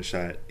legitimate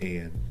shot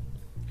in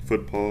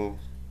football.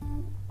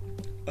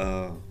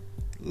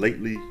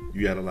 Lately,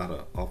 you had a lot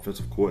of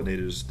offensive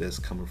coordinators that's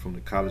coming from the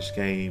college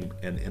game,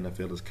 and the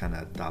NFL is kind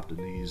of adopting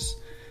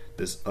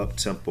this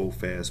up-tempo,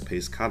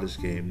 fast-paced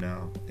college game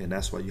now, and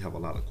that's why you have a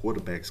lot of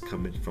quarterbacks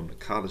coming from the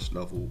college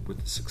level with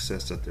the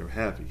success that they're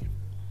having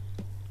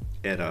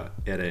at a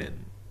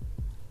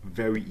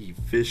very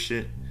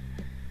efficient,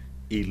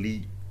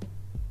 elite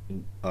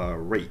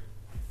rate.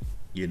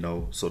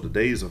 So the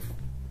days of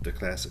the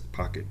classic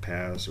pocket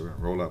pass or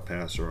rollout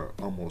passer are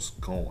almost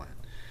gone.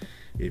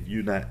 If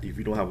you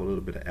don't have a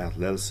little bit of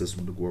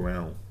athleticism to go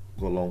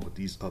along with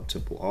these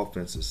up-tempo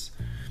offenses,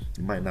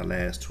 you might not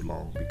last too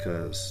long,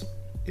 because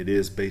it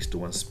is based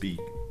on speed.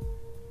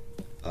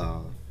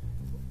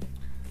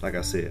 like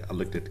I said, I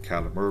looked at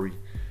Kyler Murray.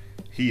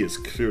 He is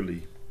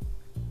clearly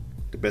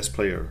the best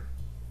player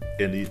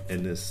in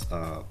this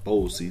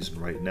bowl season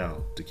right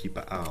now to keep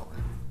an eye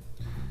on.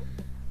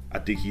 I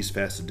think he's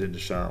faster than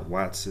Deshaun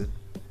Watson.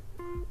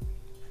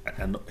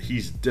 I know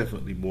he's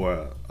definitely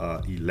more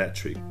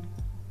electric.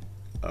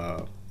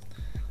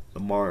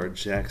 Lamar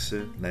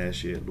Jackson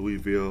last year at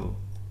Louisville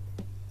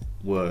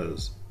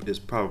is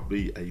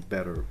probably a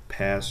better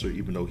passer,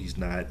 even though he's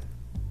not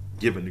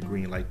given the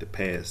green light to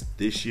pass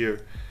this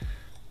year.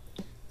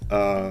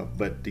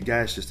 But the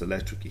guy's just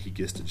electric and he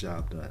gets the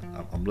job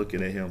done. I'm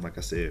looking at him, like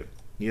I said,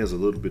 he has a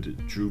little bit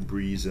of Drew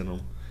Brees in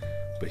him,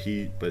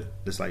 but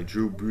it's like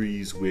Drew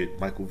Brees with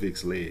Michael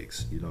Vick's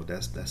legs. You know,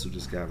 that's what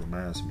this guy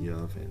reminds me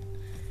of. And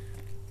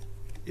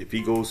if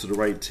he goes to the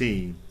right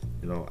team,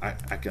 you know,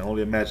 I can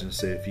only imagine,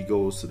 say, if he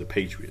goes to the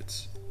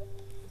Patriots,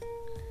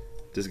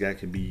 this guy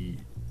can be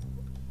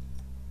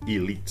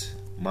elite,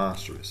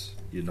 monstrous,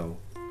 you know.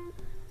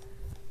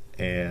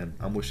 And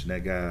I'm wishing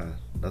that guy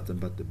nothing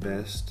but the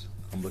best.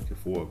 I'm looking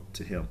forward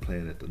to him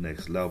playing at the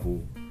next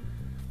level,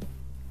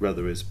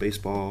 whether it's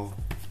baseball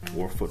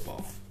or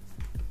football.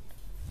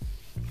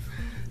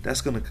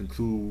 That's going to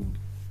conclude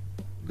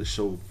the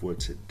show for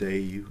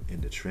today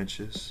in the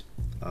trenches.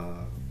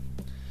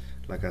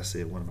 Like I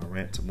said, one of my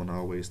rants I'm going to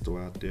always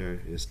throw out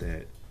there is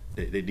that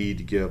they need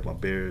to give my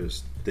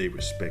Bears they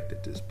respect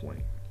at this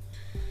point.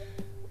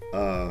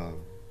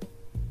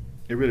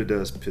 It really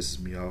does piss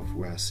me off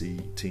where I see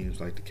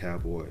teams like the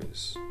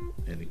Cowboys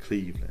and the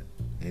Cleveland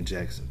and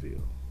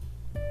Jacksonville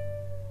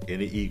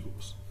and the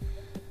Eagles,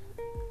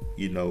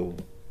 you know,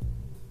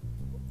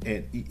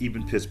 and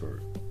even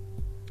Pittsburgh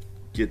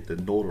get the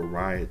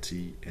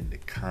notoriety and the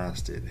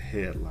constant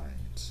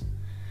headlines.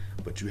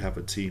 But you have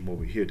a team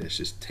over here that's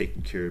just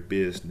taking care of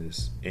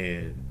business.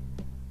 And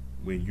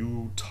when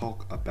you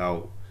talk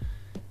about,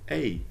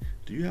 hey,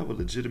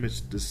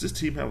 does this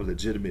team have a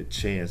legitimate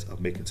chance of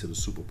making to the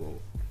Super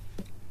Bowl?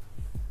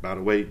 By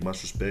the way,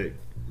 much respect,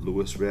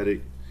 Louis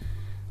Riddick,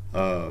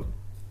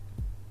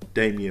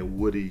 Damian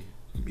Woody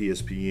from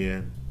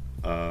ESPN.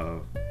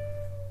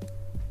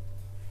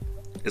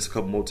 It's a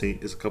couple more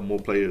teams. It's a couple more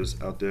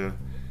players out there.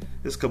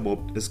 There's a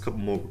couple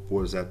more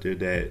reporters out there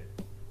that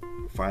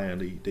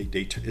finally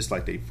it's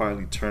like they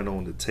finally turn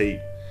on the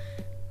tape.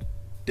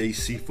 They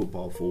see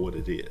football for what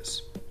it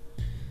is,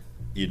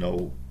 you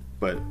know.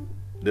 But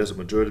there's a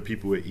majority of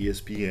people at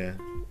ESPN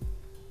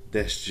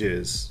that's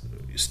just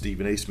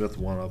Stephen A. Smith,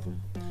 one of them,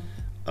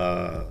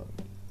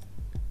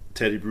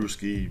 Teddy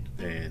Bruschi,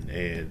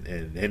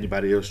 and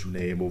anybody else you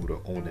name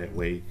on that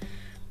way.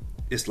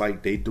 It's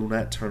like they do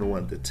not turn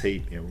on the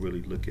tape and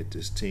really look at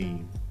this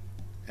team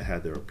and how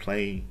they're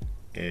playing.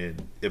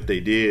 And if they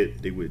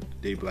did, they'd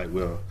be like,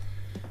 well,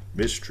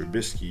 Mitch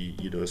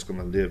Trubisky, you know, it's going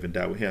to live and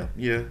die with him.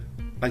 Yeah,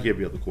 like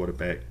every other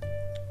quarterback.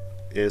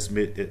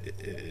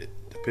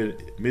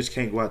 Mitch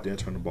can't go out there and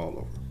turn the ball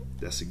over.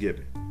 That's a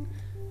given.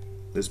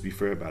 Let's be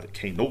fair about it.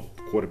 Can't no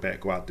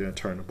quarterback go out there and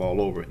turn the ball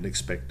over and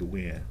expect to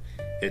win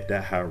at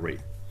that high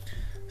rate.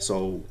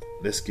 So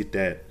let's get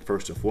that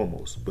first and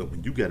foremost. But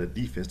when you got a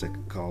defense that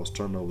can cause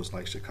turnovers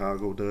like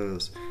Chicago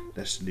does,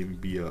 that shouldn't even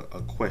be a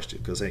question,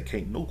 because they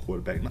can't no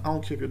quarterback. Now, I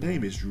don't care if your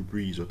name is Drew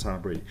Brees or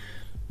Tom Brady.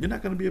 You're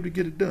not going to be able to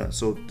get it done.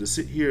 So to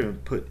sit here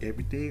and put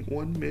everything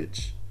on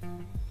Mitch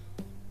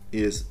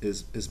is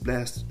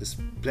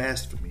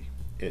blasphemy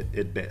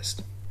at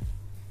best.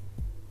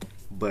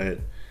 But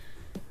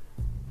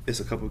it's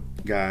a couple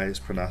guys,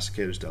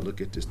 prognosticators, that look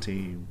at this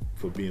team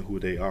for being who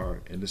they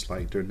are, and it's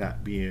like they're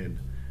not being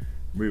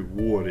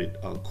rewarded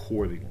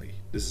accordingly.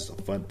 This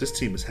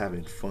team is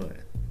having fun.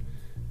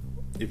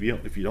 If you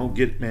don't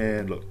get it,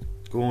 man, look,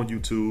 go on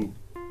YouTube,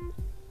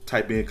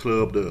 type in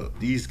Club Dub.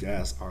 These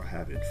guys are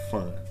having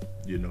fun,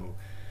 you know,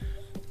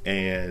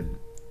 and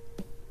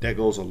that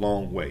goes a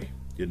long way.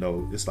 You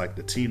know, it's like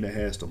the team that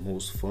has the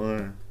most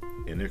fun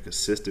and they're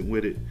consistent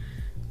with it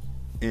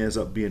ends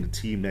up being the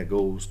team that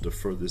goes the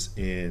furthest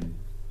in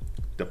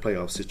the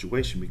playoff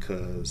situation,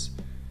 because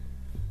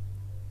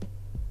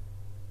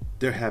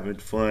they're having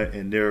fun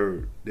and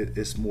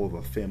it's more of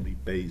a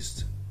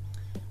family-based,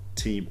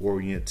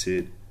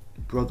 team-oriented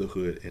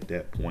brotherhood at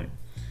that point.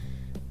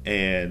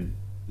 And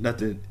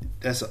that's an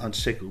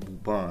unshakable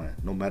bond,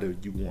 no matter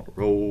if you want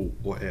road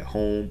or at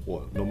home,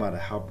 or no matter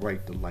how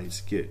bright the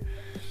lights get.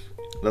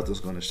 Nothing's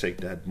going to shake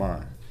that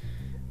bond.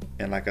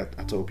 And like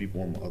I told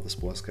people on my other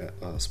sports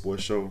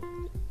show,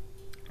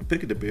 I'm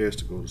picking the Bears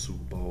to go to the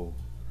Super Bowl.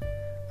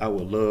 I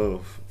would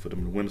love for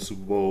them to win the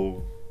Super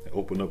Bowl and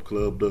open up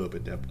Club Dub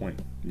at that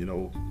point, you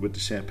know, with the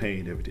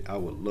champagne and everything. I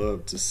would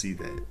love to see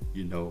that,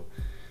 you know.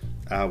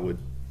 I would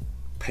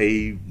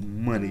pay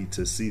money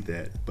to see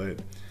that.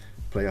 But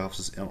playoffs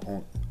is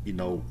on, you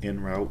know, en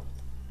route.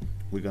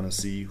 We're going to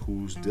see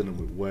who's dealing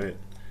with what,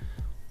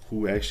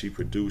 who actually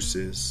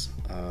produces.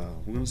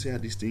 We're going to see how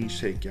these things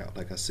shake out.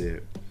 Like I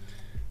said,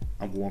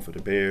 I'm going for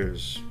the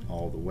Bears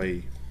all the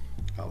way.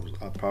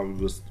 I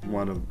probably was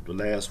one of the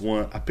last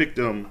one. I picked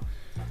them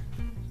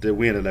to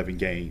win 11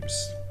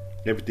 games.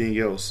 Everything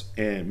else,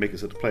 and make it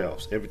to the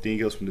playoffs.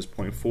 Everything else from this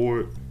point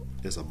forward,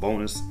 is a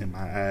bonus in my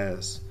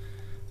eyes,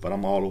 but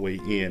I'm all the way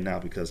in now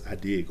because I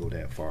did go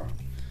that far.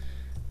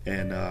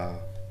 And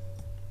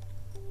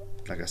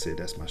like I said,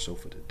 that's my show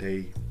for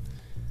today.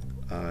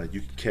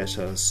 You can catch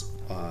us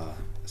at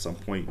some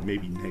point,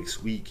 maybe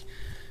next week.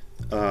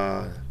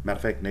 Matter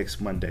of fact,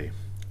 next Monday,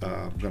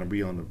 I'm gonna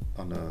be on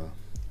the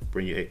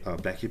Bring Your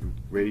Black Hippie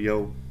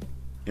Radio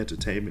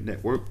Entertainment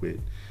Network with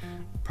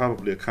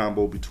probably a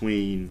combo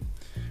between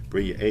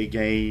Bring Your A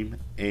Game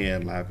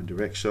and live and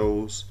direct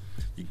shows.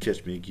 You can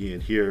catch me again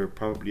here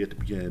probably at the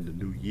beginning of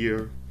the new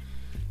year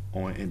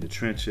on In the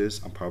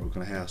Trenches. I'm probably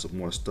gonna have some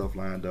more stuff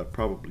lined up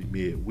probably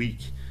midweek.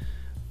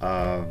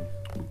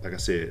 Like I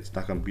said, it's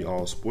not going to be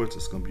all sports.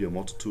 It's going to be a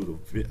multitude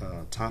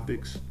of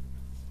topics.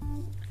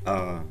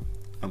 I'm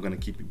going to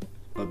keep you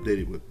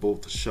updated with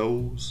both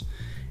shows.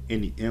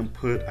 Any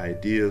input,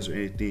 ideas, or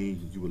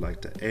anything you would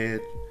like to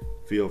add,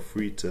 feel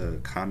free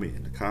to comment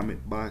in the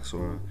comment box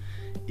or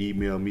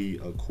email me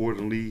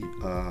accordingly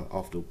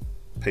off the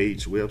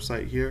page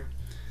website here.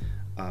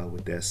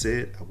 With that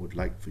said, I would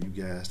like for you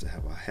guys to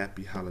have a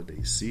happy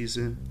holiday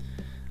season.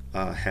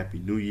 Happy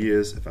New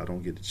Year's if I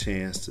don't get the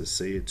chance to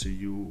say it to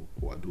you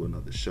or do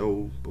another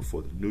show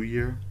before the new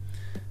year.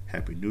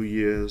 Happy New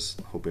Year's.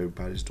 Hope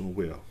everybody's doing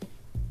well.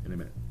 In a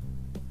minute.